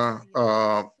were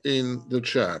in the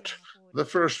chat. The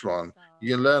first one,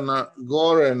 Yelena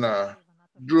Gorina,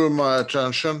 drew my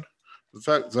attention the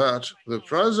fact that the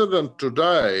president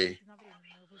today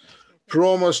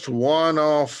promised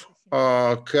one-off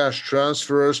cash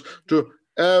transfers to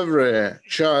every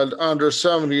child under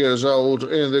 7 years old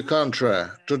in the country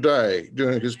today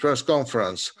during his press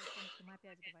conference.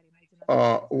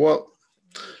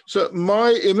 So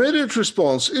my immediate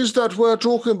response is that we're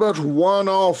talking about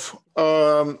one-off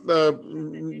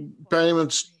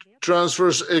payments,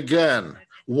 transfers again,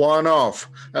 one-off,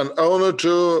 and only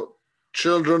to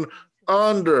children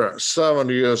under 7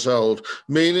 years old,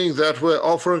 meaning that we're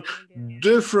offering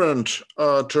different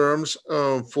terms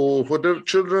for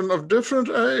children of different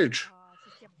age.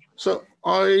 So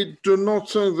I do not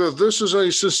think that this is a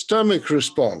systemic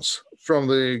response from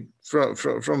the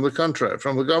country,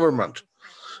 from the government.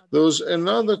 There was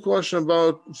another question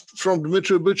from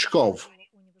Dmitry Bychkov.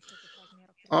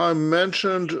 I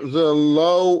mentioned the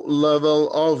low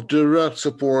level of direct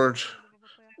support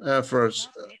efforts,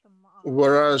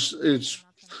 whereas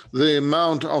the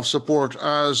amount of support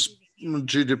as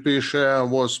GDP share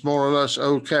was more or less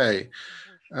okay,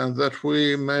 and that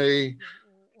we may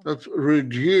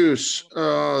reduce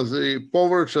the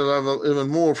poverty level even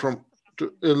more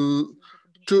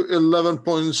to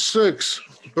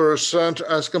 11.6%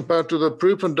 as compared to the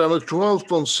pre-pandemic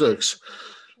 12.6%.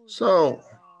 So,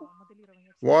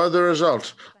 why the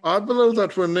result? I believe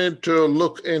that we need to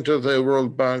look into the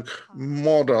World Bank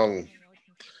model,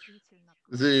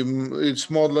 its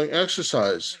modeling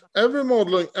exercise. Every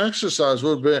modeling exercise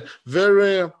will be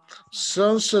very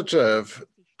sensitive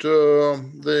to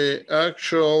the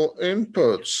actual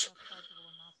inputs.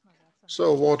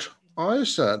 So what I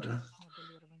said,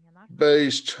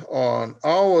 based on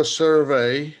our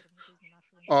survey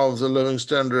of the Living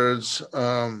Standards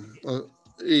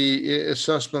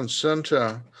Assessment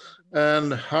Center,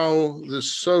 and how the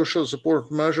social support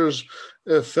measures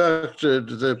affected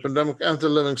the pandemic and the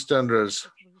living standards,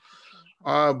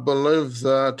 I believe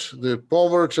that the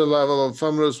poverty level of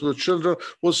families with children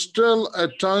was still a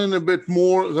tiny bit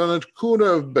more than it could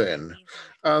have been.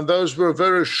 And those were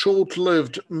very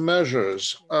short-lived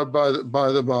measures, by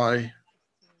the by.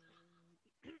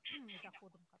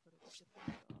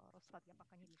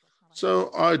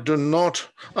 So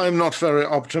I'm not very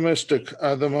optimistic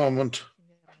at the moment.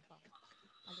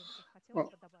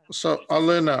 So,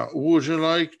 Alina, would you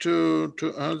like to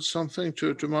add something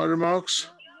to my remarks?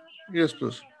 Yes,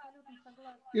 please.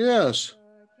 Yes.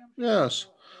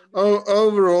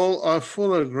 Overall, I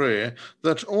fully agree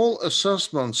that all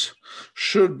assessments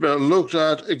should be looked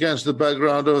at against the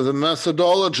background of the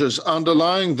methodologies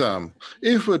underlying them.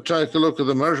 If we take a look at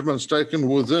the measurements taken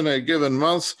within a given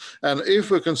month, and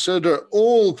if we consider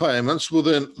all payments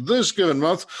within this given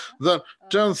month, then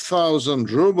 10,000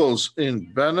 rubles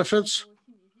in benefits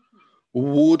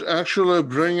would actually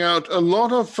bring out a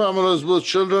lot of families with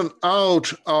children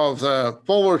out of the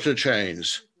poverty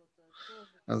chains.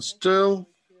 And still,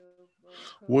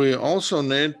 we also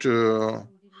need to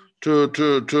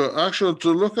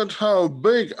look at how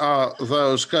big are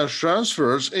those cash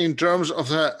transfers in terms of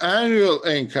their annual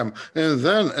income, and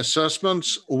then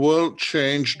assessments will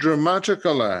change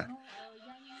dramatically.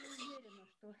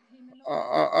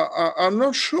 I'm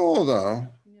not sure, though,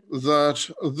 that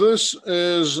this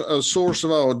is a source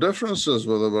of our differences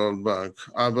with the World Bank.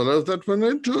 I believe that we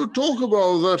need to talk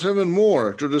about that even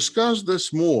more, to discuss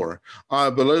this more. I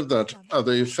believe that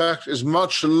the effect is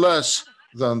much less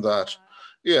than that.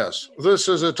 Yes, this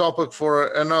is a topic for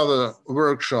another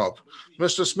workshop.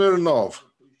 Mr. Smirnov,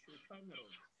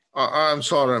 I'm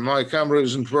sorry, my camera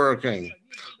isn't working.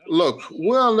 Look,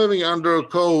 we are living under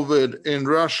COVID in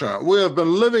Russia. We have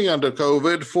been living under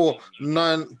COVID for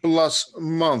 9+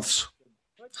 months.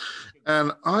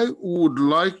 And I would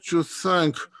like to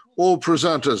thank all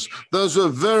presenters. Those were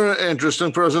very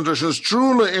interesting presentations,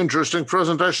 truly interesting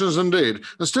presentations indeed.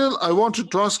 And still, I wanted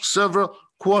to ask several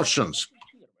questions.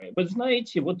 Вы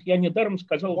знаете, вот я недаром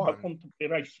сказал о каком-то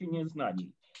приращении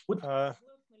знаний.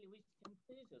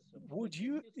 Would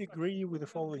you agree with the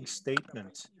following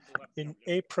statement? In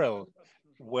April,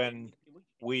 when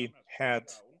we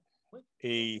had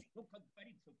a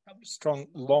strong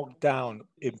lockdown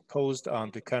imposed on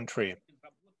the country,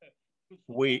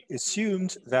 we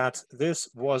assumed that this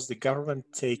was the government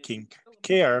taking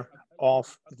care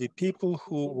of the people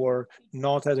who were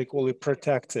not adequately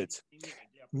protected.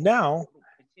 Now,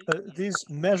 these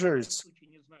measures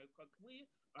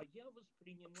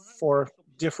for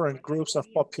different groups of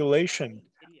population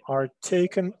are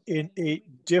taken in a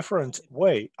different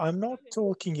way. I'm not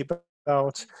talking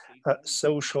about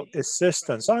social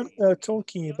assistance. I'm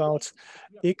talking about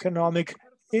economic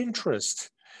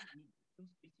interest.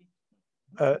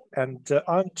 And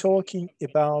I'm talking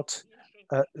about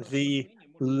the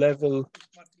level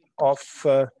of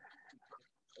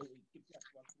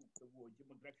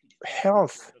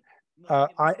health.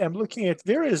 I am looking at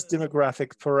various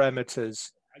demographic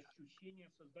parameters,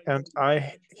 and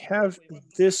I have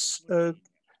this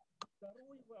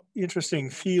interesting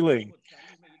feeling.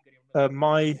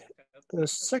 My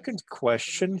second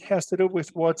question has to do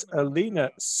with what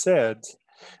Alina said.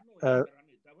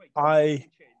 I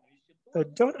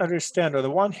don't understand. On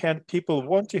the one hand, people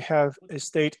want to have a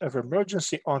state of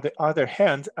emergency. On the other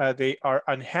hand, they are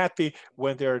unhappy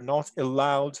when they're not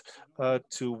allowed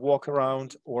to walk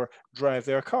around or drive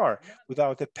their car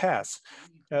without a pass.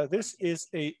 This is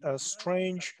a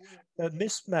strange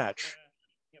mismatch.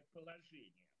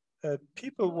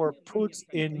 People were put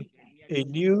in a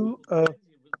new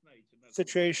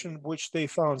situation which they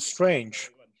found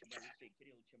strange.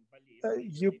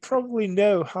 You probably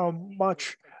know how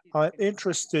much I'm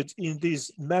interested in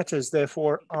these matters,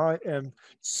 therefore I am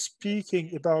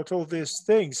speaking about all these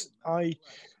things. I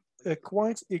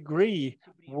quite agree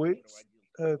with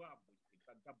the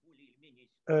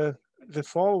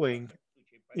following.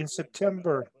 In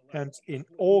September and in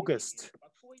August,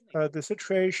 the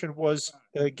situation was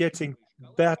getting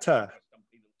better.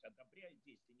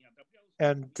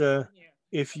 And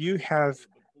if you have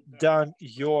done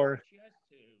your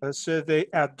survey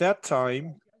at that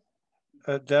time,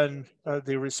 then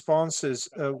the responses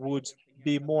would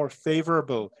be more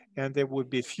favorable and there would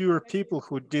be fewer people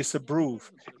who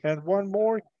disapprove. And one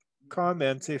more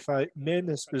comment, if I may,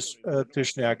 Ms.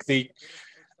 PISHNYAK, the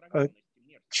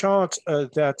chart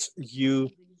that you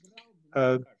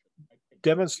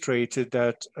demonstrated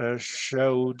that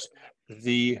showed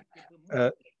the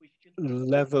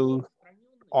level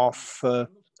of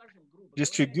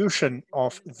distribution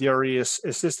of various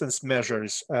assistance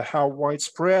measures, how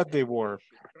widespread they were.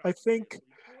 I think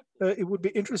it would be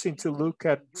interesting to look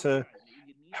at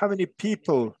how many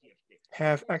people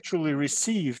have actually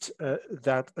received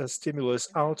that stimulus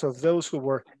out of those who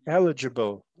were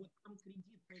eligible.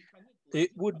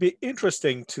 It would be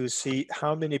interesting to see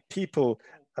how many people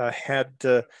had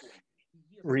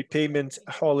repayment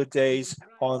holidays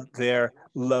on their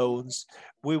loans.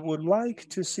 We would like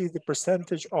to see the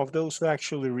percentage of those who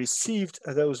actually received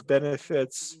those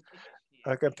benefits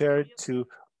compared to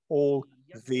all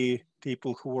the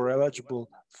people who were eligible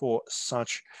for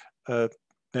such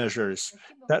measures.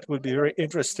 That would be very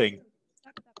interesting.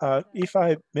 If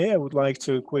I may, I would like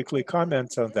to quickly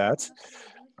comment on that.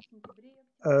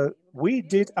 We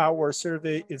did our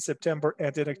survey in September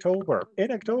and in October.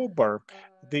 In October,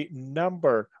 the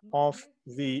number of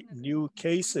the new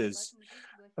cases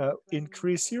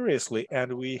increased seriously,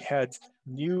 and we had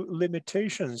new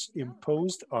limitations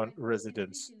imposed on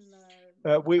residents.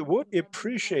 We would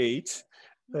appreciate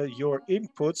your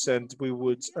inputs, and we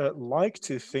would like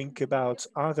to think about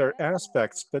other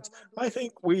aspects, but I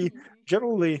think we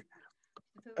generally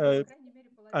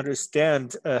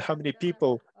understand how many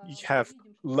people have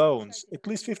loans. At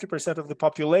least 50% of the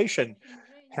population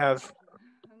have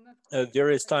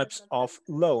various types of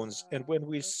loans. And when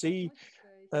we see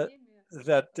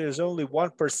that there's only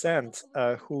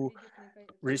 1% who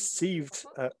received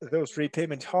those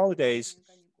repayment holidays,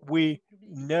 we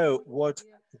know what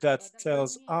that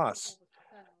tells us.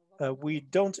 We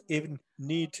don't even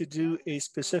need to do a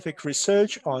specific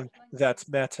research on that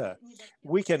matter.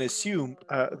 We can assume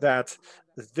that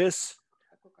this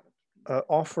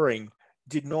offering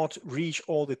did not reach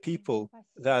all the people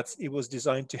that it was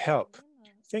designed to help.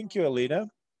 Thank you, Alina.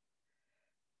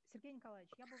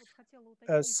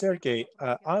 Sergey,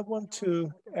 I want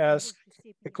to ask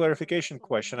a clarification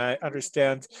question. I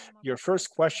understand your first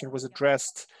question was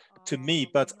addressed to me,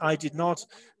 but I did not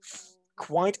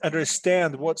quite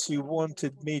understand what you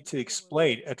wanted me to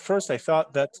explain. At first, I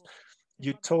thought that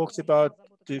you talked about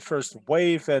the first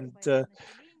wave and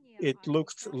it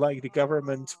looked like the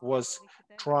government was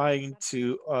trying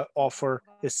to offer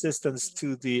assistance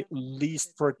to the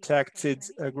least protected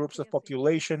groups of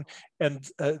population. And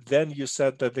then you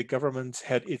said that the government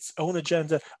had its own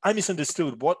agenda. I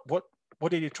misunderstood. What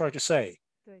did you try to say?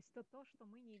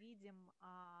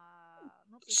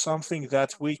 Something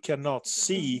that we cannot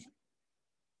see.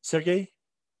 Sergey?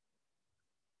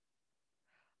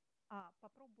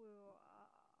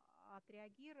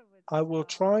 I will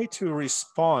try to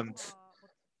respond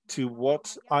to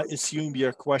what I assume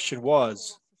your question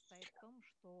was.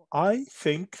 I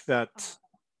think that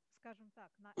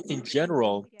in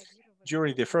general,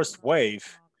 during the first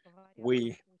wave,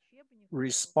 we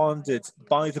responded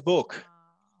by the book.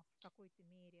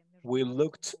 We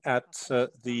looked at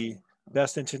the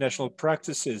best international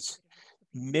practices.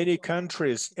 Many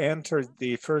countries entered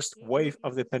the first wave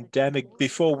of the pandemic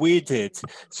before we did.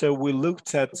 So we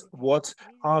looked at what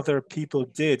other people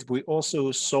did. We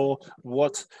also saw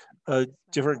what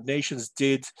different nations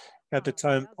did at the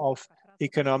time of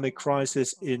economic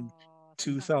crisis in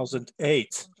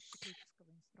 2008.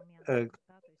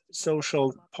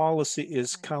 Social policy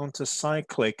is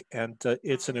counter-cyclic, and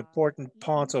it's an important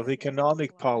part of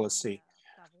economic policy.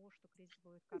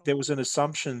 There was an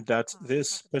assumption that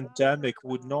this pandemic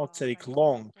would not take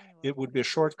long. It would be a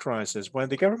short crisis. When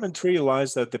the government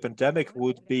realized that the pandemic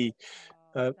would be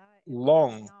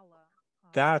long,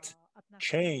 that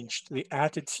changed the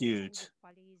attitude,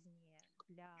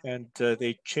 and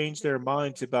they changed their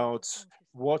minds about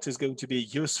what is going to be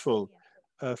useful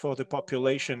for the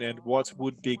population and what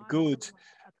would be good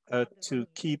to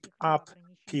keep up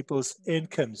people's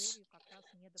incomes.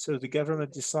 So the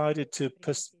government decided to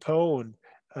postpone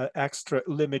extra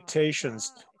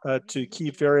limitations to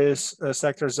keep various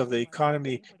sectors of the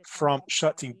economy from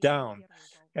shutting down.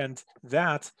 And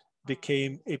that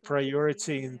became a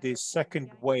priority in the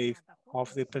second wave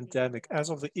of the pandemic. As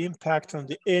of the impact on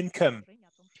the income,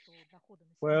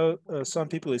 well, some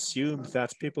people assume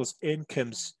that people's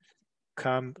incomes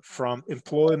come from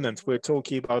employment. We're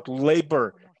talking about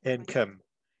labor income.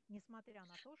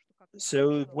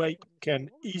 So we can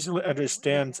easily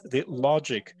understand the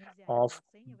logic of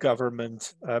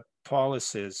government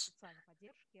policies.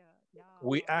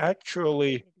 We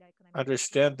actually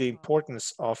understand the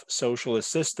importance of social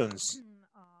assistance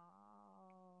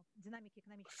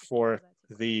for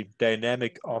the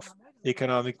dynamic of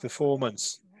economic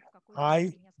performance.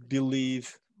 I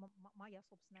believe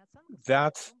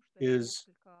that is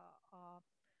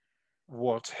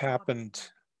what happened.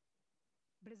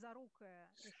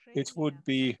 It would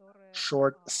be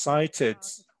short-sighted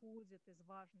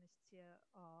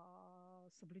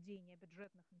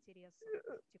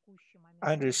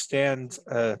understand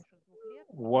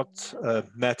what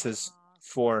matters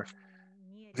for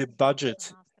the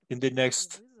budget in the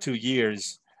next 2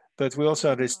 years, but we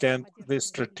also understand the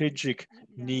strategic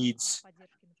needs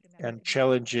and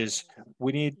challenges.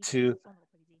 We need to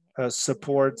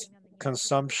support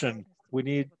consumption. We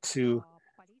need to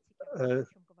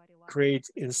create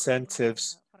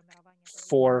incentives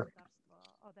for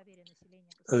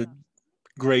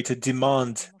greater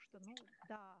demand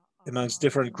amongst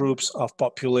different groups of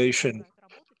population.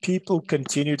 People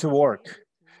continue to work.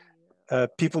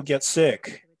 People get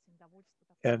sick,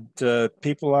 and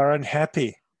people are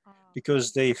unhappy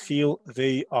because they feel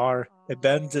they are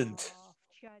abandoned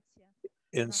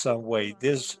in some way.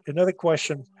 There's another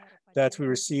question that we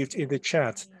received in the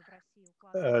chat.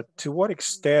 To what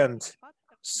extent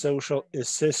social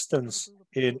assistance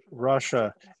in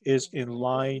Russia is in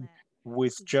line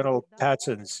with general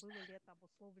patterns?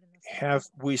 Have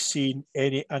we seen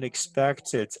any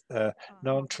unexpected,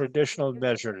 non-traditional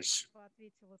measures?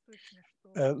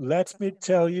 Let me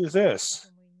tell you this.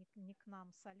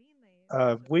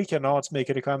 We cannot make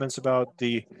any comments about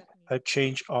the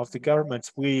change of the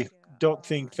government. We don't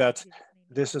think that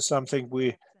this is something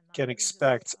we can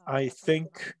expect. I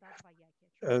think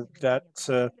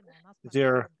that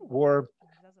there were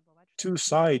two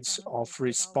sides of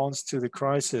response to the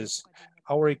crisis.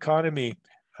 Our economy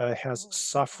has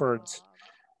suffered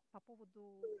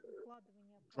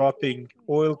dropping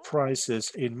oil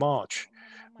prices in March.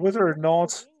 Whether or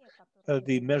not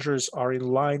the measures are in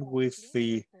line with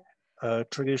the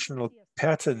traditional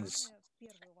patterns,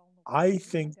 I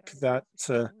think that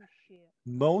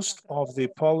most of the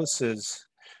policies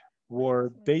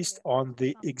were based on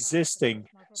the existing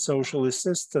social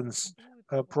assistance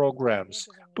programs.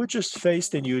 We just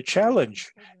faced a new challenge.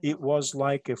 It was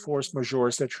like a force majeure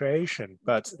situation,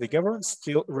 but the government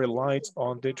still relied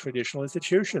on the traditional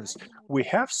institutions. We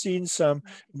have seen some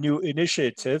new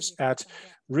initiatives at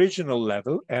regional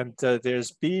level, and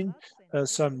there's been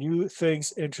some new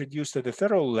things introduced at the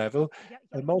federal level,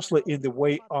 mostly in the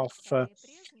way of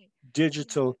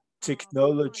digital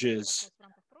technologies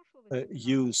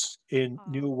use in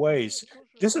new ways.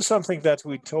 This is something that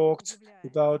we talked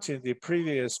about in the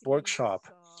previous workshop.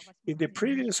 In the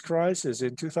previous crisis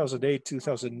in 2008,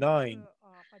 2009,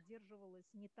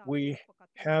 we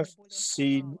have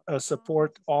seen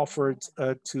support offered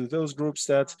to those groups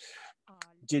that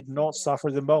did not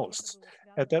suffer the most.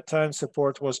 At that time,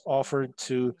 support was offered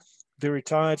to the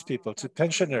retired people, to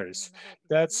pensioners.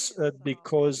 That's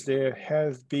because there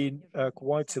have been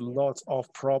quite a lot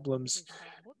of problems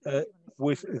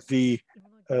with the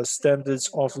standards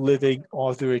of living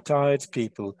of the retired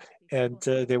people. And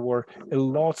there were a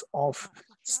lot of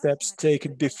steps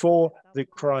taken before the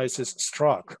crisis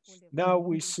struck. Now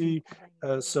we see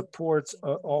support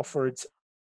offered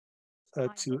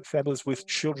to families with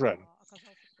children.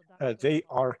 They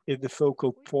are in the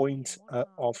focal point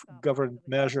of government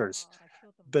measures,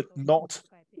 but not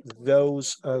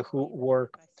those who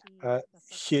were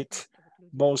hit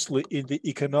mostly in the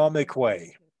economic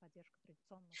way.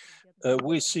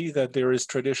 We see that there is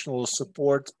traditional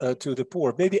support to the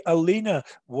poor. Maybe Alina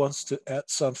wants to add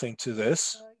something to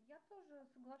this.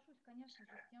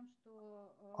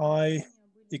 I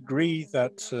agree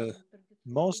that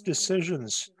most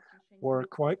decisions were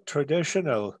quite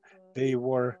traditional. They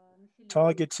were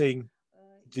targeting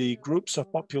the groups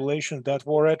of population that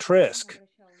were at risk.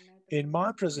 In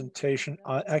my presentation,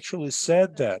 I actually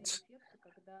said that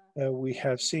we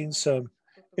have seen some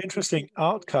interesting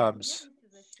outcomes.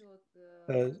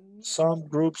 Some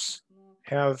groups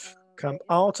have come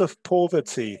out of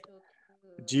poverty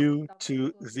due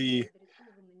to the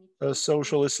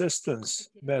social assistance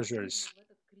measures.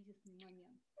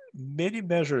 Many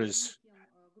measures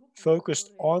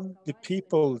focused on the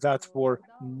people that were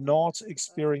not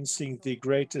experiencing the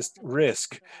greatest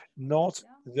risk, not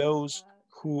those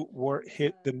who were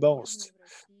hit the most.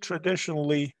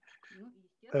 Traditionally,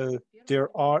 there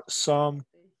are some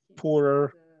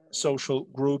poorer social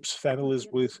groups, families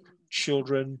with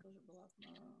children,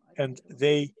 and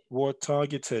they were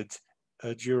targeted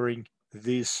during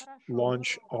this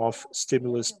launch of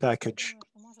stimulus package.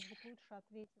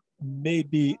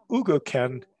 Maybe Ugo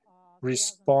can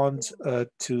respond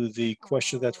to the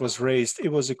question that was raised.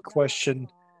 It was a question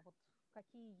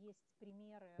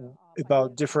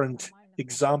about different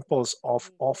examples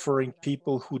of offering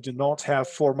people who do not have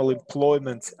formal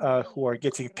employment, who are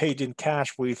getting paid in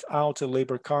cash without a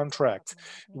labor contract.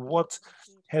 What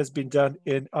has been done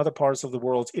in other parts of the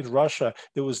world? In Russia,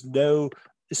 there was no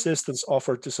assistance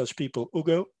offered to such people.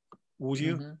 Ugo, would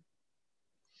you? Mm-hmm.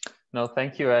 No,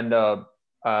 thank you. And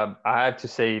I have to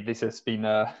say, this has been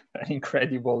an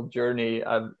incredible journey.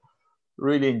 I've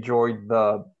really enjoyed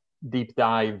the deep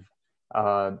dive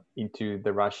into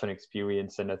the Russian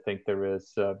experience. And I think there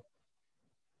is a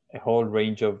whole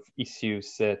range of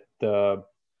issues that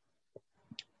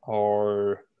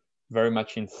are very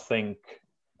much in sync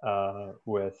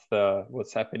with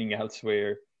what's happening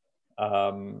elsewhere.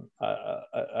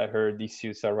 I heard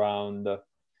issues around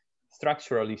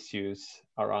structural issues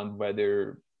around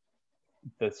whether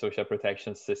the social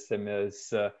protection system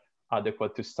is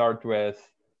adequate to start with,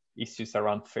 issues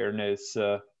around fairness,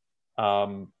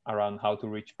 around how to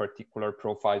reach particular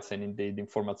profiles and indeed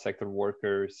informal sector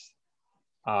workers,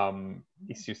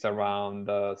 issues around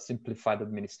simplified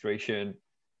administration.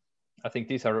 I think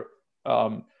these are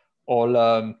all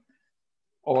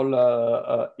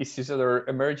issues that are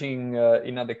emerging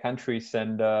in other countries,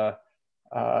 and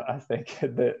I think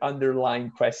the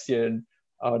underlying question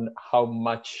on how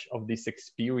much of this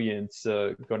experience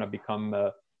going to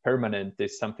become permanent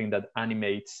is something that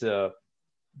animates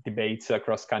debates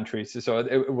across countries. So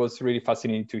it was really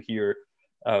fascinating to hear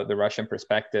the Russian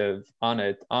perspective on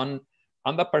it. On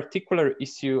the particular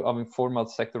issue of informal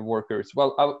sector workers,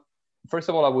 well, first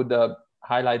of all, I would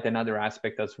highlight another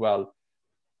aspect as well.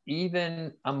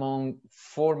 Even among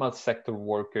formal sector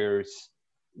workers,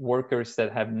 workers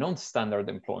that have non-standard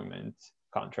employment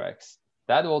contracts,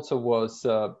 that also was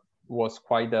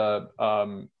quite a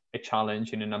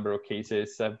challenge in a number of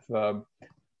cases.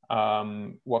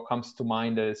 What comes to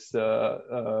mind is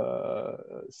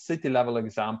city-level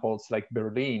examples like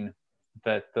Berlin,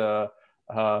 that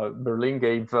Berlin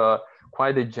gave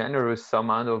quite a generous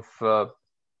amount of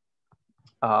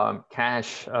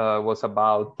cash, was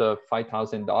about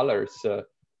 $5,000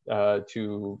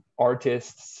 to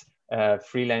artists,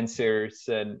 freelancers,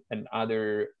 and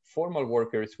other formal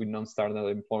workers with non-standard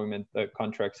employment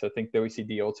contracts. I think the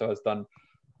OECD also has done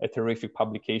a terrific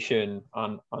publication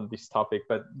on this topic.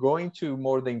 But going to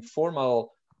more the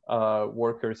informal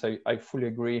workers, I fully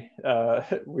agree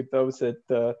with those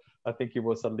that I think it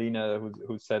was Alina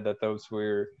who said that those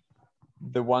were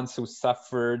the ones who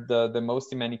suffered the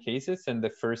most in many cases and the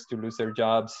first to lose their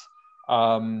jobs.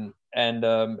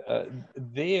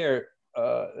 There,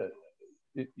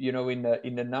 you know, in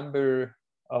a number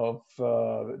of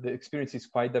the experience is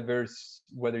quite diverse,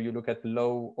 whether you look at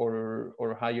low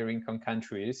or higher income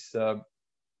countries.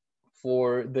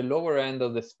 For the lower end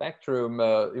of the spectrum,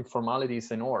 informality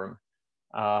is a norm.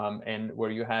 And where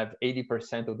you have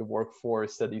 80% of the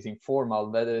workforce that is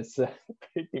informal, that is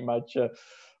pretty much a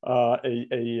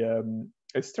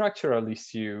structural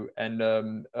issue. And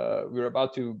we're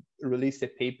about to release a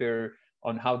paper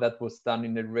on how that was done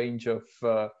in a range of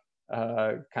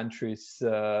countries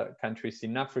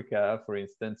in Africa, for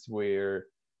instance, where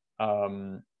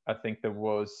I think there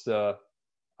was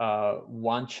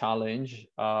one challenge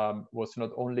was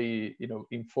not only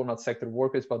informal sector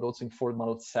workers, but also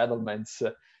informal settlements,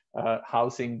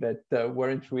 housing that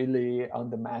weren't really on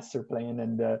the master plan,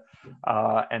 and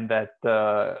that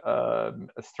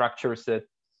structures that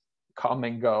come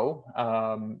and go.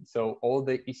 So all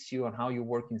the issue on how you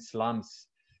work in slums,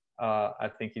 I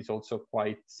think, is also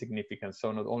quite significant.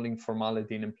 So not only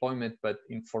informality in employment, but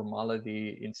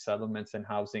informality in settlements and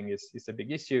housing is a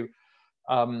big issue.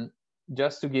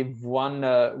 Just to give one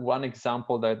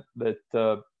example that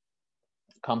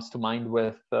comes to mind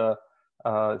with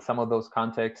some of those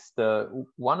contexts,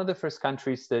 one of the first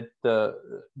countries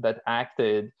that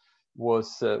acted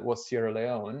was Sierra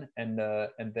Leone, and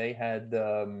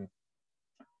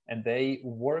they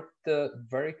worked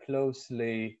very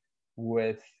closely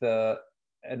with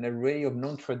an array of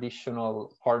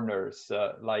non-traditional partners,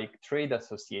 like trade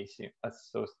associations,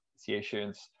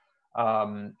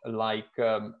 like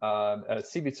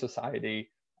civil society,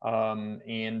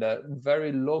 and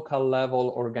very local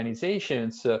level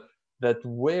organizations that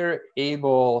were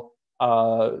able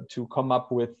to come up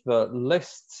with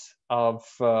lists of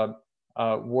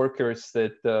workers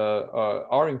that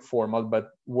are informal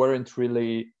but weren't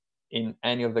really in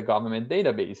any of the government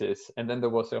databases. And then there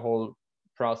was a whole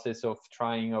process of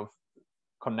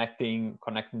connecting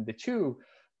the two.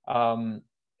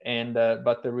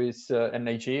 But there is, and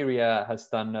Nigeria has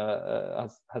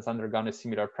undergone a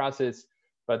similar process,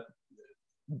 but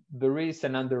there is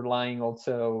an underlying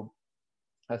also,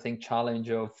 I think, challenge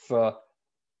of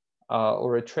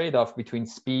or a trade-off between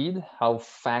speed, how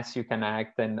fast you can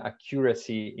act, and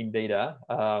accuracy in data,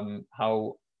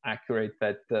 how accurate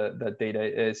that data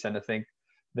is. And I think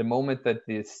the moment that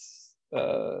these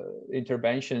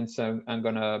interventions are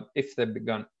gonna, if they're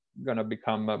gonna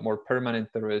become more permanent,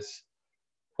 there is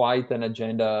quite an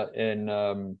agenda in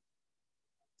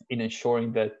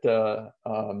ensuring that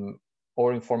all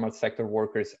informal sector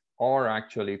workers are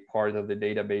actually part of the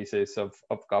databases of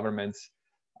governments.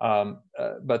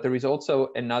 But there is also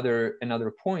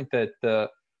another point that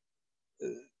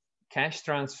cash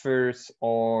transfers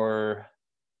are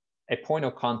a point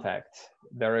of contact.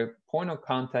 They're a point of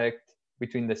contact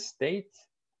between the state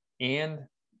and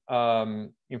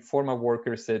informal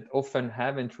workers that often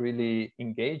haven't really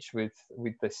engaged with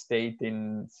the state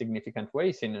in significant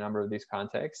ways in a number of these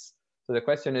contexts. So the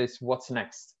question is, what's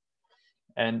next?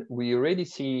 And we already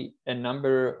see a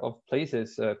number of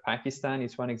places. Pakistan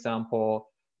is one example.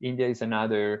 India is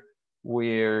another,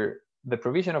 where the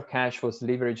provision of cash was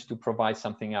leveraged to provide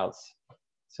something else.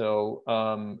 So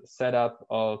setup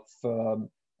of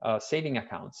saving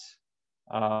accounts,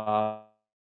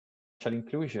 social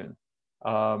inclusion.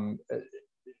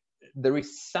 There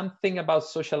is something about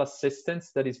social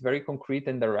assistance that is very concrete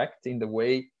and direct in the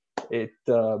way it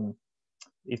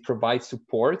provides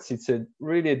supports. It's a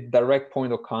really direct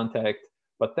point of contact,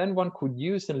 but then one could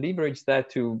use and leverage that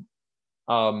to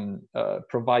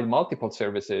provide multiple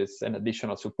services and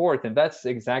additional support. And that's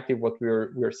exactly what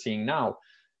we're seeing now,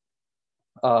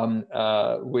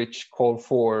 which call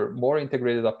for more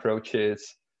integrated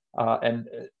approaches. And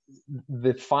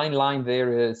the fine line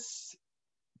there is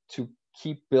to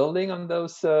keep building on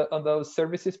those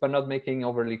services, but not making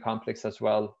overly complex as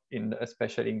well,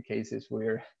 especially in cases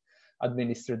where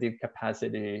administrative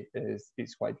capacity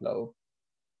is quite low.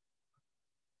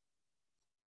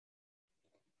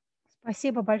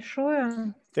 Спасибо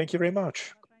большое. Thank you very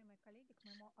much.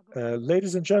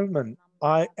 Ladies and gentlemen,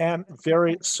 I am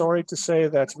very sorry to say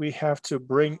that we have to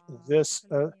bring this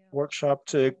workshop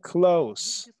to a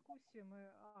close.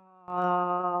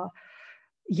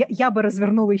 Я бы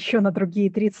развернула еще на другие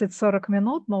 30-40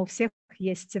 минут, но у всех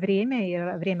есть время,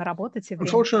 и время работать, и время...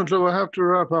 Unfortunately, we have to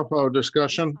wrap up our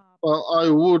discussion. Well, I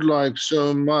would like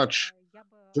so much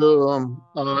to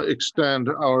extend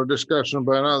our discussion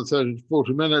by another 30 to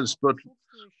 40 minutes, but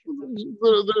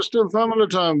there's still family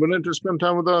time. We need to spend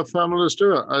time with our families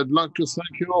too. I'd like to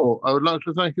thank you all. I would like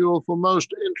to thank you all for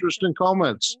most interesting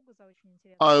comments.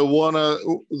 I want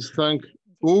to thank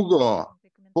Ugo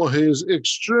for his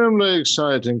extremely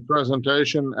exciting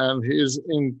presentation and his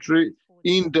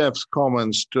in-depth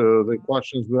comments to the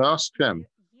questions we asked him,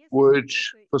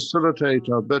 which facilitate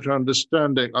a better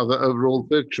understanding of the overall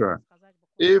picture.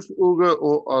 If Ugo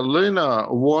or Alina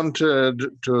wanted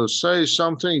to say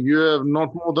something, you have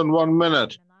not more than 1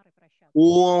 minute,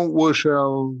 or we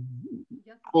shall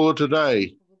call it a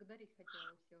day.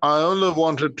 I only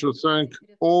wanted to thank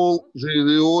all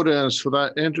the audience for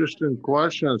their interesting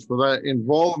questions, for their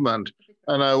involvement,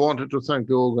 and I wanted to thank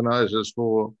the organizers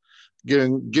for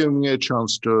giving me a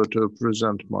chance to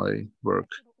present my work.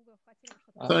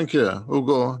 Thank you.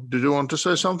 Ugo, did you want to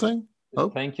say something? Oh,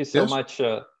 thank you so much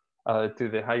to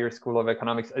the Higher School of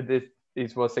Economics.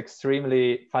 This was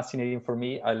extremely fascinating for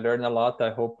me. I learned a lot.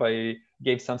 I hope I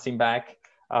gave something back.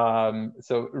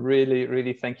 So really,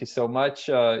 really thank you so much.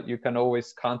 You can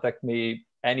always contact me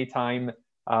anytime,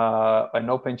 an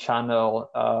open channel.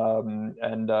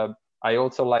 And I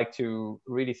also like to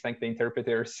really thank the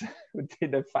interpreters who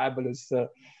did a fabulous,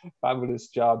 fabulous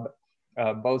job,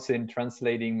 both in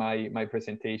translating my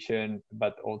presentation,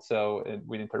 but also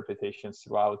with interpretations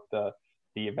throughout the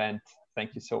event.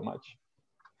 Thank you so much.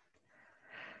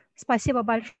 Спасибо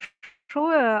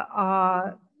большое.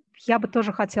 Я бы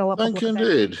тоже хотела Thank you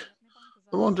indeed.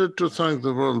 I wanted to thank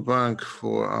the World Bank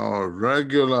for our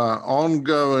regular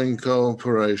ongoing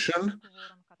cooperation.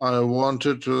 I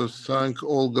wanted to thank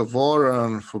Olga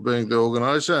Voron for being the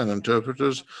organizer and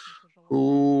interpreters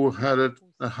who had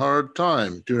a hard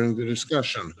time during the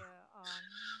discussion.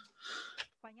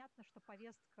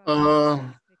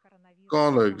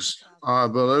 Colleagues, I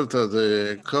believe that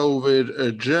the COVID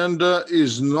agenda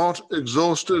is not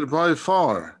exhausted by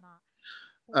far.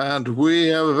 And we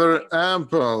have a very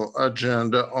ample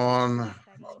agenda on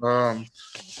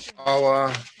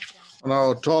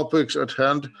our topics at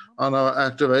hand, on our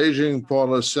active aging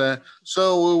policy.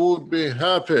 So we would be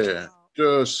happy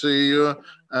to see you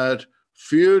at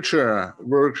future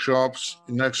workshops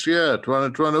next year,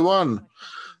 2021.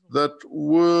 That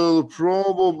will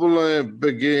probably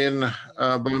begin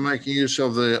by making use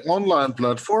of the online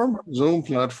platform, Zoom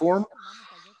platform.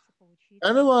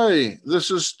 Anyway,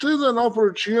 this is still an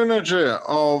opportunity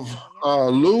of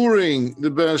luring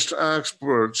the best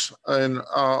experts in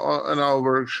our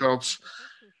workshops.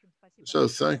 So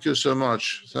thank you so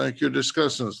much. Thank you,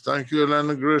 discussants. Thank you,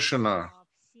 Elena Grishina.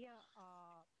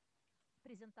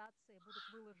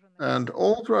 And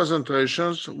all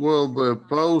presentations will be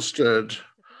posted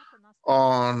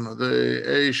on the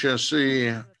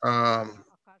HSE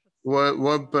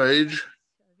web page,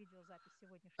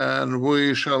 and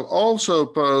we shall also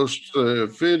post the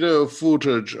video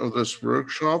footage of this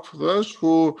workshop. Those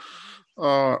who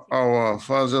are our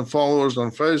fans and followers on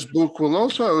Facebook will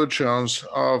also have a chance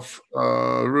of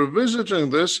revisiting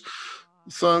this.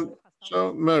 So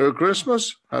Merry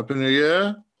Christmas, Happy New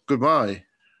Year, goodbye.